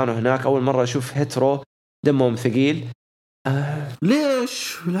مما كانوا هناك؟ أول مرة أشوف هيترو دمهم ثقيل.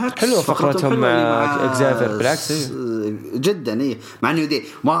 ليش؟ حلوة فقرتهم مع إكزافير بالعكس جدا. إيه مع إنه دي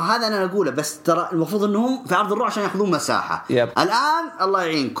ما هذا أنا أقوله، بس ترى المفروض إنهم في عرض الروح عشان يأخذون مساحة. الآن الله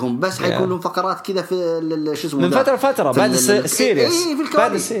يعينكم بس حيكون لهم فقرات كذا في شو اسمه من فترة بعد السيريس.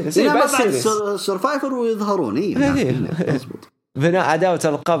 بعد السيريس السورفايفر ويظهرون. بناء عداوة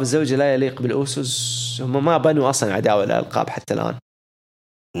الألقاب الزوجي لا يليق بالأوسوس. هم ما بنوا أصلا عداوة الألقاب حتى الآن.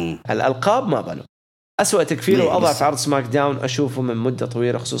 الألقاب ما بنوا. أسوأ تكفير وأضعف عرض سماك داون أشوفه من مدة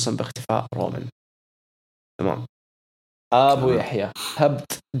طويلة، خصوصا باختفاء رومان. تمام. أبو يحيى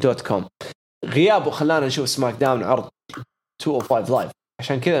هبت.com غيابه خلانا نشوف سماك داون عرض 205 لايف.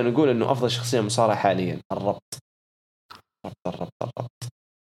 عشان كذا نقول إنه أفضل شخصية مصارعة حاليا. الربط.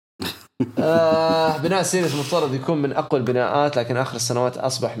 بناء سيريس مفترض يكون من أقوى البناءات، لكن آخر السنوات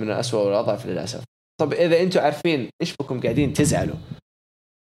أصبح من الأسوأ والأضعف للأسف. طب إذا أنتم عارفين إيش بكم قاعدين تزعلوا؟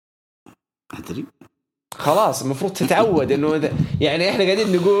 أدري. خلاص المفروض تتعود إنه إذا يعني إحنا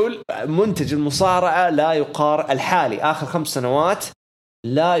قاعدين نقول منتج المصارعة لا يقارن الحالي آخر 5 سنوات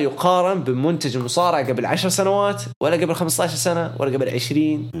لا يقارن بمنتج المصارعة قبل 10 سنوات ولا قبل 15 سنة ولا قبل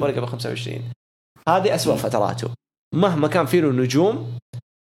 20 ولا قبل 25. هذه أسوأ فتراته. مهما كان فيه نجوم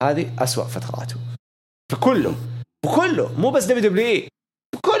هذه أسوأ فتراته بكله مو بس WWE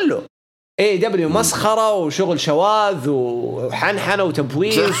بكله. AEW مسخرة وشغل شواذ وحنحنة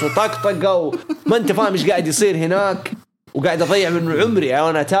وتبويس وطقطقة وما انت فاهم ايش قاعد يصير هناك، وقاعد اضيع من عمري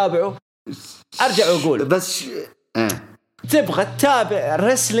وانا اتابعه. ارجع واقول بس تبغى تتابع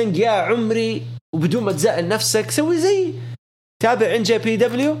رسلينج يا عمري وبدون ما تزعل نفسك سوي زي تابع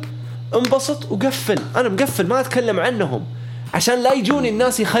NJPW انبسط وقفل. انا مقفل ما اتكلم عنهم عشان لا يجوني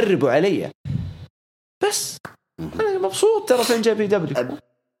الناس يخربوا علي. بس انا مبسوط ترى في جي بي دبليو.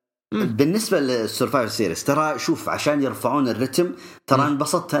 بالنسبة للسرفايفر سيريس ترى شوف عشان يرفعون الرتم ترى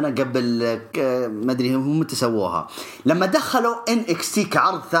انبسطت أنا قبل ما أدري هم تسووها لما دخلوا NXT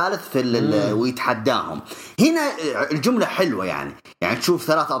كعرض ثالث في ويتحداهم. هنا الجملة حلوة يعني تشوف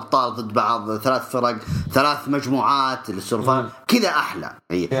 3 أبطال ضد بعض 3 فرق 3 مجموعات للسرفايفر كذا أحلى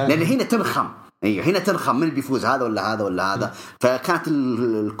لأن هنا تنخم هنا تنخم من بيفوز هذا ولا هذا ولا هذا. فكانت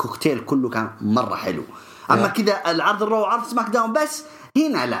الكوكتيل كله كان مرة حلو. أما كذا العرض الرو وعرض سماك داون بس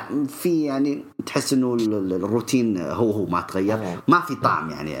هنا لا في يعني تحس انه الروتين هو ما تغير ما في طعم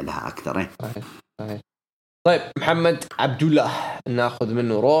يعني لها اكثر. طيب محمد عبد الله ناخذ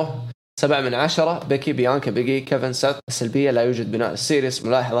منه روح 7/10. بيكي بيانكا بيجي كيفن سات السلبيه لا يوجد بناء السيريس.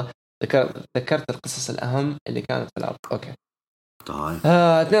 ملاحظه ذكرت القصص الاهم اللي كانت في العرض. اوكي طيب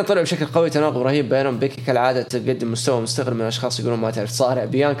اثنين طلعوا بشكل قوي تناقض رهيب بينهم. بيكي كالعاده تقدم مستوى مستغرب من اشخاص يقولون ما تعرف تصارع.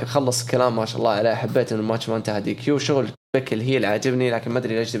 بيانكا خلص الكلام ما شاء الله عليه. حبيت ان الماتش ما انتهى دي كيو. شغل بيكي اللي هي اللي عاجبني لكن ما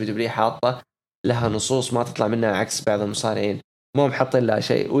ادري ليش دبليو حاطه لها نصوص ما تطلع منها عكس بعض المصارعين. مو محطين لها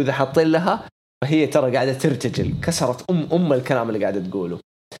شيء واذا حاطين لها فهي ترى قاعده ترتجل كسرت الكلام اللي قاعده تقوله.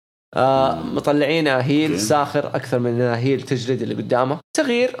 مطلعينها هيل ساخر اكثر من هيل تجلد اللي قدامه.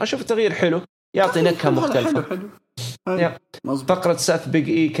 تغيير اشوف التغيير حلو يعطي نكهه مختلفه. فقرة سيث بيج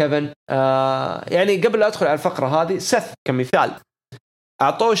اي كيفن يعني قبل لا ادخل على الفقرة هذه سيث كمثال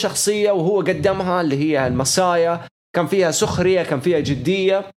اعطوه شخصية وهو قدمها اللي هي المسايا كان فيها سخرية كان فيها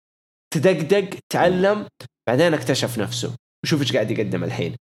جدية تدقدق تعلم بعدين اكتشف نفسه وشوف ايش قاعد يقدم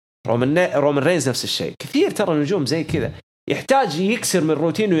الحين. رومان رينز نفس الشيء. كثير ترى نجوم زي كذا يحتاج يكسر من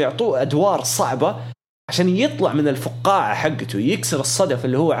روتين ويعطوه ادوار صعبة عشان يطلع من الفقاعة حقته يكسر الصدف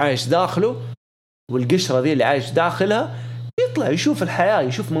اللي هو عايش داخله والقشرة ذي اللي عايش داخلها يطلع يشوف الحياة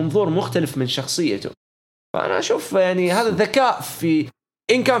يشوف منظور مختلف من شخصيته. فأنا أشوف يعني هذا الذكاء في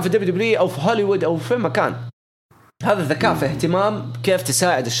إن كان في دبليو أو في هوليوود أو في مكان. هذا الذكاء في اهتمام كيف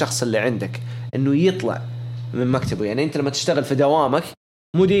تساعد الشخص اللي عندك إنه يطلع من مكتبه. يعني أنت لما تشتغل في دوامك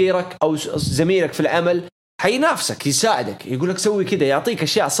مديرك أو زميلك في العمل حينافسك يساعدك يقولك سوي كده يعطيك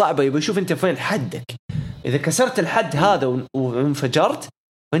أشياء صعبة يبغى يشوف أنت فين حدك. إذا كسرت الحد هذا وانفجرت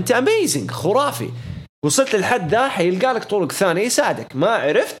فأنت أميزنج خرافي وصلت للحد ذا حيلقى لك طرق ثانية يساعدك. ما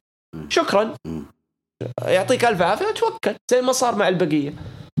عرفت شكرا يعطيك ألف عافية توكل زي ما صار مع البقية.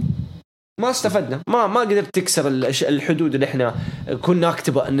 ما استفدنا ما قدرت تكسر الحدود اللي احنا كنا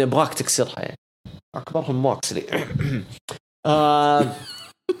نكتبها ان نبغاك تكسرها يعني. أكبرهم موكسلي.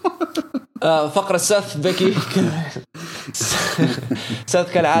 فقرة سيث بيكي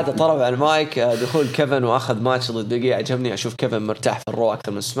سيث كالعادة طرب على المايك. دخول كيفن وأخذ ماتش ضد بيكي عجبني. أشوف كيفن مرتاح في الرو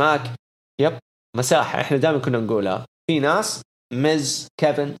أكثر من سماك. يب مساحة احنا دائما كنا نقولها في ناس ميز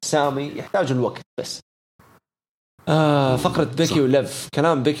كيفن سامي يحتاجوا الوقت بس. فقرة بيكي وليف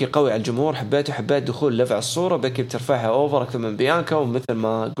كلام بيكي قوي على الجمهور حبيت دخول ليف على الصورة. بيكي بترفعها أوفر أكثر من بيانكا ومثل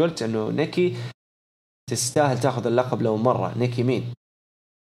ما قلت إنه نيكي تستاهل تأخذ اللقب لو مرة. نيكي مين؟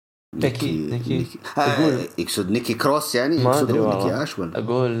 نيكي. يقصد نيكي كروس يعني ما أدري والله.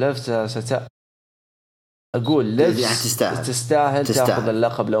 أقول ليف أقول ليف يعني تستاهل تأخذ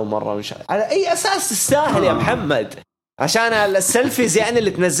اللقب لو مرة وإن شاء. على أي أساس تستاهل يا محمد؟ عشان السيلفيز يعني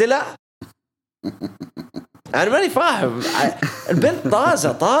اللي تنزلها؟ أنا ماني فاهم. البنت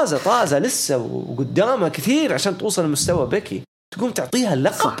طازة لسه وقدامها كثير عشان توصل لمستوى بيكي تقوم تعطيها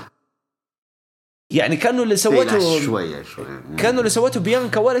اللقب صح. يعني كانوا اللي سوته شوية كانوا اللي سوته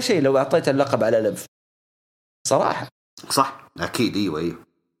بيانكا ولا شيء لو أعطيت اللقب على ليف صراحة. صح أكيد أيوة.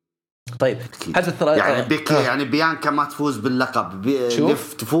 طيب حدث يعني بيكي يعني بيانكا ما تفوز باللقب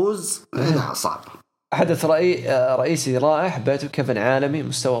ليف تفوز صعب. حدث رئيسي رائع حبيته. كيفن عالمي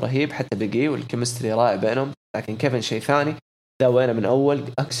مستوى رهيب حتى بيجي والكيمستري رائع بينهم. لكن كيفن شيء ثاني ذا وين من أول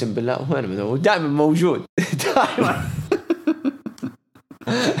أقسم بالله وين من أول دائما موجود دائما.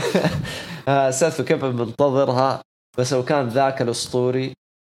 سيث وكيفن منتظرها بس لو كان ذاك الأسطوري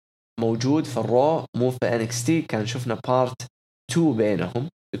موجود في الرو مو في NXT كان شفنا بارت 2 بينهم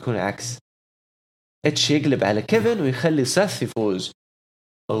يكون عكس اتش يقلب على كيفن ويخلي سيث يفوز.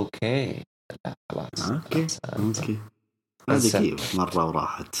 اوكي خلاص اوكي هذه كيف مرة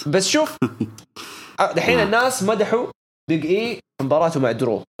وراحت. بس شوف الحين الناس مدحوا بيج اي مباراته مع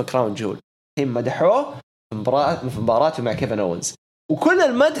درو في كراون جول. الحين مدحوه في مباراته مع كيفن أوينز وكل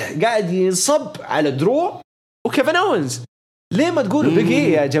المدح قاعد ينصب على درو وكيفن أوينز. ليه ما تقولوا بيج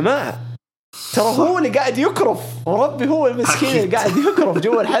اي يا جماعة؟ ترى هو اللي قاعد يكرف وربي هو المسكين اللي قاعد يكرف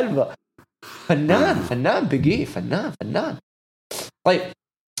جوا الحلبة. فنان بيج اي فنان. طيب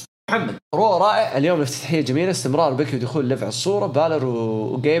محمد رو رائع اليوم الافتتاحية جميلة. استمرار بيكي ودخول ليف على الصورة. بالر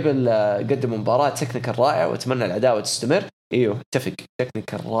وجيبل قدموا مباراة تكنيكال رائعة واتمنى العداوة تستمر. ايوه اتفق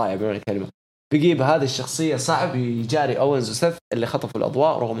تكنيكال رائع بمعنى الكلمة. بقي بهذه الشخصية صعب يجاري أوينز وسيث اللي خطفوا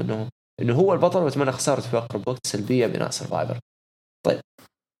الأضواء، رغم إنه هو البطل، وأتمنى خسارته في أقرب وقت سلبية بناء سرفايفر. طيب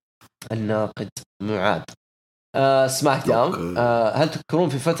الناقد معاذ، سماك داون. هل تذكرون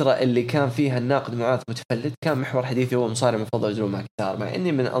في فترة اللي كان فيها الناقد معاذ متفلت؟ كان محور حديثي هو مصارع مفضل درو ماكنتاير، مع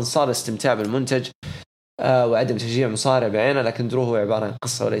إني من أنصار الاستمتاع بالمنتج وعدم تشجيع مصارع بعينه، لكن درو هو عبارة عن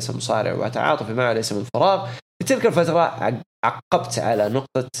قصة وليس مصارع، وتعاطفي معه ليس من فراغ. في تلك الفترة عقبت على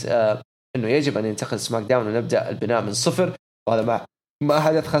نقطة إنه يجب أن ينتقل سماك داون ونبدأ البناء من صفر، وهذا ما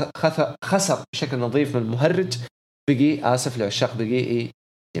حدث. خسر بشكل نظيف من المهرج بقي. آسف لعشاق بقي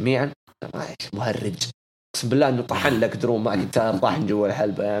جميعا، مهرج اقسم بالله انه طحن لك درو ماكنتاير طحن جوا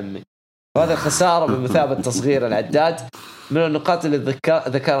الحلبة يا عمي. وهذا خسارة بمثابة تصغير العداد. من النقاط اللي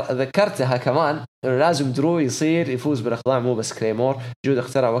ذكرتها كمان انه لازم درو يصير يفوز بالاخضاع، مو بس كليمور. جود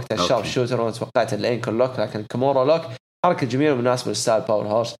اخترع وقتها الشارب شوتر، وانا توقعت الانكل لوك، لكن كامورا لوك حركة جميلة ومناسبة للستايل باور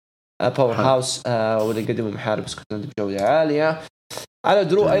هاوس واللي قدموا محارب اسكتلند بجودة عالية. على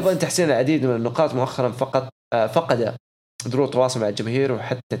درو ايضا تحسين العديد من النقاط مؤخرا، فقد درو تواصل مع الجماهير،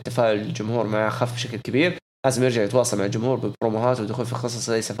 وحتى التفاعل الجمهور معه خف بشكل كبير. لازم يرجع يتواصل مع الجمهور ببروموهات ودخول في قصص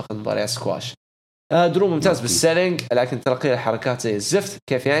ليس فقط مباريات سكواش. درو ممتاز بالسيلينج، لكن تلقي الحركات زي الزفت.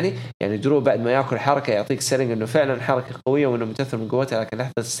 كيف يعني درو بعد ما ياكل حركه يعطيك سيلينج انه فعلا حركه قويه وانه متاثر من قوتها، لكن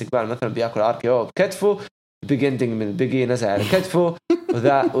لحظه استقبال مثلا بياكل اركيو بكتفه، بيج اندنج من بيجي نزل على كتفه،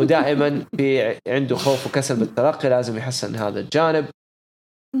 ودائما في عنده خوف وكسل بالتلقي. لازم يحسن هذا الجانب.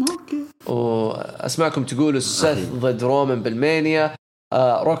 واسمعكم تقولوا سيث ضد رومان بالمانيا،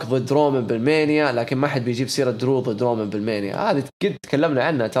 روك ضد رومان بالمانيا، لكن ما حد بيجيب سيرة درو ضد رومان بالمانيا. هذه قد تكلمنا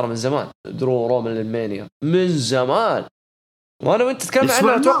عنها ترى من زمان، درو رومان للمانيا من زمان، وانا وانت تكلمنا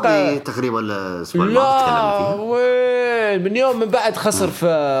عنها اتوقع تقريبا الاسبوع الماضي تكلمنا فيها. وين من يوم من بعد خسر في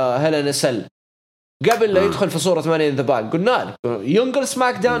هيل نسل قبل لا يدخل في صورة ماني ان ذا بانك، قلنا لك ينقل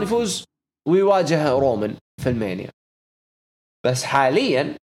سماك داون يفوز ويواجه رومان في المانيا. بس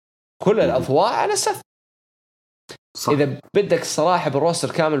حاليا كل الأضواء على سيث. إذا بدك الصراحة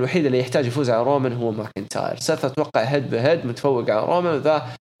بالروستر كامل الوحيد اللي يحتاج يفوز على رومان هو ماكنتاير. سيث أتوقع هيد بهيد متفوق على رومان،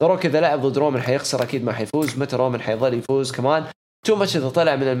 وذا دروك إذا لعب ضد رومان حيخسر أكيد ما حيفوز. متى رومان حيظل يفوز كمان تو ماتش، إذا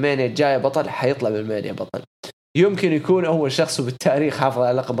طلع من المانيا الجاية بطل حيطلع بالمانيا بطل. يمكن يكون أول شخص بالتاريخ حافظ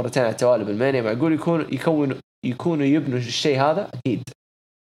على لقب مرتين على التوالي بالمانيا. معقول يكونوا يبنوا الشيء هذا أكيد.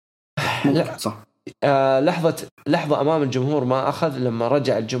 صح. لحظة أمام الجمهور ما أخذ، لما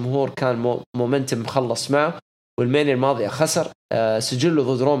رجع الجمهور كان مومنتم مخلص معه، والمانيا الماضية خسر. سجله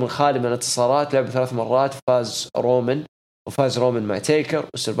ضد رومان خالي من اتصالات، لعب 3 مرات فاز رومان مع تيكر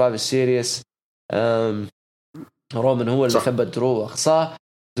وسرفايفر سيريس. رومان هو اللي ثبت درو وأخصاه.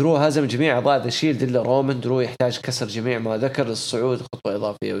 درو هزم جميع أعضاء ذا شيلد إلا رومان. درو يحتاج كسر جميع ما ذكر للصعود خطوة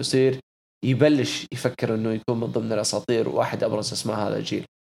إضافية، ويصير يبلش يفكر إنه يكون من ضمن الأساطير واحد أبرز اسماء هذا الجيل.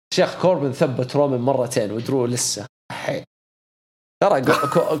 شيخ كوربن ثبت رومان مرتين ودرو لسه. ترى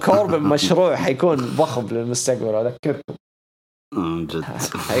كوربن مشروع حيكون ضخم للمستقبل أذكركم. جد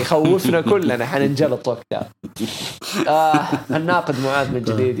حيخوفنا كلنا حننجلط وقتها. الناقد معاذ من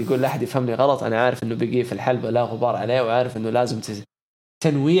جديد يقول لا أحد يفهمني غلط، أنا عارف إنه بقي في الحلبة لا غبار عليه، وعارف إنه لازم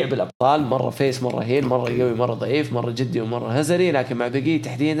تنويع بالأبطال، مرة فيس مرة هيل، مرة قوي مرة ضعيف، مرة جدي ومرة هزلي. لكن مع بقي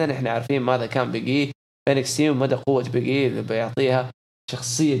تحديدا إحنا عارفين ماذا كان بقي فينيكس تيم ومدى قوة بقي اللي بيعطيها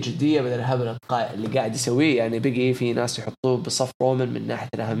شخصية جدية بدل الهبل اللي قاعد يسويه. بقي في ناس يحطوه بصف رومان من ناحية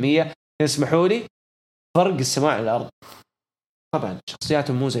الأهمية. يسمحوا لي فرق السماء والأرض. طبعا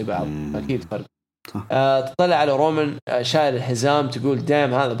شخصياتهم مو زي بعض أكيد فرق. تطلع على رومان شايل الحزام تقول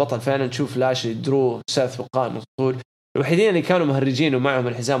دام هذا بطل فعلا. تشوف لاشلي درو سيث وقائم الطول، الوحيدين اللي كانوا مهرجين ومعهم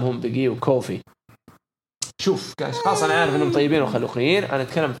الحزام هم بقي وكوفي. شوف كأشخاص أنا عارف إنهم طيبين وخلوقيين،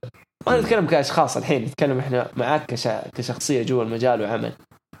 ما نتكلم كأشخاص الحين، نتكلم إحنا معاك كشخصية جوا المجال وعمل.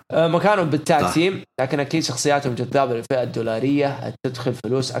 مكانهم بالتاك تيم، لكن أكيد شخصياتهم جذابة للفئة الدولارية، تدخل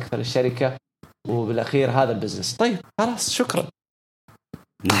فلوس أكثر الشركة، وبالأخير هذا البزنس. طيب خلاص شكرا.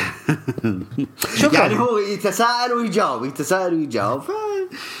 يعني هو يتساءل ويجاوب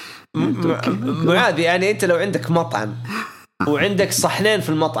معاذ يعني أنت لو عندك مطعم وعندك صحنين في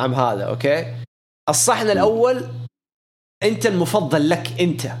المطعم هذا، أوكي، الصحن الأول أنت المفضل لك،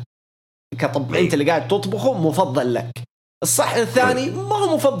 أنت أنت اللي قاعد تطبخه مفضل لك. الصحن الثاني ما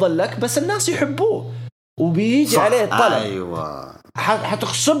هو مفضل لك بس الناس يحبوه وبيجي عليه طلب. أيوة.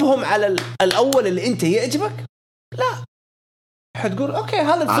 حتغصبهم على الأول اللي أنت يعجبك؟ لا، حتقول أوكي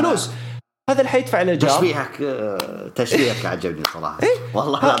هذا الفلوس، هذا اللي حيدفع الإيجار. تشبيهك عجبني صراحة.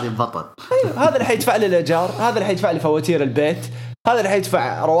 والله العظيم بطل. هذا اللي حيدفع لي الإيجار، هذا اللي حيدفع لي فواتير البيت، هذا اللي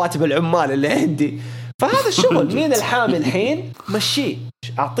حيدفع رواتب العمال اللي عندي. فهذا الشغل مين الحامل الحين؟ مشيه،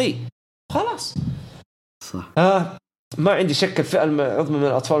 أعطيه خلاص. صح. ما عندي شك الفئة العظمى من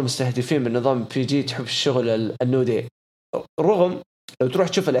الأطفال المستهدفين بالنظام PG تحب الشغل النودي. رغم لو تروح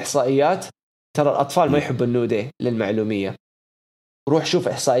تشوف الإحصائيات ترى الأطفال ما يحبوا النودي للمعلومية. روح شوف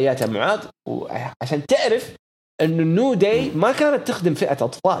إحصائيات يا معاذ عشان تعرف أن النودي ما كانت تخدم فئة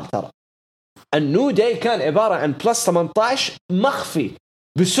أطفال. ترى النودي كان عبارة عن بلس 18 مخفي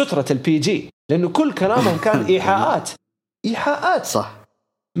بسترة الPG لأنه كل كلامهم كان إيحاءات صح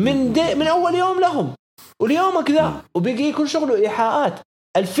من أول يوم لهم واليوم كذا وبيجي كل شغله إيحاءات.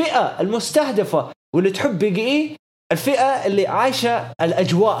 الفئة المستهدفة واللي تحب بيجي الفئة اللي عايشة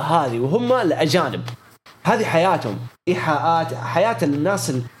الأجواء هذه وهم الأجانب، هذه حياتهم إيحاءات. حياة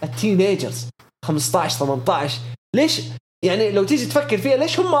الناس التينيجرز 15-18 ليش يعني لو تيجي تفكر فيها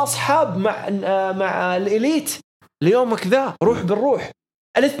ليش هم أصحاب مع الإليت ليومك ذا روح بالروح.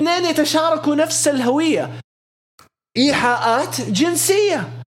 الاثنين يتشاركوا نفس الهوية، إيحاءات جنسية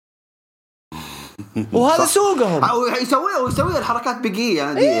وهذا سوقهم. أو يسوي الحركات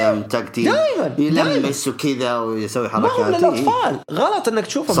بقية دي يعني تكتيك دائما يلمس وكذا ويسوي حركات. ما هم للأطفال، غلط إنك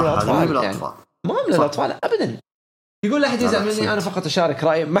تشوفهم للأطفال يعني. ما هم للأطفال أبدا. يقول لا أحد يزعل مني، أنا فقط أشارك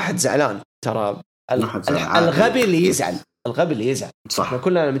رأيي. ما حد زعلان ترى. الغبي اللي يزعل، الغبي اللي يزعل. احنا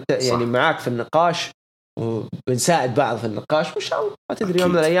كلنا يعني معاك في النقاش وبنساعد بعض في النقاش. وش ما تدري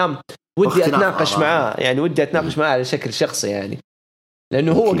يوم من الأيام ودي أتناقش معاه يعني، ودي أتناقش معاه على شكل شخصي يعني،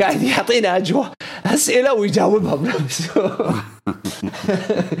 لأنه هو قاعد يعطينا أسئلة ويجاوبها بنفسه.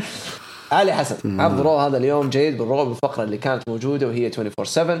 علي حسن عرض رو هذا اليوم جيد بالرغم من الفقرة اللي كانت موجودة وهي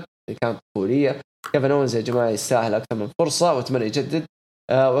 24/7 اللي كانت طفولية. كيفن أوينز يا جماعة يستاهل أكثر من فرصة وأتمنى يجدد،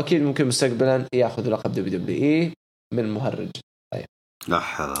 وأكيد ممكن مستقبلا يأخذ لقب WWE من مهرج. طيب.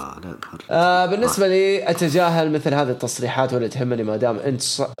 بالنسبة لي أتجاهل مثل هذه التصريحات ولا تهمني ما دام أنت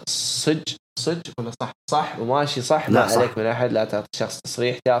صج ولا صح وماشي صح. ما عليك من أحد، لا تعطي شخص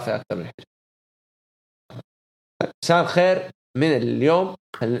تصريح تافه أكثر من حجم. مساء الخير. من اليوم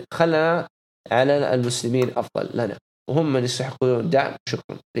خلنا على المسلمين أفضل لنا وهم من يستحقون الدعم.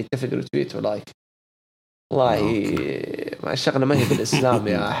 شكرا. يتفق رتويت ولايك. والله ما الشغلة ما هي بالإسلام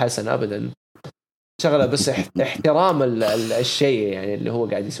يا حسن أبدا، شغلة بس احترام الشيء يعني اللي هو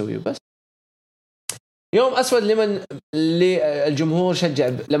قاعد يسويه. بس يوم أسود اللي الجمهور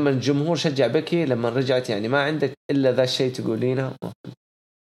شجع، لما الجمهور شجع بكي لما رجعت يعني ما عندك إلا ذا الشيء تقولينه.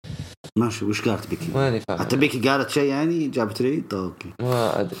 ماشي وش قالت بكي؟ ماني فاهم. حتى بكي قالت شيء يعني جابت ريد. اوكي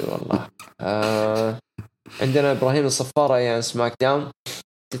ما ادري والله. عندنا ابراهيم الصفاره يعني سماك داون.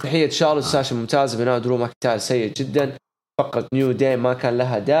 تحيه شارلوت ساشا ممتازه بناء درو ماكنتاير سيء جدا. فقط نيو داي ما كان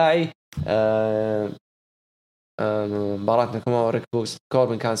لها داعي. مباراة ناكامورا وريك بوكس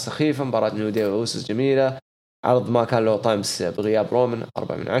كوربن كان سخيفة. مباراة نيو داي وأوسس جميلة. عرض ما كان له طعم بغياب رومان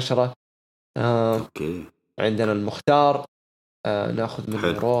 4/10. اوكي. عندنا المختار ناخذ من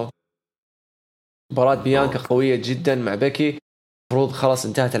رو. مباراة بيانكا قوية جدا مع بيكي. مفروض خلاص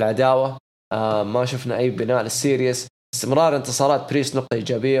انتهت العداوة. ما شفنا أي بناء للسيريس. استمرار انتصارات بريس نقطة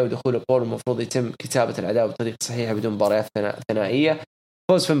إيجابية، ودخول بول المفروض يتم كتابة العداوة بطريقة صحيحة بدون مباريات ثنائية.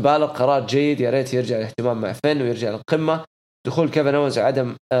 فوز فين بالغ قرار جيد، يا ريت يرجع الاهتمام مع فين ويرجع للقمة. دخول كيفن أوينز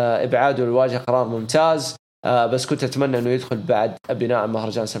وعدم إبعاده للواجهة قرار ممتاز. بس كنت أتمنى أنه يدخل بعد بناء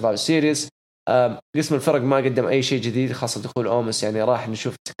مهرجان سرفايفر سيريس. قسم الفرق ما قدم أي شيء جديد خاصة دخول أومس، يعني راح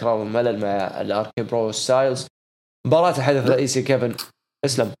نشوف تكرار والملل مع الأركي برو ستايلز. مباراة الحدث الرئيسي كيفن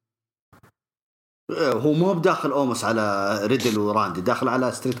اسلم. هو مو بداخل أومس على ريدل وراندي، داخل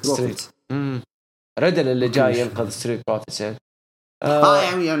على ستريت بروفيتس. ريدل اللي جاي ينقذ ستريت بروفيتس يعني.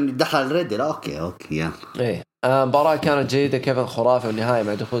 يعني دخل ريدل. اوكي يلا. ايه مباراة كانت جيدة. كيفن خرافي، والنهاية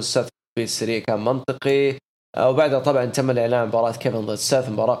مع دخول سيث في السريع كان منطقي. وبعدها طبعا تم الإعلان مباراة كيفن ضد سيث،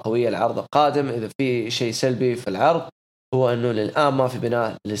 مباراة قوية العرض القادم. إذا في شيء سلبي في العرض هو أنه للآن ما في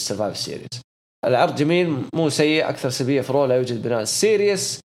بناء للسرفايف سيريس. العرض جميل مو سيء، أكثر سلبية في رو لا يوجد بناء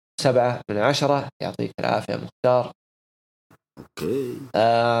السيريس. 7/10. يعطيك العافية مختار. اوكي.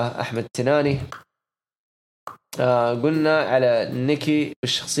 أحمد تناني قلنا على نيكي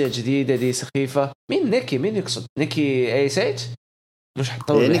بالشخصية الجديدة دي سخيفة. مين نيكي؟ مين يقصد نيكي اي سيج؟ مش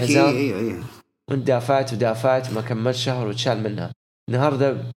حطوا الحزام. ايه وانت دافعت ما كمل شهر وتشال منها.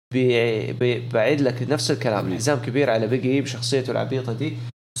 النهارده بعيد لك نفس الكلام. الحزام كبير على بيجي بشخصيته العبيطة دي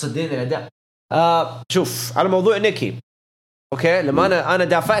وصدقني الأداء. شوف على موضوع نيكي اوكي، لما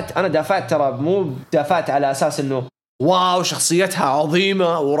انا دافعت ترى مو دافعت على اساس انه واو شخصيتها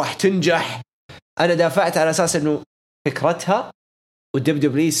عظيمة وراح تنجح. انا دافعت على اساس انه فكرتها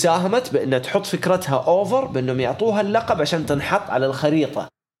والدبليو ساهمت بانها تحط فكرتها اوفر بانهم يعطوها اللقب عشان تنحط على الخريطة.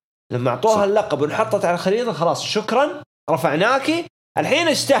 لما اعطوها اللقب ونحطت على الخريطة خلاص شكرا رفعناكي الحين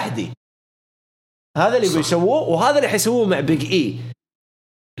استهدي. هذا اللي بيسووه وهذا اللي حيسووه مع بيج اي.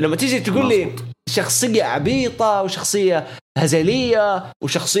 لما تيجي تقول لي شخصية عبيطة وشخصية هزلية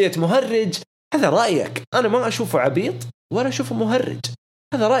وشخصية مهرج، هذا رأيك. أنا ما أشوفه عبيط ولا أشوفه مهرج،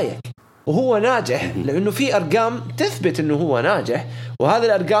 هذا رأيك. وهو ناجح لأنه في أرقام تثبت أنه هو ناجح، وهذه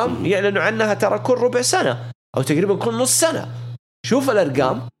الأرقام يعلنوا عنها ترى كل ربع سنة أو تقريبا كل نص سنة. شوف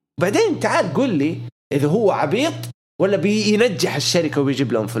الأرقام بعدين تعال قل لي إذا هو عبيط ولا بينجح الشركة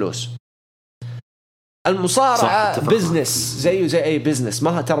وبيجيب لهم فلوس. المصارعة بزنس زيه زي أي بزنس،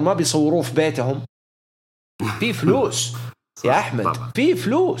 ما ترى ما بيصوروه في بيتهم، في فلوس يا أحمد، في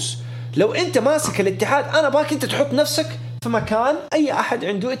فلوس. لو أنت ماسك الاتحاد أنا باك أنت تحط نفسك في مكان أي أحد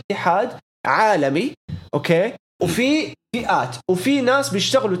عنده اتحاد عالمي، أوكي، وفي فئات وفي ناس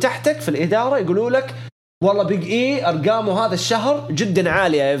بيشتغلوا تحتك في الإدارة يقولوا لك والله بيج إيه أرقامه هذا الشهر جدا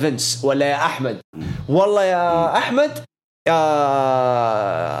عالية يا فينس ولا يا أحمد، والله يا أحمد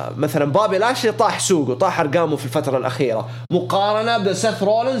مثلا بابي لاشلي طاح سوقه، طاح أرقامه في الفترة الأخيرة مقارنة بسيث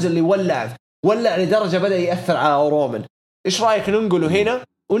رولينز اللي ولع لدرجة بدأ يأثر على رومان. إيش رأيك ننقله هنا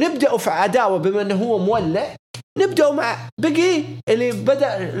ونبدأ في عداوة بما أنه هو مولع، نبدأ مع بيجي اللي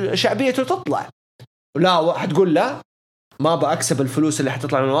بدأ شعبيته تطلع. لا واحد تقول لا ما بأكسب الفلوس اللي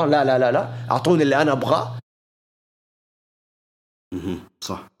حتطلع من ورا، لا لا لا لا أعطوني اللي أنا أبغاه.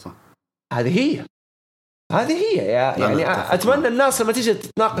 صح صح، هذه هي يعني أتمنى الناس لما تيجي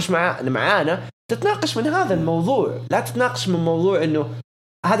تتناقش معانا تتناقش من هذا الموضوع، لا تتناقش من موضوع إنه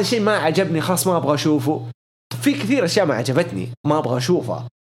هذا شيء ما عجبني خلاص ما أبغى أشوفه. في كثير أشياء ما عجبتني ما أبغى أشوفها،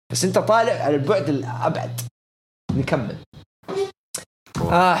 بس أنت طالع على البعد الأبعد. نكمل.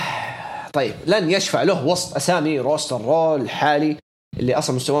 طيب لن يشفع له وسط أسامي روستر رول الحالي اللي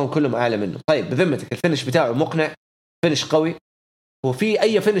أصلا مستواهم كلهم أعلى منه. طيب بذمتك الفينش بتاعه مقنع؟ فينش قوي؟ هو في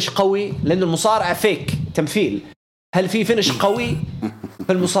أي فينش قوي؟ لأن المصارعة فيك تمثيل. هل في فينش قوي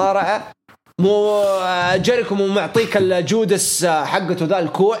في المصارعة؟ مو جيريكو مو معطيك الجودس حقته ذا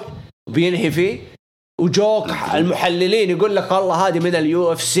الكوع وبينهي فيه، وجوك المحللين يقول لك والله هذه من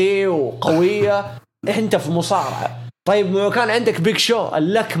اليو اف سي وقوية، انت في مصارعة. طيب مو كان عندك بيج شو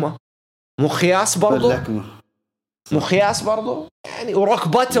اللكمة مخياس برضو يعني، وروك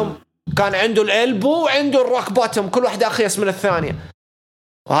باتم كان عنده الالبو وعنده الروك باتم، كل واحدة أخيس من الثانية.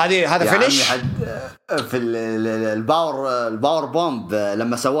 هذا فينيش في الباور بومب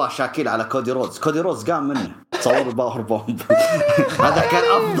لما سواه شاكيل على كودي رودز قام منه صور الباور بومب. هذا كان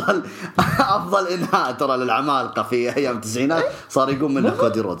افضل انهاء ترى للعمالقه في ايام التسعينات، صار يقوم منه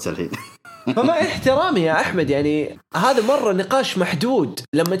كودي رودز الحين. فما احترامي يا أحمد يعني هذا مرة نقاش محدود.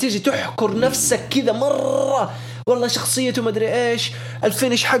 لما تيجي تحكر نفسك كذا مرة والله شخصيته مدري إيش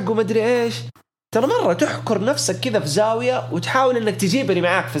الفينش حقه مدري إيش، ترى مرة تحكر نفسك كذا في زاوية وتحاول إنك تجيبني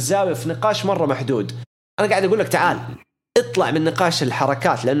معاك في الزاوية في نقاش مرة محدود. أنا قاعد أقول لك تعال اطلع من نقاش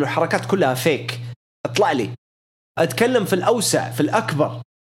الحركات، لأنه الحركات كلها فيك. اطلع لي أتكلم في الأوسع، في الأكبر،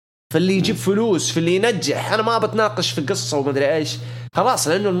 في اللي يجيب فلوس، في اللي ينجح. أنا ما بتناقش في قصة ومدري إيش خلاص،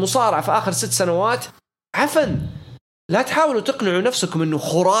 لأنه المصارعة في آخر 6 سنوات عفن. لا تحاولوا تقنعوا نفسكم إنه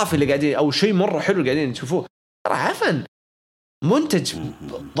خرافي اللي قاعدين أو شيء مرة حلو قاعدين تشوفوه، ترى عفن، منتج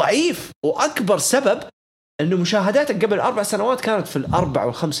ضعيف. وأكبر سبب أنه مشاهداتك قبل 4 سنوات كانت في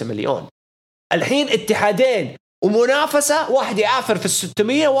 4 و5 مليون، الحين اتحادين ومنافسة، واحد يعافر في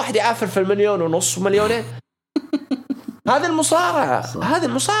 600 وواحد يعافر في 1.5 مليون. هذه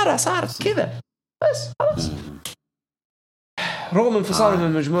المصارعة صارت كذا بس خلاص. رغم انفصاله من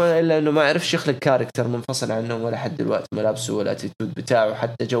المجموعة إلا أنه ما عرفش يخلق كاركتر منفصل عنهم ولا حد دلوقتي، ملابسه ولا الاتيتود بتاعه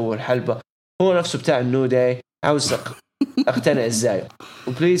حتى جو الحلبة هو نفسه بتاع النودي. عاوز اقتنع ازاي؟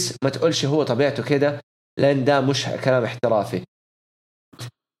 وبليز ما تقولش هو طبيعته كده، لان ده مش كلام احترافي.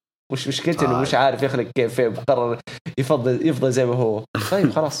 مش مشكلته انه مش عارف يخلق كيف، بقرر يفضل زي ما هو.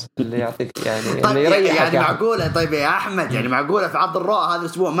 طيب خلاص اللي يعطيك يعني طيب اللي يريحك يعني معقوله. طيب يا احمد يعني معقوله في عرض الرؤى هذا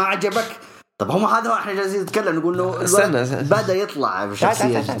الاسبوع ما عجبك؟ طب هم هذا احنا جالسين نتكلم نقول له استنى. بدا يطلع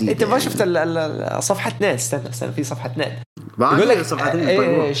بشخصيه جديده. انت ما شفت صفحه 2؟ استنى في صفحه 2 يقول لك صفحه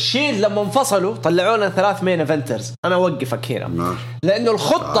 2 الشيل لما انفصلوا طلعوا لنا 3 مين ايفنترز. انا اوقفك هنا لانه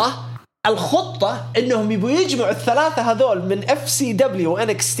الخطه انهم يبغوا يجمعوا الثلاثه هذول من FCW و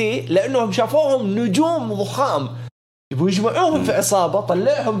NXT لانهم شافوهم نجوم ضخام، يبغوا يجمعوهم في عصابه،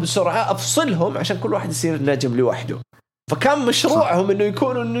 طلعهم بسرعه افصلهم عشان كل واحد يصير نجم لوحده. فكان مشروعهم انه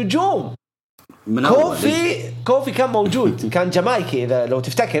يكونوا النجوم. كوفي كان موجود، كان جامايكي اذا لو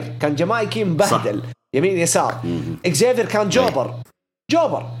تفتكر، كان جامايكي مبهدل يمين يسار. إكزيفير كان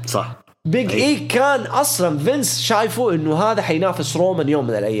جوبر صح. بيج اي كان اصلا فينس شايفه انه هذا حينافس رومان يوم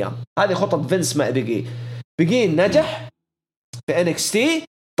من الايام. هذه خطة فينس مع بيج اي نجح في NXT،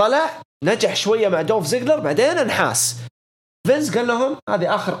 طلع نجح شوية مع دوف زيجلر، بعدين انحاس. فينس قال لهم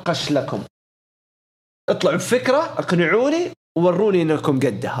هذه اخر قش لكم، اطلعوا بفكرة اقنعوني ووروني انكم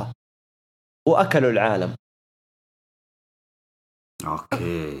قدها، واكلوا العالم.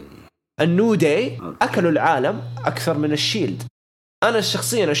 اوكي. النيو داي اكلوا العالم اكثر من الشيلد. انا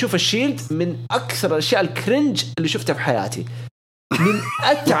شخصيا اشوف الشيلد من اكثر الاشياء الكرنج اللي شفتها في حياتي، من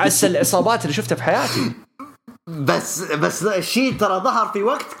اتعس العصابات اللي شفتها في حياتي. بس الشيء ترى ظهر في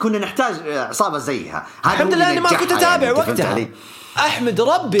وقت كنا نحتاج عصابة زيها. الحمد لله اني ما كنت اتابع يعني وقتها. احمد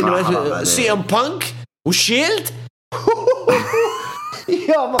ربي انه سي ام بانك والشيلد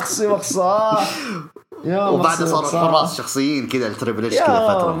يا مقصي وبعد صاروا حراس شخصيين كذا التريبل اتش كذا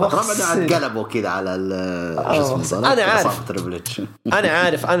فترة بعدين قلبوا كذا على انا عارف انا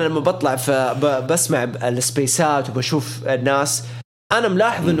عارف. انا لما بطلع بسمع السبيسات وبشوف الناس، انا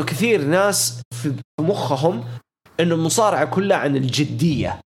ملاحظ انه كثير ناس في مخهم انه المصارعة كلها عن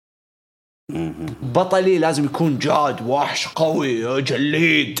الجدية. بطلي لازم يكون جاد، وحش قوي،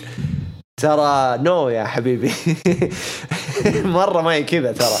 جليد. ترى نو يا حبيبي مرة ما هي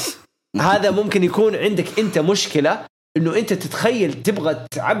كذا. ترى هذا ممكن يكون عندك انت مشكلة انه انت تتخيل تبغى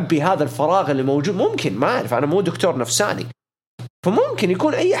تعبي هذا الفراغ اللي موجود. ممكن، ما اعرف، انا مو دكتور نفساني، فممكن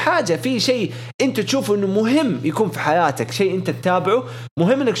يكون اي حاجة في شيء انت تشوفه انه مهم يكون في حياتك، شيء انت تتابعه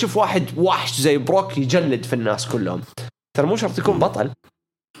مهم انك تشوف واحد وحش زي بروك يجلد في الناس كلهم. ترى مو شرط يكون بطل،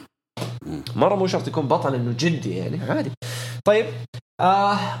 مرة مو شرط يكون بطل انه جدي، يعني عادي. طيب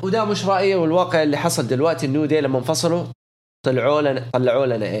وده مش رأيي، والواقع اللي حصل دلوقتي النيو داي لما انفصلوا طلعوا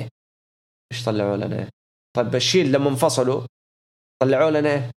لنا ايه؟ ايش طلعوا لنا ايه؟ طيب الشيل لما انفصلوا طلعوا لنا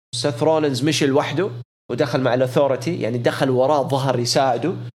ايه؟ سيث رولينز مشي لوحده ودخل مع الاثوريتي، يعني دخل وراه ظهر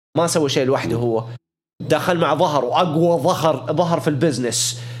يساعده، ما سوى شيء لوحده، هو دخل مع ظهر واقوى ظهر في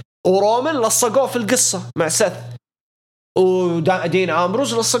البزنس. ورومان لصقوه في القصة مع سيث، ودين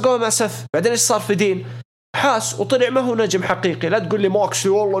عامروز لصقوه مع سيث. بعدين ايش صار في دين؟ حاس وطلع ما هو نجم حقيقي. لا تقول لي ماكسي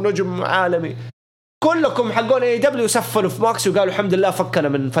والله نجم عالمي. كلكم حقون اي دبليو سفلوا في ماكسي وقالوا الحمد لله فكنا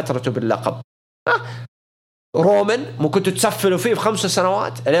من فترته باللقب. رومان مو كنتوا تسفلوا فيه في 5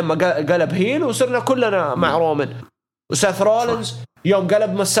 سنوات لين ما قلب هيل وصرنا كلنا مع رومان. وسيث رولينز يوم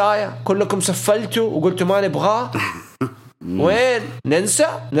قلب مسايا كلكم سفلتوا وقلتوا ما نبغاه. وين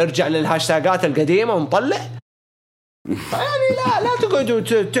ننسى نرجع للهاشتاجات القديمة ونطلع؟ يعني لا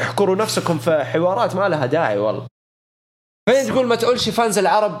تقعدوا تحكروا نفسكم في حوارات ما لها داعي والله. فين تقول ما تقولش فانز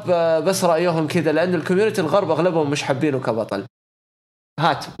العرب بس رأيهم كذا، لأن الكوميونتي الغرب أغلبهم مش حابينه كبطل.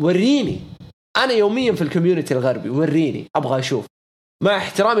 هات وريني، أنا يوميا في الكوميونتي الغربي، وريني أبغى أشوف. مع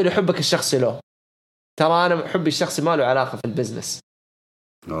احترامي لحبك الشخصي له، ترى أنا حبي الشخصي ما له علاقة في البزنس.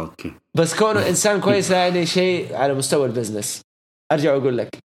 أوكي. بس كونه إنسان كويس يعني شيء على مستوى البزنس. أرجع أقول لك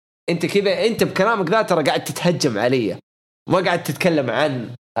أنت كذا، أنت بكلامك ذا ترى قاعد تتهجم علي، ما قاعد تتكلم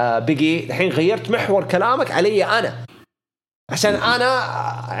عن بيجي. الحين غيرت محور كلامك علي أنا، عشان أنا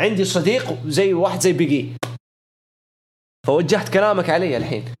عندي صديق زي واحد زي بيجي، فوجهت كلامك علي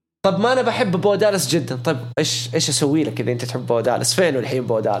الحين. طب ما أنا بحب بودالس جدا، طيب إيش أسوي لك إذا أنت تحب بودالس؟ فين الحين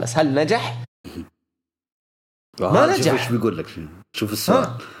بودالس؟ هل نجح؟ ما نجح. إيش بيقول لك؟ شوف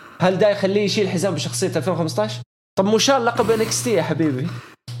السؤال. هل ده يخليه يشيل حزام بشخصية 2015؟ طب مو شال لقب NXT يا حبيبي.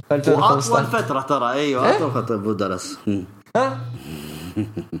 وأطول فترة ترى. أيوة أطول فترة بودالس. ها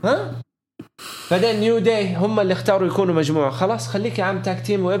بعدين نيو داي هم اللي اختاروا يكونوا مجموعة. خلاص خليك يا عم تاك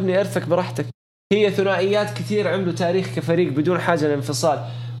تيم وابني ارثك براحتك. هي ثنائيات كثير عملوا تاريخ كفريق بدون حاجة للانفصال.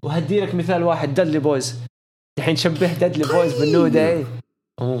 وهدي لك مثال واحد، دادلي بويز. الحين شبه دادلي بويز بالنيو داي.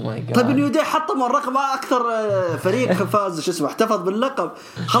 طيب النيو داي حطم الرقم أكثر فريق فاز شو اسمه احتفظ باللقب.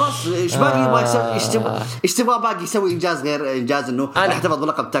 خلاص إيش باقي يبغى يسوي؟ إيش تبغى باقي يسوي إنجاز غير إنجاز إنه احتفظ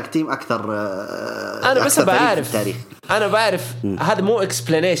باللقب تاك تيم أكثر؟ أنا بس بعرف، أنا بعرف هذا مو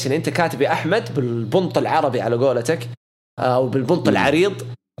explanation. أنت كاتب يا أحمد بالبنط العربي على قولتك أو بالبنط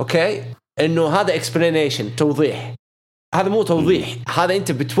العريض، أوكي، إنه هذا explanation، توضيح. هذا مو توضيح، هذا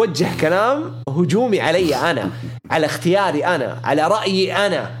أنت بتوجه كلام هجومي علي أنا، على اختياري أنا، على رأيي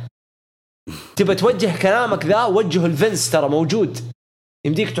أنا. تبى توجه كلامك ذا وجهه الفنس، ترى موجود،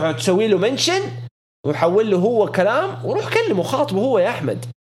 يمديك تسوي له منشن وحول له هو كلام وروح كلمه خاطبه هو يا أحمد.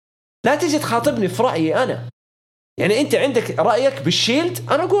 لا تجي تخاطبني في رأيي أنا. يعني أنت عندك رأيك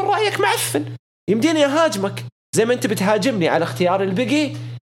بالشيلد، أنا أقول رأيك معفن، يمديني أهاجمك زي ما أنت بتهاجمني على اختيار البقي.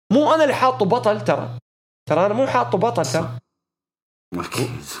 مو أنا اللي حاطه بطل، ترى أنا مو حاطه بطل ترى.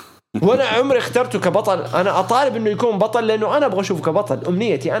 وانا عمري اخترته كبطل. انا اطالب انه يكون بطل لانه انا ابغى اشوفه كبطل،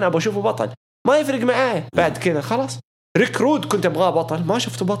 امنيتي انا ابغى اشوفه بطل، ما يفرق معايا بعد كذا. خلاص ريك رود كنت ابغاه بطل، ما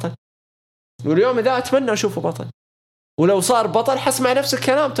شفته بطل، واليوم اذا اتمنى اشوفه بطل، ولو صار بطل حسمع نفس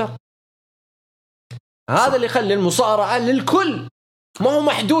الكلام. ترى هذا اللي يخلي المصارعة للكل، ما هو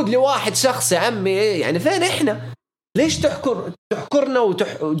محدود لواحد شخص يا عمي. يعني فين احنا؟ ليش تحكرنا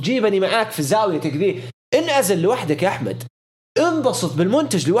وتجيبني معاك في زاويتك ذي؟ انعزل لوحدك يا احمد. انبسط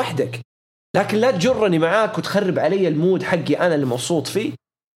بالمنتج لوحدك، لكن لا تجرني معاك وتخرب علي المود حقي أنا اللي مبسوط فيه.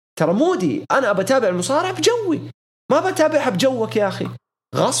 ترى مودي أنا بتابع المصارعة بجوي، ما بتابعها بجوك يا أخي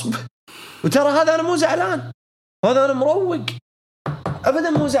غصب. وترى هذا أنا مو زعلان، هذا أنا مروق أبدا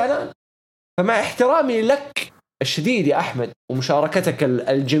مو زعلان. فمع احترامي لك الشديد يا أحمد ومشاركتك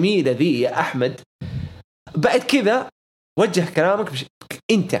الجميلة ذي يا أحمد، بعد كذا وجه كلامك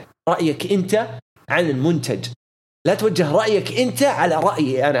أنت، رأيك أنت عن المنتج، لا توجه رأيك أنت على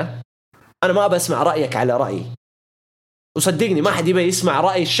رأيي أنا ما بسمع رأيك على رأيي. وصدقني ما حد يبي يسمع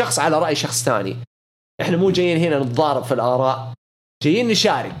رأي الشخص على رأي شخص ثاني. إحنا مو جايين هنا نتضارب في الآراء، جايين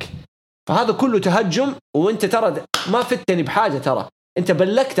نشارك. فهذا كله تهجم، وانت ترى ما فتني بحاجة، ترى انت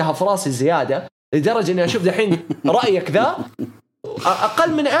بلكتها في راسي زيادة لدرجة اني اشوف دحين رأيك ذا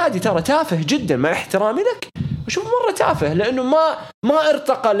اقل من عادي، ترى تافه جدا مع احترامي لك، وشوف مرة تافه لانه ما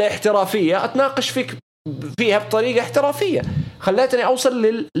ارتقى لاحترافية اتناقش فيها بطريقة احترافية. خليتني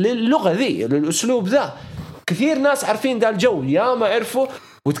اوصل للغة ذي، للاسلوب ذا. كثير ناس عارفين ذا الجو، يا ما عرفوا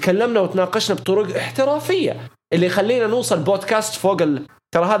وتكلمنا وتناقشنا بطرق احترافية اللي يخلينا نوصل بودكاست فوق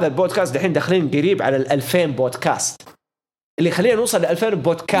ترى هذا البودكاست دحين داخلين قريب على 2000 بودكاست، اللي يخلينا نوصل ل 2000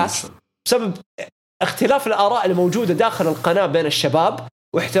 بودكاست بسبب اختلاف الآراء اللي موجودة داخل القناة بين الشباب،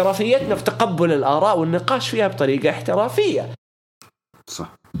 واحترافيتنا في تقبل الآراء والنقاش فيها بطريقة احترافية.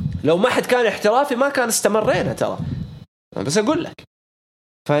 صح. لو ما حد كان احترافي ما كان استمرينا، ترى بس أقول لك.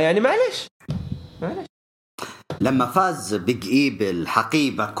 فيعني معليش. لما فاز بيج إي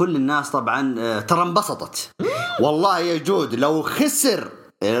بالحقيبة كل الناس طبعا ترى انبسطت. والله يا جود لو خسر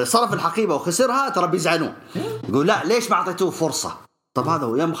صرف الحقيبة وخسرها ترى بيزعلون، يقول لا ليش ما أعطيتوه فرصة. طب هذا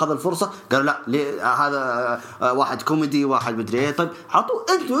هو يوم خذ الفرصة قالوا لا هذا واحد كوميدي واحد مدري ايه. طيب عطوه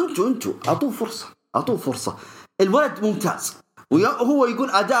انتوا عطوه فرصة. الولد ممتاز وهو يقول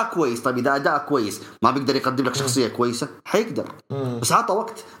أداء كويس. طيب إذا أداء كويس ما بيقدر يقدم لك شخصية كويسة، حيقدر بس عطى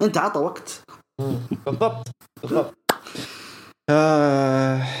وقت. انت عطى وقت. بالضبط.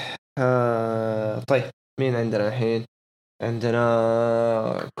 طيب مين عندنا الحين؟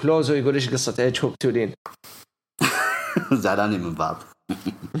 عندنا كلوزو يقول إيش قصة إيج هوب تولين؟ زعلانين من بعض.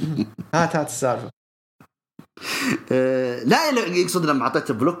 هات السالفة. لا يقصد لما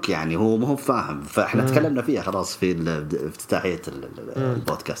أعطيته بلوك يعني هو ما هو فاهم، فإحنا تكلمنا فيها خلاص في افتتاحية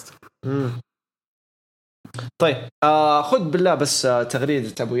البودكاست. طيب خذ بالله بس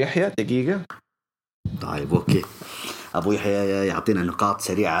تغريدة أبو يحيى دقيقة. طيب أوكي. أبو يحيى يعطينا نقاط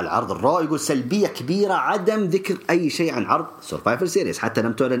سريعة على العرض الرو. يقول سلبية كبيرة عدم ذكر أي شيء عن عرض سورفايفر سيريز، حتى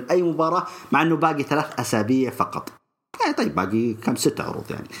لم تعلن أي مباراة مع أنه باقي 3 أسابيع فقط. طيب باقي كم 6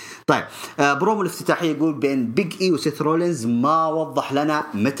 عروض يعني. طيب برومو الافتتاحية يقول بين بيج إي وسيث رولينز ما وضح لنا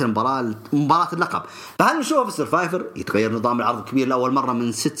متى مباراة اللقب. فهل نشوفه في سورفايفر؟ يتغير نظام العرض الكبير لأول مرة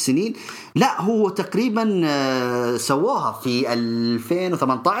من 6 سنين؟ لا هو تقريبا سووها في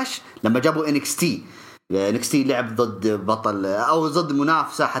 2018 لما جابوا NXT لعب ضد بطل أو ضد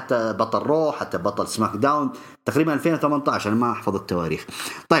منافسة، حتى بطل رو حتى بطل سماك داون، تقريبا 2018. أنا ما أحفظ التواريخ.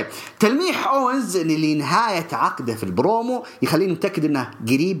 طيب تلميح أوينز لنهاية عقده في البرومو يخليني متأكد أنه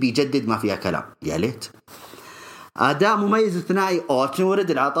قريب بيجدد، ما فيها كلام. يا ليت. أداء مميز ثنائي أوتن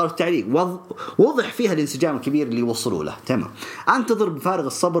ورد على طرف التعليق وضح فيها الانسجام الكبير اللي وصلوا له. تمام. أنتظر بفارغ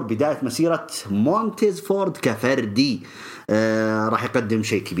الصبر بداية مسيرة مونتيز فورد كفردي. راح يقدم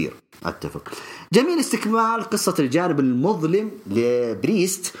شيء كبير. أتفق. جميل استكمال قصة الجانب المظلم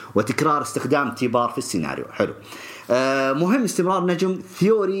لبريست وتكرار استخدام تيبار في السيناريو. حلو. مهم استمرار نجم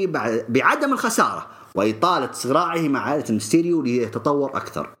ثيوري بعدم الخسارة وإطالة صراعه مع عائلة الميستيريو ليتطور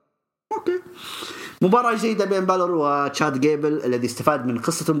أكثر. أوكي. مباراة جيدة بين بالور وتشاد جيبل الذي استفاد من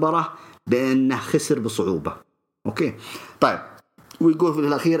قصة المباراة بأنه خسر بصعوبة. أوكي. طيب ويقول في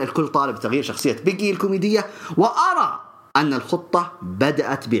الأخير الكل طالب تغيير شخصية بيجي الكوميدية، وأرى أن الخطة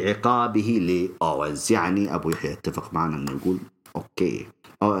بدأت بعقابه لأوينز. يعني أبو يحيى اتفق معنا أنه يقول أوكي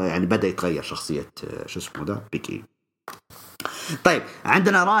يعني بدأ يتغير شخصية شو اسمه ده بيجي. طيب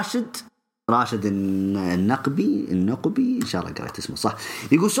عندنا راشد النقبي إن شاء الله قرأت اسمه صح.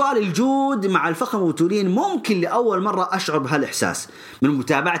 يقول سؤال الجود مع الفخم وتولين، ممكن لأول مرة أشعر بهالإحساس من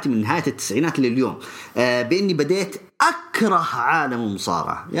متابعتي من نهاية التسعينات لليوم بإني بديت أكره عالم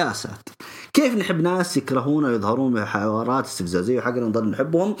المصارعة. يا ساتر كيف نحب ناس يكرهون ويظهرون بحوارات استفزازية وحقنا نضل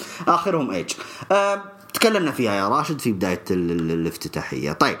نحبهم آخرهم إيج. تكلمنا فيها يا راشد في بداية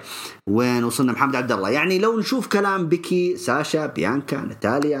الافتتاحية. طيب وين وصلنا؟ محمد عبد الله يعني لو نشوف كلام بيكي ساشا بيانكا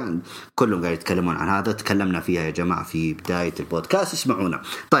ناتاليا كلهم قاعد يتكلمون عن هذا، تكلمنا فيها يا جماعة في بداية البودكاست، اسمعونا.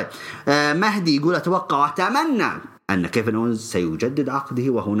 طيب مهدي يقول أتوقع وأتمنى أن كيفن أونز سيجدد عقده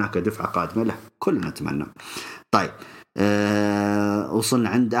وهناك دفعة قادمة له، كلنا نتمنى. طيب وصلنا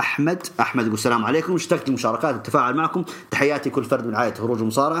عند أحمد يقول السلام عليكم، اشتركت المشاركات والتفاعل معكم، تحياتي كل فرد من عائلة هروج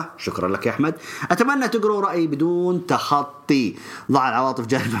المصارعة. شكرا لك يا أحمد، أتمنى تقرأوا رأيي بدون تخطي، ضع العواطف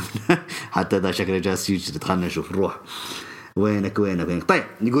جانبا حتى إذا شكله جالس يجري. خلنا نشوف نروح وينك. طيب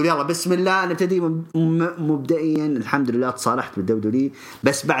نقول يلا بسم الله نبتدي. مبدئيا الحمد لله تصالحت بالدبليو،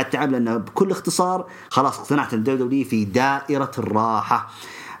 بس بعد تعب، لأنه بكل اختصار خلاص اقتنعت الدبليو في دائرة الراحة.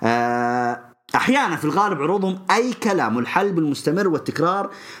 أحيانا في الغالب عروضهم أي كلام، والحلب المستمر والتكرار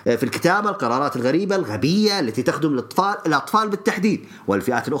في الكتابة، القرارات الغريبة الغبية التي تخدم الأطفال بالتحديد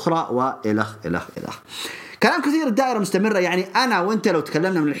والفئات الأخرى وإلخ. كلام كثير، الدائرة مستمرة. يعني أنا وأنت لو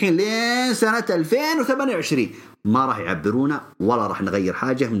تكلمنا من الحين لين سنة 2028 ما راح يعبرونا ولا راح نغير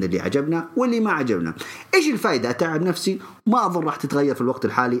حاجة من اللي عجبنا واللي ما عجبنا. إيش الفايدة؟ أتعب نفسي، ما أظن راح تتغير في الوقت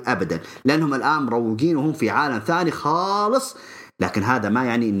الحالي أبدا، لأنهم الآن مروقين وهم في عالم ثاني خالص. لكن هذا ما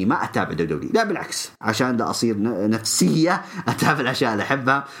يعني إني ما أتابع دبليو، لا بالعكس، عشان لا أصير نفسية أتابع الأشياء اللي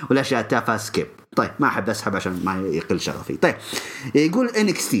أحبها والأشياء أتابعها سكيب. طيب ما أحب أسحب عشان ما يقل شغفي. طيب يقول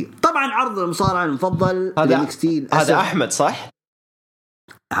NXT طبعا عرض المصارعة المفضل. هذا أحمد صح؟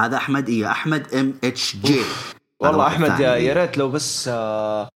 هذا أحمد، إيه أحمد MHJ. والله أحمد يا ريت لو بس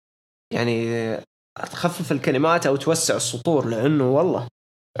يعني تخفف الكلمات أو توسع السطور، لأنه والله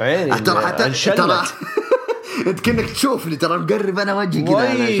عيني انشلت. انت كأنك تشوفني ترى مقرب انا وجهي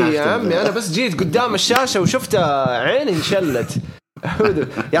كذا يا عمي، انا بس جيت قدام الشاشه وشفت عيني انشلت.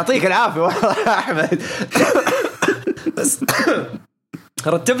 يعطيك العافيه والله يا احمد. بس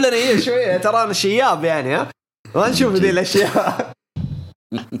رتب لنا ايه شويه، ترى انا شياب يعني، ها ما نشوف ذي الاشياء.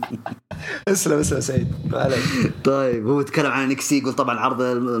 اسلم سعيد معلش. طيب هو يتكلم عن NXT، يقول طبعا عرض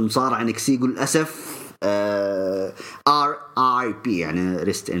المصارعه NXT، يقول للاسف RIP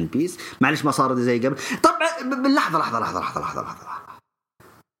يعني rest in peace، معلش ما صار زي قبل. طبعا لحظة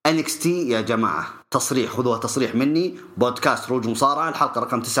NXT يا جماعة، تصريح، خذوها تصريح مني، بودكاست هروج مصارعة الحلقة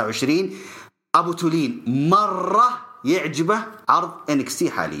رقم 29. أبو تولين مرة يعجبه عرض NXT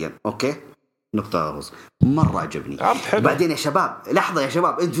حاليا، أوكي نقطة غوص، مرة عجبني. بعدين يا شباب، لحظة يا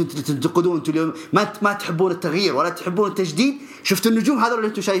شباب، انتوا تنتقدون، انتوا اليوم ما تحبون التغيير ولا تحبون التجديد. شفتوا النجوم هذول اللي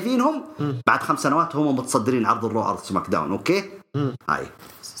انتوا شايفينهم بعد 5 سنوات هم متصدرين عرض الرو، عرض سماك داون. اوكي هاي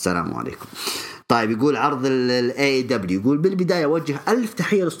السلام عليكم. طيب يقول عرض ال AEW، يقول بالبداية وجه ألف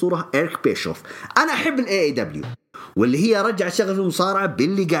تحية للأسطورة إيريك بيشوف. أنا أحب ال AEW واللي هي رجعت شغف المصارعة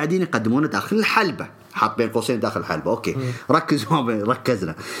باللي قاعدين يقدمونه داخل الحلبة، حط بين قوسين داخل الحلبة. أوكي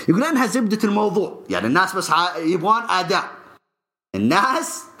ركزنا. يقول أنها زبدة الموضوع، يعني الناس بس يبغون أداء،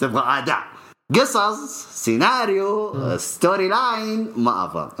 الناس تبغى أداء، قصص، سيناريو، ستوري لاين، ما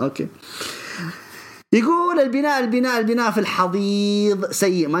أفهم. أوكي يقول البناء في الحضيض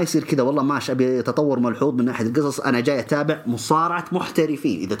سيء، ما يصير كذا والله، ماش أبي تطور ملحوظ من ناحية القصص. أنا جاي أتابع مصارعة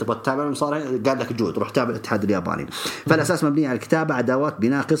محترفين، إذا تبغى تتابع المصارعة قال لك جود روح تابع الاتحاد الياباني. فالأساس مبني على الكتابة، عداوات،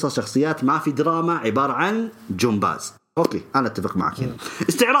 بناء قصص، شخصيات، ما في دراما، عبارة عن جمباز. أوكي أنا أتفق معك هنا.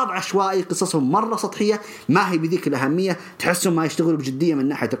 استعراض عشوائي، قصصهم مرة سطحية، ما هي بذيك الأهمية، تحسهم ما يشتغلوا بجدية من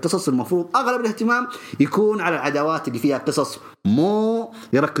ناحية القصص. المفروض أغلب الاهتمام يكون على العداوات اللي فيها قصص، مو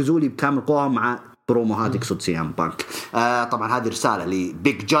يركزوا لي بكامل قواهم مع بروموهات يقصد سيام بانك. طبعا هذه رسالة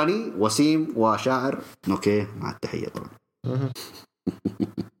لبيج جوني وسيم وشاعر. أوكي مع التحية طبعا.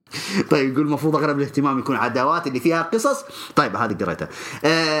 طيب يقول المفروض أغلب الاهتمام يكون عداوات اللي فيها قصص. طيب هذه قريتها.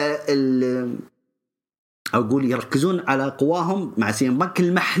 أقول يركزون على قواهم مع سيام بانك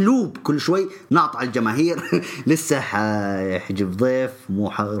المحلوب كل شوي ناط على الجماهير. لسه حيحجب ضيف مو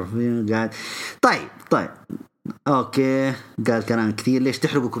حرفين قاعد. طيب اوكي قال كلام كثير، ليش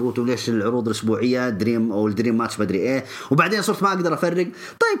تحرقوا كروتهم، ليش العروض الاسبوعيه دريم او الدريم ماتش بدري ايه، وبعدين صرت ما اقدر افرق.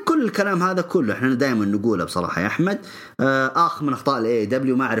 طيب كل الكلام هذا كله احنا دائما نقوله بصراحه يا احمد. من اخطاء الاي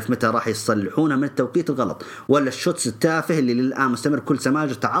دبليو ما اعرف متى راح يصلحونها من التوقيت الغلط، ولا الشوتس التافه اللي للان مستمر كل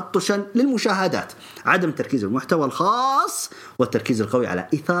سماجه تعطشا للمشاهدات، عدم تركيز المحتوى الخاص والتركيز القوي على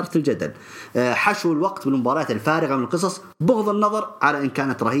اثاره الجدل، حشو الوقت بالمباريات الفارغه من القصص، بغض النظر على ان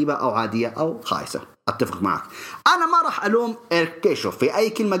كانت رهيبه او عاديه او خايسه. اتفق معك، انا ما راح الوم إيريك بيشوف في اي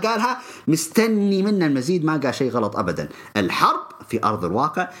كلمه قالها، مستني منه المزيد، ما قال شيء غلط ابدا. الحرب في ارض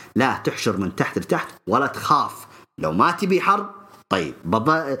الواقع، لا تحشر من تحت لتحت ولا تخاف. لو ما تبي حرب طيب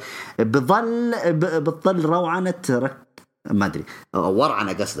بتظل روعنه ما ادري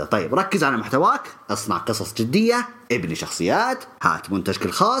ورعنه قصده. طيب ركز على محتواك، اصنع قصص جديه، ابني شخصيات، هات منتجك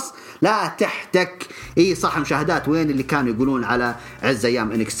الخاص، لا تحتك. صح مشاهدات، وين اللي كانوا يقولون على عز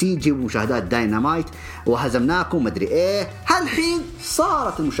ايام NXT جيبوا مشاهدات داينامايت وهزمناكم مدري ايه. هالحين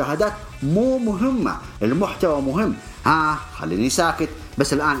صارت المشاهدات مو مهمه، المحتوى مهم. خليني ساكت.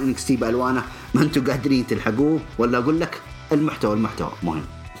 بس الان NXT بالوانه ما انتم قادرين تلحقوه، ولا اقول لك المحتوى مهم.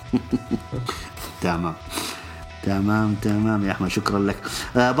 تمام. تمام يا أحمد، شكرا لك.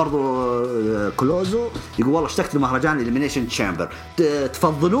 برضو كلوزو يقول والله اشتقت لمهرجان إليمينيشن تشامبر،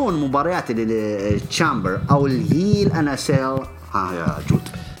 تفضلون مباريات التشامبر أو الهيل أنا سيل؟ ها يا جود.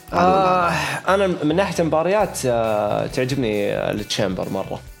 أنا من ناحية مباريات تعجبني التشامبر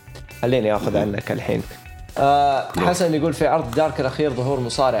مرة. خليني أخذ عنك الحين. حسن يقول في عرض دارك الأخير ظهور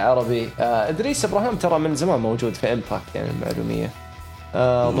مصارع عربي. إدريس إبراهيم ترى من زمان موجود في إمباكت يعني المعلومية.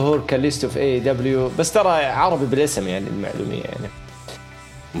 ظهور كاليستو في اي دبليو بس ترى عربي بالاسم يعني المعلومية يعني.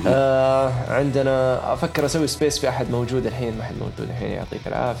 عندنا أفكر أسوي سبيس في أحد موجود الحين، ما حد موجود الحين يعطيك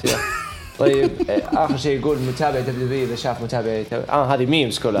العافية. طيب آخر شيء يقول متابع دبليو إذا شاف متابع هذه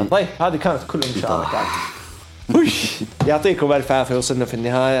ميمز كلها. طيب هذه كانت كلها مشاركات. وش يعطيكم ألف عافية، وصلنا في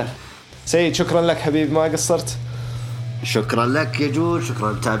النهاية. سيد شكرا لك حبيبي ما قصرت. شكرا لك يا جود،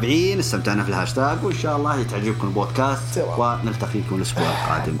 شكرا للمتابعين، استمتعنا في الهاشتاج وإن شاء الله تعجبكم البودكاست ونلتقيكم الأسبوع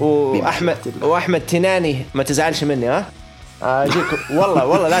القادم. وأحمد تناني ما تزعلش مني ها أجيك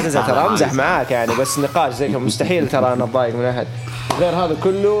والله لا تزعل ترى أمزح معاك يعني، بس نقاش زي كذا مستحيل ترى أنا أتضايق من أحد. غير هذا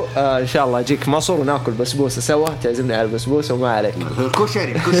كله إن شاء الله أجيك مصر وناكل بسبوسة سوا، تعزمني على البسبوسة وما عليك.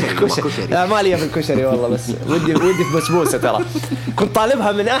 الكشري لا ما لي في الكشري والله، بس ودي في بسبوسة ترى كنت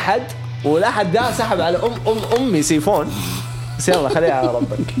طالبها من أحد والأحد ده سحب على أمي سيفون، بس يلا خليها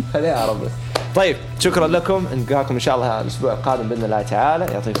على ربك. طيب شكرا لكم، نلقاكم إن شاء الله الأسبوع القادم بإذن الله تعالى.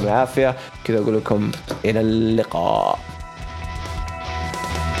 يعطيكم العافية كذا، أقول لكم إلى اللقاء.